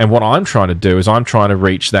do. And what I'm trying to do is I'm trying to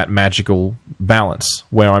reach that magical balance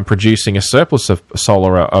where I'm producing a surplus of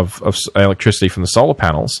solar of electricity from the solar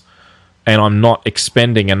panels, and I'm not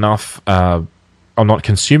expending enough. I'm not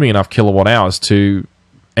consuming enough kilowatt hours to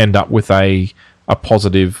end up with a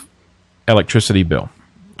positive electricity bill.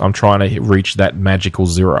 I'm trying to reach that magical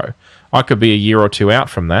zero. I could be a year or two out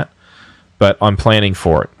from that, but I'm planning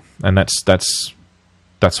for it, and that's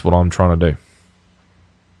what I'm trying to do.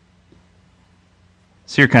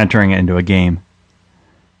 So you're kind of turning it into a game.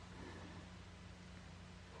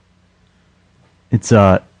 It's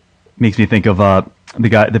makes me think of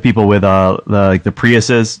the people with the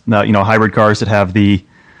Priuses, hybrid cars that have the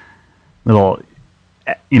little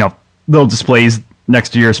little displays next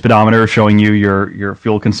to your speedometer showing you your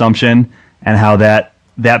fuel consumption, and how that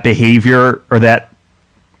behavior or that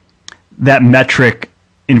metric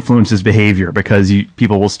influences behavior, because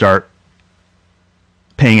people will start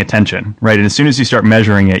paying attention, right? And as soon as you start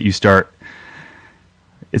measuring it,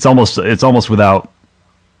 it's almost without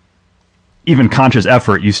even conscious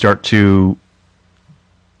effort, you start to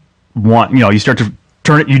you start to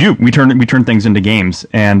turn it. We turn things into games.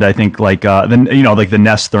 And I think like the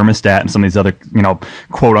Nest thermostat and some of these other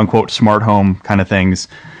quote unquote smart home kind of things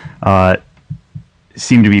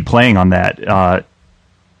seem to be playing on that.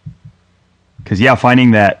 Because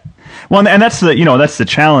finding that. Well, and that's the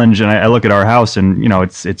challenge. And I look at our house, and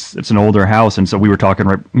it's an older house, and so we were talking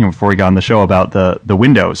right before we got on the show about the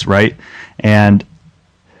windows, right? And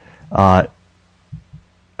I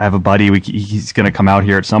have a buddy. He's going to come out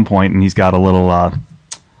here at some point, and he's got a little.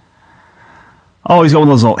 He's got one of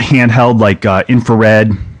those little handheld like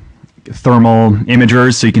infrared thermal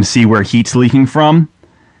imagers, so you can see where heat's leaking from.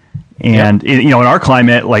 And in our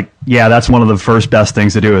climate, that's one of the first best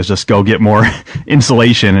things to do is just go get more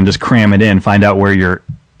insulation and just cram it in. Find out where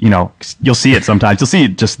you'll see it sometimes. You'll see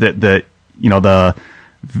just the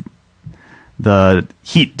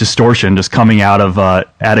heat distortion just coming out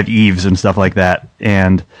of eaves and stuff like that.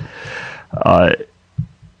 And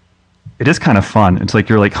it is kind of fun. It's like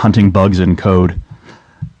you're like hunting bugs in code.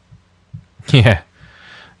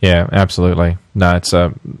 Yeah, absolutely. No, it's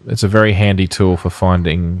a very handy tool for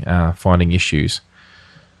finding issues.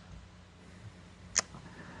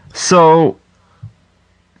 So,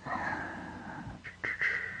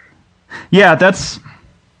 I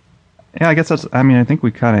guess that's. I mean, I think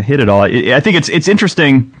we kind of hit it all. I think it's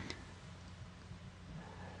interesting.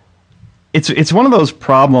 It's one of those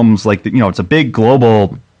problems like it's a big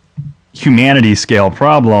global humanity scale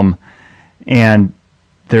problem, and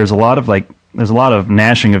there's a lot of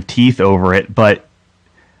gnashing of teeth over it, but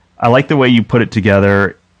I like the way you put it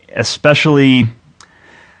together. Especially,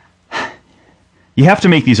 you have to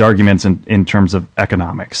make these arguments in terms of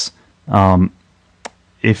economics.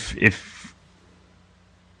 If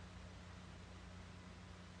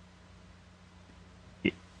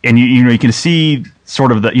and you can see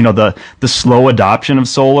sort of the slow adoption of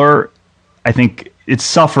solar. I think it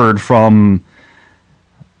suffered from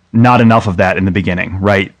not enough of that in the beginning,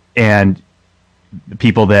 right? And the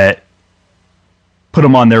people that put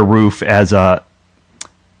them on their roof as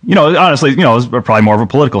honestly, it's probably more of a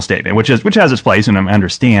political statement, which has its place, and I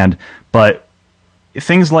understand. But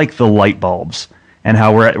things like the light bulbs and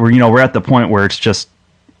how we're at the point where it's just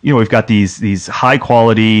we've got these high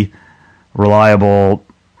quality, reliable,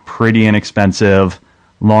 pretty inexpensive,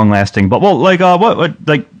 long lasting. But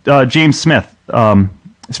James Smith,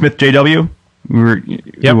 Smith JW,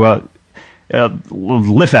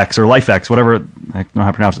 Lifex or Lifex, whatever, I don't know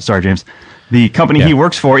how to pronounce it. Sorry, James. The company he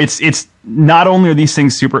works for, it's not only are these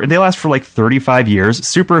things they last for like 35 years,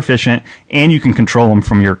 super efficient, and you can control them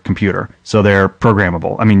from your computer, so they're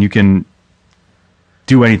programmable. I mean, you can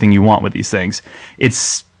do anything you want with these things.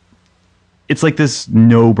 It's like this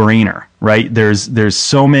no-brainer, right? There's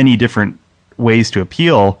so many different ways to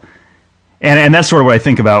appeal, and that's sort of what I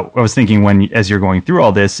think about. I was thinking as you're going through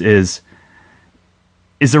all this is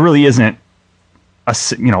there really isn't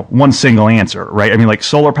one single answer, right? I mean, like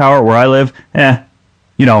solar power where I live,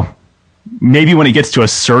 maybe when it gets to a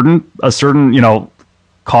certain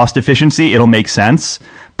cost efficiency, it'll make sense.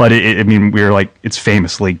 But we're like, it's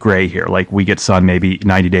famously gray here. Like we get sun maybe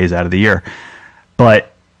 90 days out of the year.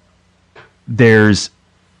 But it's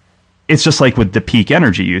just like with the peak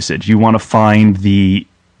energy usage. You want to find the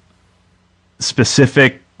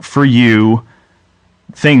specific for you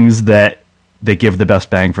things that give the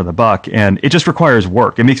best bang for the buck, and it just requires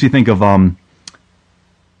work. It makes me think of the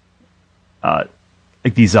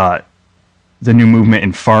new movement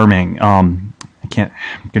in farming. I'm going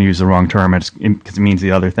to use the wrong term because it means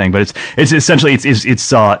the other thing, but it's essentially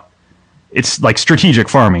it's like strategic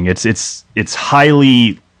farming. It's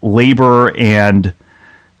highly labor and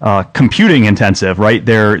computing intensive, right?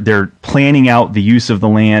 They're planning out the use of the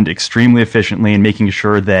land extremely efficiently and making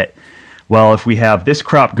sure that, well, if we have this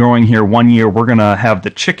crop growing here one year, we're going to have the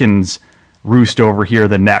chickens roost over here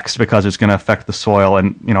the next because it's going to affect the soil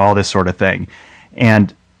and all this sort of thing.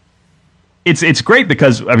 And it's great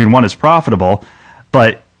because, I mean, one is profitable,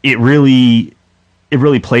 but it really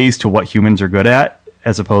plays to what humans are good at,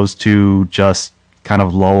 as opposed to just kind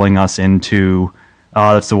of lulling us into,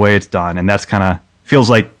 oh, that's the way it's done. And that's kind of feels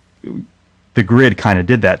like the grid kind of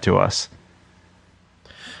did that to us.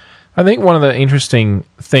 I think one of the interesting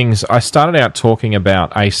things, I started out talking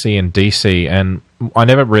about AC and DC, and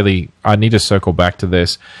I need to circle back to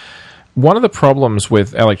this. One of the problems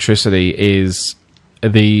with electricity is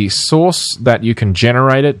the source that you can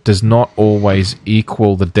generate it does not always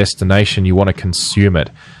equal the destination you want to consume it.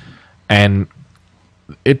 And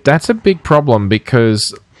that's a big problem,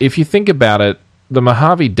 because if you think about it, the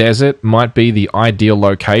Mojave Desert might be the ideal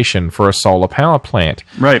location for a solar power plant.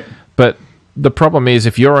 Right. But the problem is,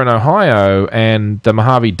 if you're in Ohio and the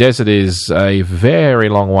Mojave Desert is a very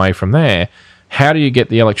long way from there, how do you get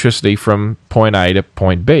the electricity from point A to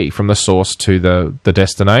point B, from the source to the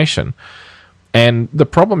destination? And the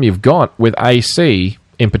problem you've got with AC,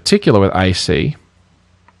 in particular with AC,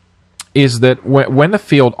 is that when the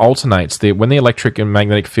field alternates, when the electric and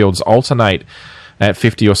magnetic fields alternate at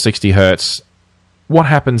 50 or 60 hertz, what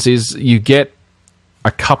happens is you get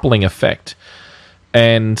a coupling effect.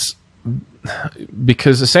 And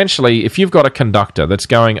because essentially, if you've got a conductor that's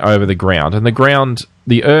going over the ground, and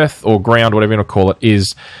the earth or ground, whatever you want to call it,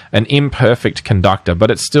 is an imperfect conductor, but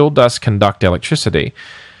it still does conduct electricity.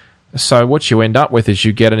 So what you end up with is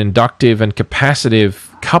you get an inductive and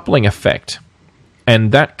capacitive coupling effect.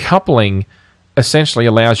 And that coupling essentially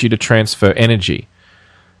allows you to transfer energy.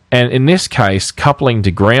 And in this case, coupling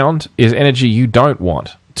to ground is energy you don't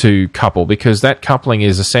want to couple, because that coupling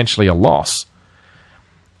is essentially a loss.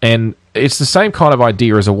 And it's the same kind of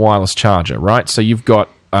idea as a wireless charger, right? So you've got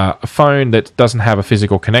a phone that doesn't have a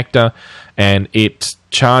physical connector, and it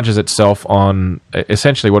charges itself on,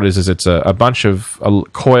 essentially what it is it's a bunch of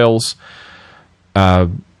coils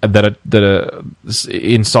that are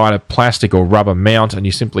inside a plastic or rubber mount, and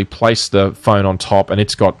you simply place the phone on top, and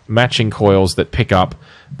it's got matching coils that pick up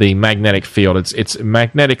the magnetic field. It's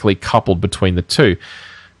magnetically coupled between the two.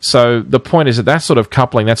 So the point is that sort of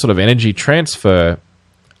coupling, that sort of energy transfer,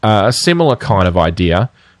 a similar kind of idea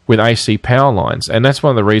with AC power lines. And that's one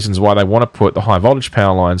of the reasons why they want to put the high voltage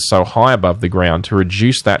power lines so high above the ground, to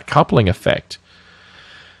reduce that coupling effect.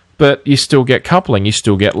 But you still get coupling, you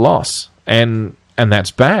still get loss. And that's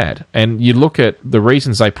bad. And you look at the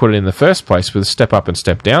reasons they put it in the first place with step up and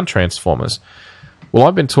step down transformers. Well,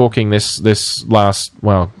 I've been talking this last,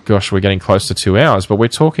 well, gosh, we're getting close to 2 hours, but we're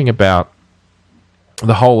talking about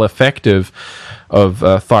the whole effect of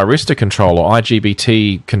thyristor control or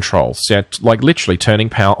IGBT control. So, like literally turning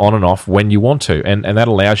power on and off when you want to. And that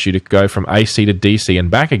allows you to go from AC to DC and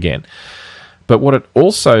back again. But what it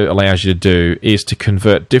also allows you to do is to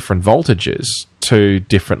convert different voltages to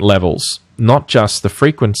different levels, not just the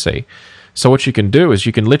frequency. So what you can do is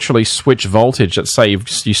you can literally switch voltage. Let's say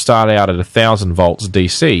you start out at 1,000 volts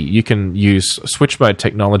DC. You can use switch mode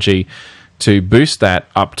technology to boost that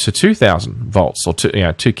up to 2,000 volts or 2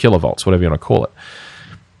 kilovolts, whatever you want to call it.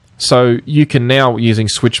 So you can now, using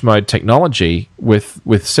switch mode technology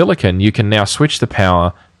with silicon, you can now switch the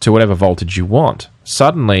power to whatever voltage you want.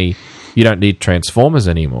 Suddenly, you don't need transformers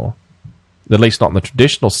anymore, at least not in the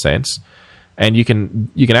traditional sense. And you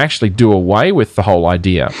can actually do away with the whole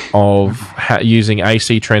idea of using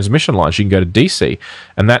AC transmission lines. You can go to DC,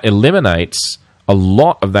 and that eliminates a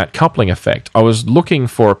lot of that coupling effect. I was looking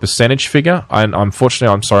for a percentage figure, and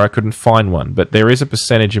unfortunately, I'm sorry, I couldn't find one. But there is a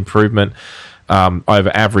percentage improvement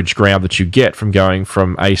over average ground that you get from going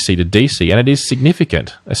from AC to DC, and it is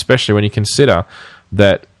significant, especially when you consider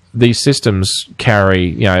that these systems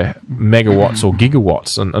carry megawatts or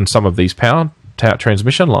gigawatts on some of these power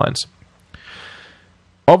transmission lines.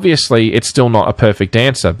 Obviously, it's still not a perfect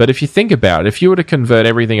answer, but if you think about it, if you were to convert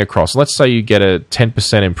everything across, let's say you get a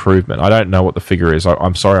 10% improvement. I don't know what the figure is.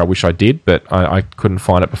 I'm sorry, I wish I did, but I couldn't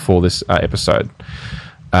find it before this episode.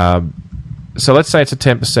 So let's say it's a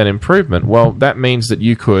 10% improvement. Well, that means that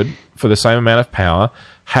you could, for the same amount of power,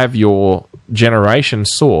 have your generation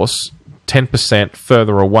source 10%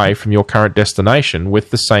 further away from your current destination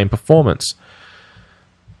with the same performance.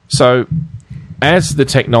 So as the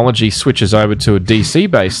technology switches over to a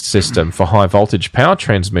DC-based system for high-voltage power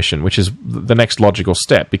transmission, which is the next logical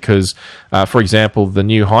step, because, for example, the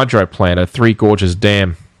new hydro plant at Three Gorges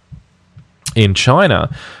Dam in China,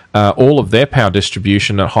 all of their power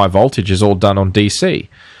distribution at high voltage is all done on DC.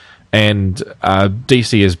 And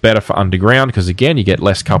DC is better for underground because, again, you get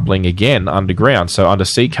less coupling, again, underground. So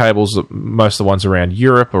undersea cables, most of the ones around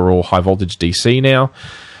Europe are all high-voltage DC now.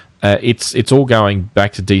 It's all going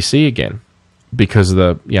back to DC again. because of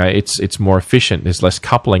the it's more efficient. There's less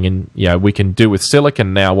coupling, and we can do with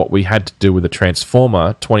silicon now what we had to do with a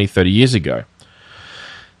transformer 20, 30 years ago.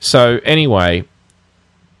 So anyway,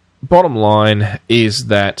 bottom line is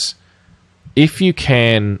that if you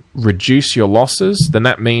can reduce your losses, then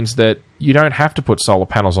that means that you don't have to put solar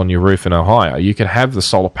panels on your roof in Ohio. You can have the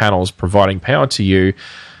solar panels providing power to you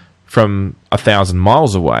from 1,000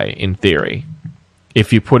 miles away, in theory,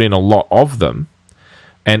 if you put in a lot of them.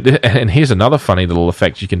 And here's another funny little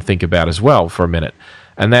effect you can think about as well for a minute,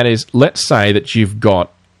 and that is, let's say that you've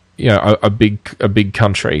got a big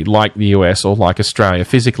country like the US or like Australia,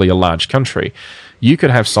 physically a large country. You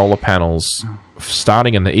could have solar panels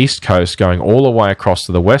starting in the East Coast, going all the way across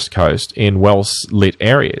to the West Coast in well-lit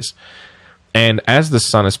areas. And as the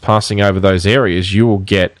sun is passing over those areas, you will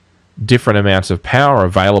get different amounts of power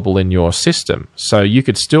available in your system. So you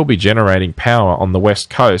could still be generating power on the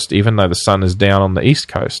West Coast, even though the sun is down on the East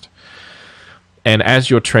Coast. And as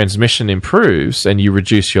your transmission improves and you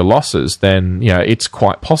reduce your losses, then it's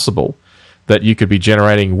quite possible that you could be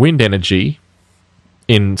generating wind energy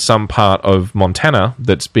in some part of Montana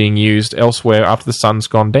that's being used elsewhere after the sun's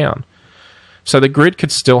gone down. So the grid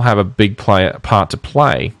could still have a big part to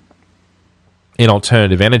play in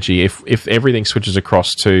alternative energy if everything switches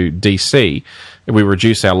across to DC, and we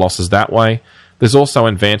reduce our losses that way. There's also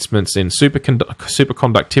advancements in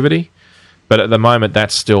superconductivity, but at the moment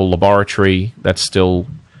that's still laboratory, that's still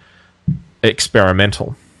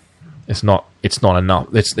experimental. It's not enough.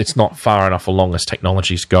 It's not far enough along as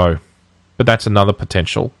technologies go. But that's another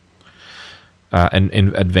potential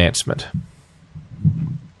in advancement.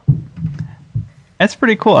 That's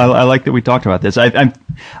pretty cool. I like that we talked about this. I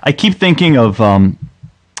keep thinking of, I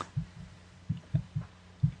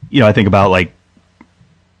think about like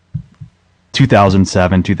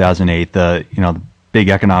 2007, 2008, the big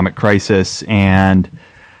economic crisis, and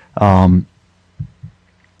when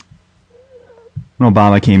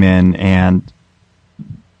Obama came in, and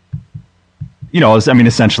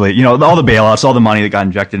essentially, all the bailouts, all the money that got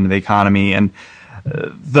injected into the economy, and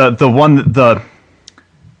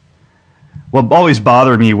what always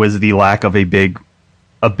bothered me was the lack of a big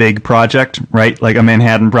project, right? Like a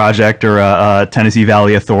Manhattan Project or a Tennessee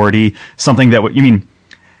Valley Authority, something that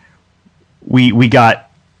we got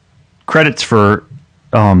credits for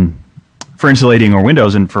insulating our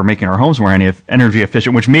windows and for making our homes more energy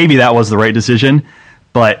efficient, which maybe that was the right decision,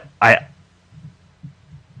 but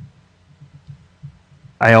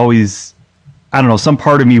I always, I don't know, some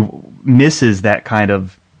part of me misses that kind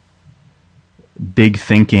of big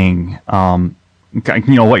thinking, what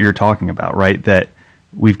you're talking about, right? That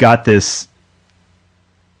we've got this,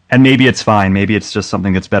 and maybe it's fine. Maybe it's just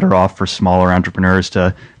something that's better off for smaller entrepreneurs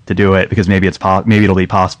to do it, because maybe it'll be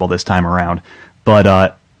possible this time around.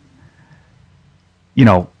 But,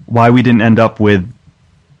 why we didn't end up with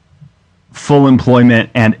full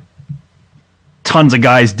employment and tons of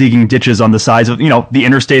guys digging ditches on the sides of, the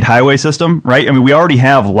interstate highway system, right? I mean, we already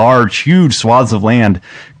have huge swaths of land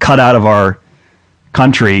cut out of our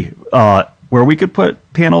country where we could put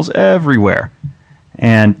panels everywhere.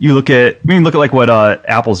 And you look at like what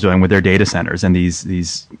Apple's doing with their data centers and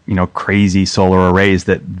these crazy solar arrays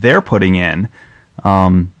that they're putting in.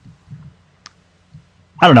 I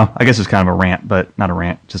don't know. I guess it's kind of a rant, but not a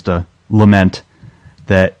rant, just a lament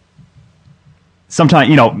that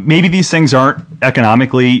sometimes, maybe these things aren't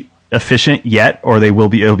economically efficient yet, or it'll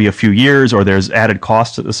be a few years, or there's added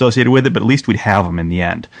costs associated with it, but at least we'd have them in the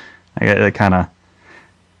end. It kind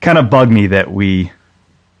of bugged me that we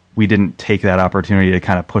didn't take that opportunity to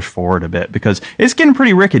kind of push forward a bit, because it's getting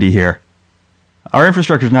pretty rickety here. Our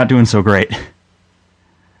infrastructure's not doing so great.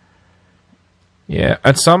 Yeah,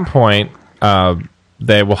 at some point,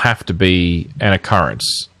 there will have to be an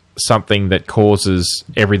occurrence, something that causes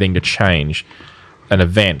everything to change, an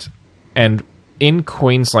event. And in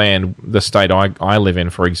Queensland, the state I live in,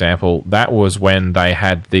 for example, that was when they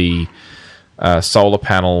had the solar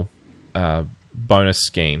panel bonus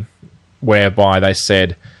scheme, whereby they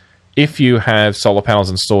said, if you have solar panels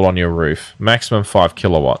installed on your roof, maximum 5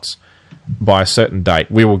 kilowatts, by a certain date,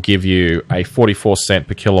 we will give you a 44 cent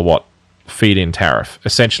per kilowatt feed-in tariff,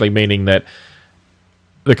 essentially meaning that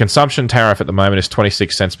the consumption tariff at the moment is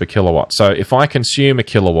 26 cents per kilowatt. So if I consume a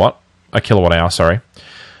kilowatt hour,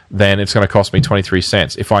 then it's going to cost me 23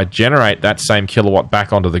 cents. If I generate that same kilowatt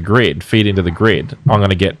back onto the grid, feed into the grid, I'm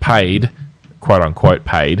going to get paid, quote unquote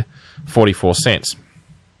paid, 44 cents,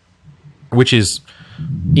 which is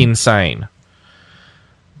insane.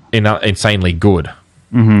 Insanely good.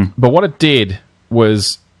 Mm-hmm. But what it did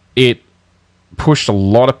was it pushed a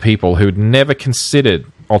lot of people who'd never considered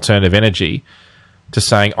alternative energy to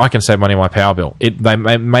saying, I can save money on my power bill. They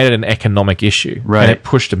made it an economic issue. Right. And it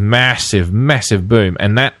pushed a massive, massive boom.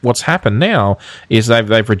 And what's happened now is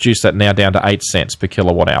they've reduced that now down to 8 cents per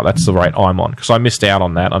kilowatt hour. That's the rate I'm on. Because I missed out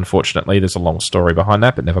on that, unfortunately. There's a long story behind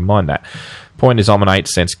that, but never mind that. Point is, I'm on 8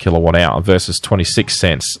 cents kilowatt hour versus 26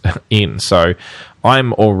 cents in. So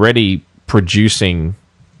I'm already producing,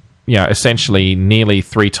 essentially nearly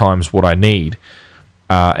 3 times what I need.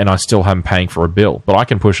 And I still am paying for a bill. But I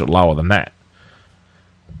can push it lower than that.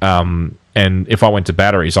 And if I went to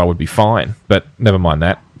batteries, I would be fine. But never mind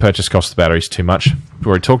that. Purchase cost of the batteries too much. We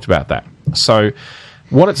already talked about that. So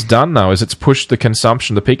what it's done, though, is it's pushed the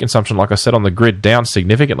consumption, the peak consumption, like I said, on the grid down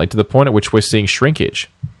significantly to the point at which we're seeing shrinkage.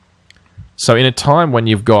 So in a time when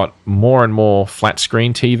you've got more and more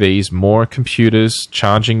flat-screen TVs, more computers,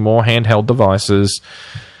 charging more handheld devices,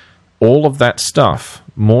 all of that stuff,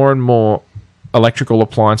 more and more electrical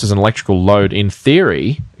appliances and electrical load, in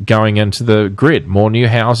theory, going into the grid. More new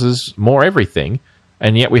houses, more everything,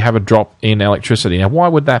 and yet we have a drop in electricity. Now, why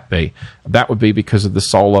would that be? That would be because of the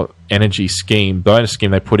solar energy bonus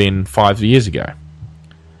scheme they put in 5 years ago.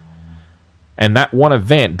 And that one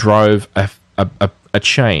event drove a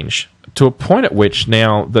change to a point at which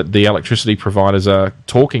now that the electricity providers are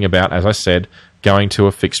talking about, as I said, going to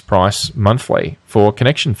a fixed price monthly for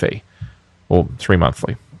connection fee, or 3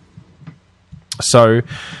 monthly. So,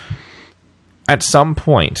 at some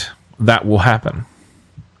point, that will happen.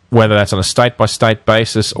 Whether that's on a state-by-state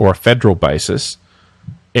basis or a federal basis,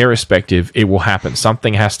 irrespective, it will happen.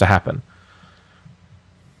 Something has to happen.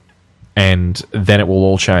 And then it will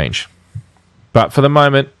all change. But for the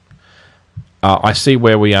moment, I see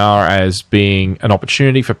where we are as being an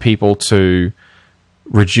opportunity for people to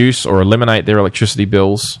reduce or eliminate their electricity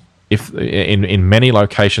bills in many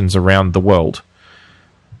locations around the world.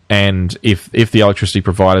 And if the electricity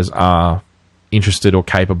providers are interested or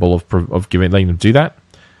capable of letting them do that,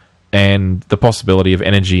 and the possibility of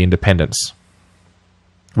energy independence,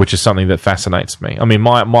 which is something that fascinates me. I mean,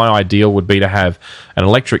 my ideal would be to have an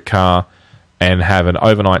electric car and have an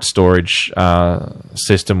overnight storage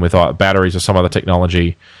system with batteries or some other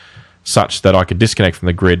technology, such that I could disconnect from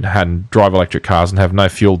the grid and drive electric cars and have no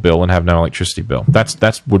fuel bill and have no electricity bill.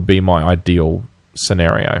 That would be my ideal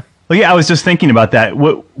scenario. Well, yeah, I was just thinking about that.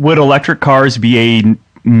 Would electric cars be a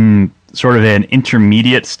sort of an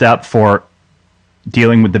intermediate step for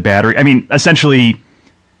dealing with the battery? I mean, essentially,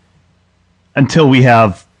 until we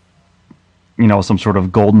have, some sort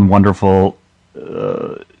of golden, wonderful,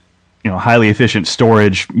 highly efficient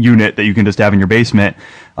storage unit that you can just have in your basement,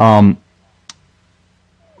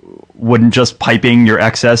 wouldn't just piping your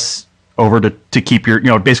excess over to keep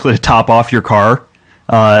your, basically to top off your car?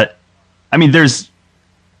 I mean,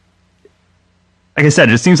 like I said,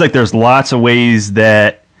 it seems like there's lots of ways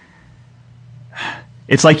that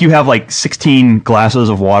it's like you have like 16 glasses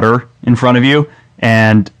of water in front of you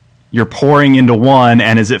and you're pouring into one,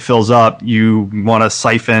 and as it fills up, you want to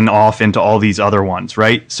siphon off into all these other ones,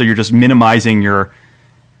 right? So you're just minimizing your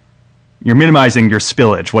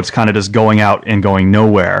spillage, what's kind of just going out and going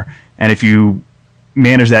nowhere. And if you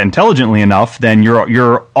manage that intelligently enough, then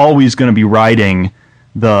you're always going to be riding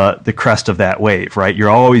the crest of that wave, right? You're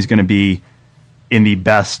always going to be in the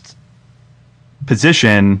best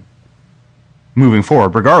position moving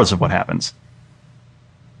forward, regardless of what happens.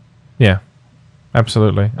 Yeah,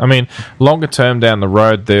 absolutely. I mean, longer term down the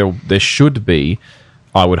road, there should be,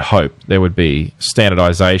 I would hope, there would be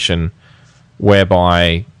standardization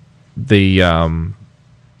whereby I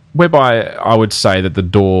would say that the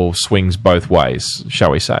door swings both ways,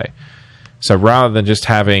 shall we say. So rather than just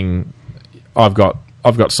having, I've got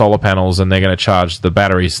solar panels and they're going to charge the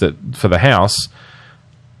batteries for the house,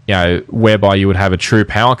 whereby you would have a true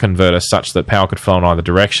power converter such that power could flow in either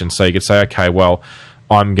direction. So you could say, okay, well,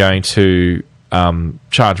 I'm going to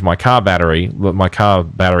charge my car battery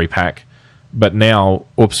pack, but now,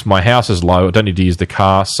 oops, my house is low. I don't need to use the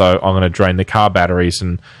car, so I'm going to drain the car batteries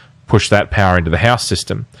and push that power into the house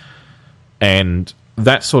system. And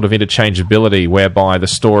that sort of interchangeability whereby the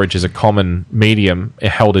storage is a common medium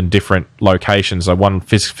held in different locations, so one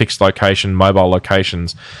fixed location, mobile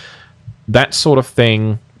locations, that sort of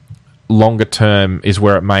thing, longer term, is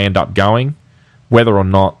where it may end up going. Whether or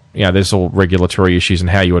not, there's all regulatory issues and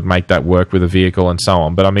how you would make that work with a vehicle and so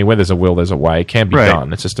on. But I mean, where there's a will, there's a way. It can be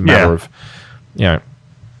done. It's just a matter of,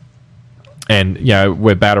 and,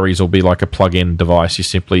 where batteries will be like a plug-in device. You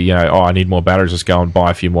simply, I need more batteries, just go and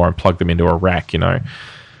buy a few more and plug them into a rack,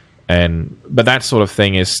 But that sort of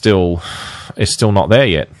thing is still not there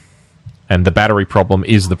yet. And the battery problem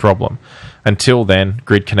is the problem. Until then,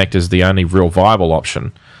 grid connector is the only real viable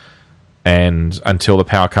option. And until the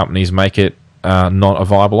power companies make it not a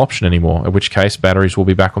viable option anymore, in which case batteries will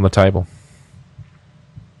be back on the table.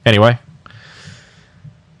 Anyway.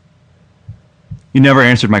 You never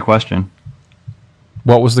answered my question.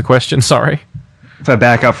 What was the question? Sorry. If I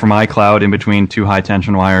back up from iCloud in between two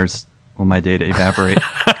high-tension wires, will my data evaporate?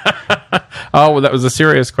 Oh, well, that was a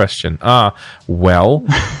serious question. Well,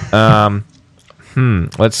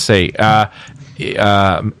 let's see.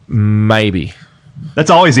 Maybe. That's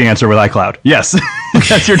always the answer with iCloud. Yes.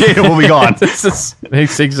 That's your data will be gone.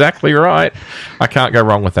 It's exactly right. I can't go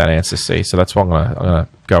wrong with that answer, see? So that's why I'm going to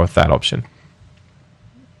go with that option.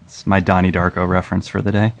 It's my Donnie Darko reference for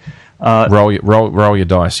the day. Roll your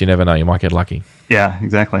dice. You never know. You might get lucky. Yeah,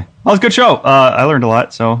 exactly. Well, it was a good show. I learned a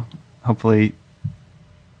lot, so hopefully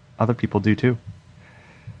other people do too.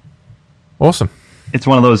 Awesome. It's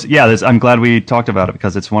one of those, I'm glad we talked about it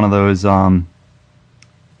because it's one of those, I mean,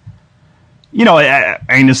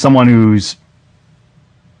 as someone who's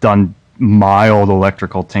done mild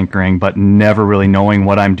electrical tinkering, but never really knowing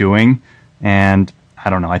what I'm doing, and I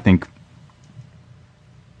don't know, I think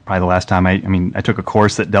probably the last time I took a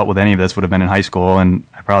course that dealt with any of this would have been in high school, and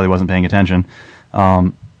I probably wasn't paying attention.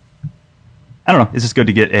 I don't know, it's just good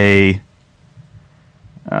to get a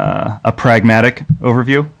pragmatic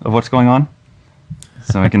overview of what's going on,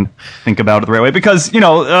 so I can think about it the right way. Because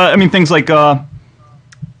things like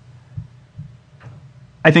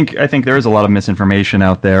I think there is a lot of misinformation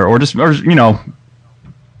out there, or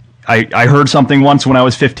I heard something once when I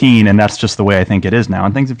was 15, and that's just the way I think it is now,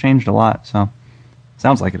 and things have changed a lot. So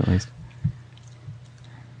sounds like it, at least.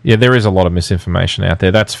 Yeah, there is a lot of misinformation out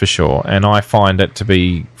there, that's for sure, and I find it to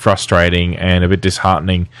be frustrating and a bit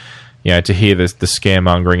disheartening. To hear the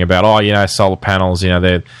scaremongering about, solar panels,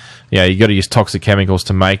 they're, you got to use toxic chemicals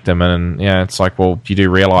to make them, and it's like, well, you do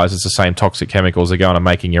realize it's the same toxic chemicals that go into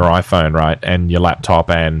making your iPhone, right, and your laptop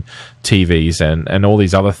and TVs and all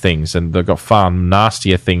these other things, and they've got far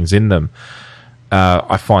nastier things in them.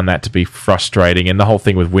 I find that to be frustrating, and the whole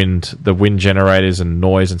thing with the wind generators and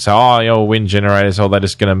noise, and so wind generators, they're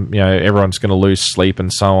just going to, everyone's going to lose sleep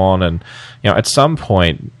and so on, and at some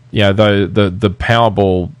point, the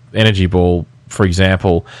Powerball, Energy Ball, for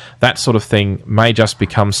example, that sort of thing may just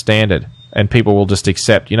become standard, and people will just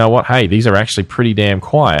accept, hey, these are actually pretty damn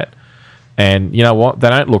quiet, and you know what, they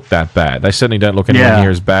don't look that bad. They certainly don't look anywhere near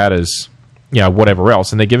as bad as whatever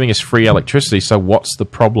else, and they're giving us free electricity, so what's the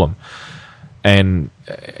problem? And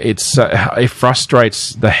it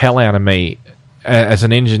frustrates the hell out of me as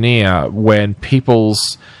an engineer when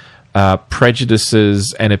people's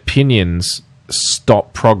prejudices and opinions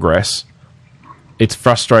stop progress. It's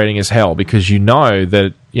frustrating as hell because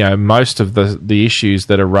that most of the issues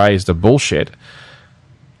that are raised are bullshit.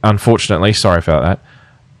 Unfortunately, sorry about that,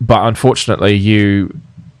 but unfortunately, you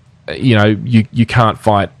can't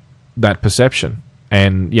fight that perception,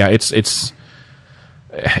 and it's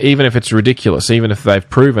even if it's ridiculous, even if they've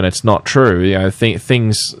proven it's not true,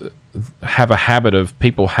 things have a habit of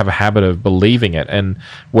believing it, and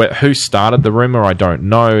who started the rumor, I don't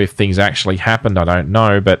know. If things actually happened, I don't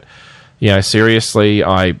know, but. Seriously,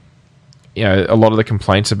 a lot of the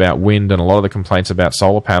complaints about wind and a lot of the complaints about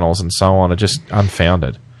solar panels and so on are just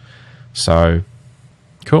unfounded. So,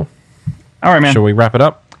 cool. All right, man. Shall we wrap it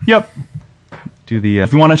up? Yep.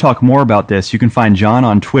 If you want to talk more about this, you can find John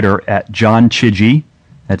on Twitter at John Chidgey.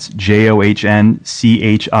 That's JohnChidgey.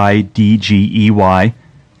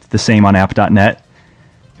 It's the same on app.net.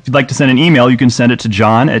 If you'd like to send an email, you can send it to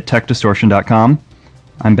john@techdistortion.com.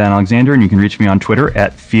 I'm Ben Alexander, and you can reach me on Twitter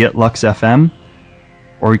at FiatLuxFM,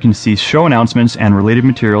 or you can see show announcements and related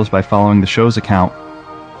materials by following the show's account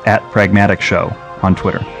at Pragmatic Show on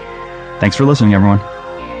Twitter. Thanks for listening, everyone.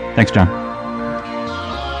 Thanks, John.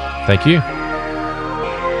 Thank you.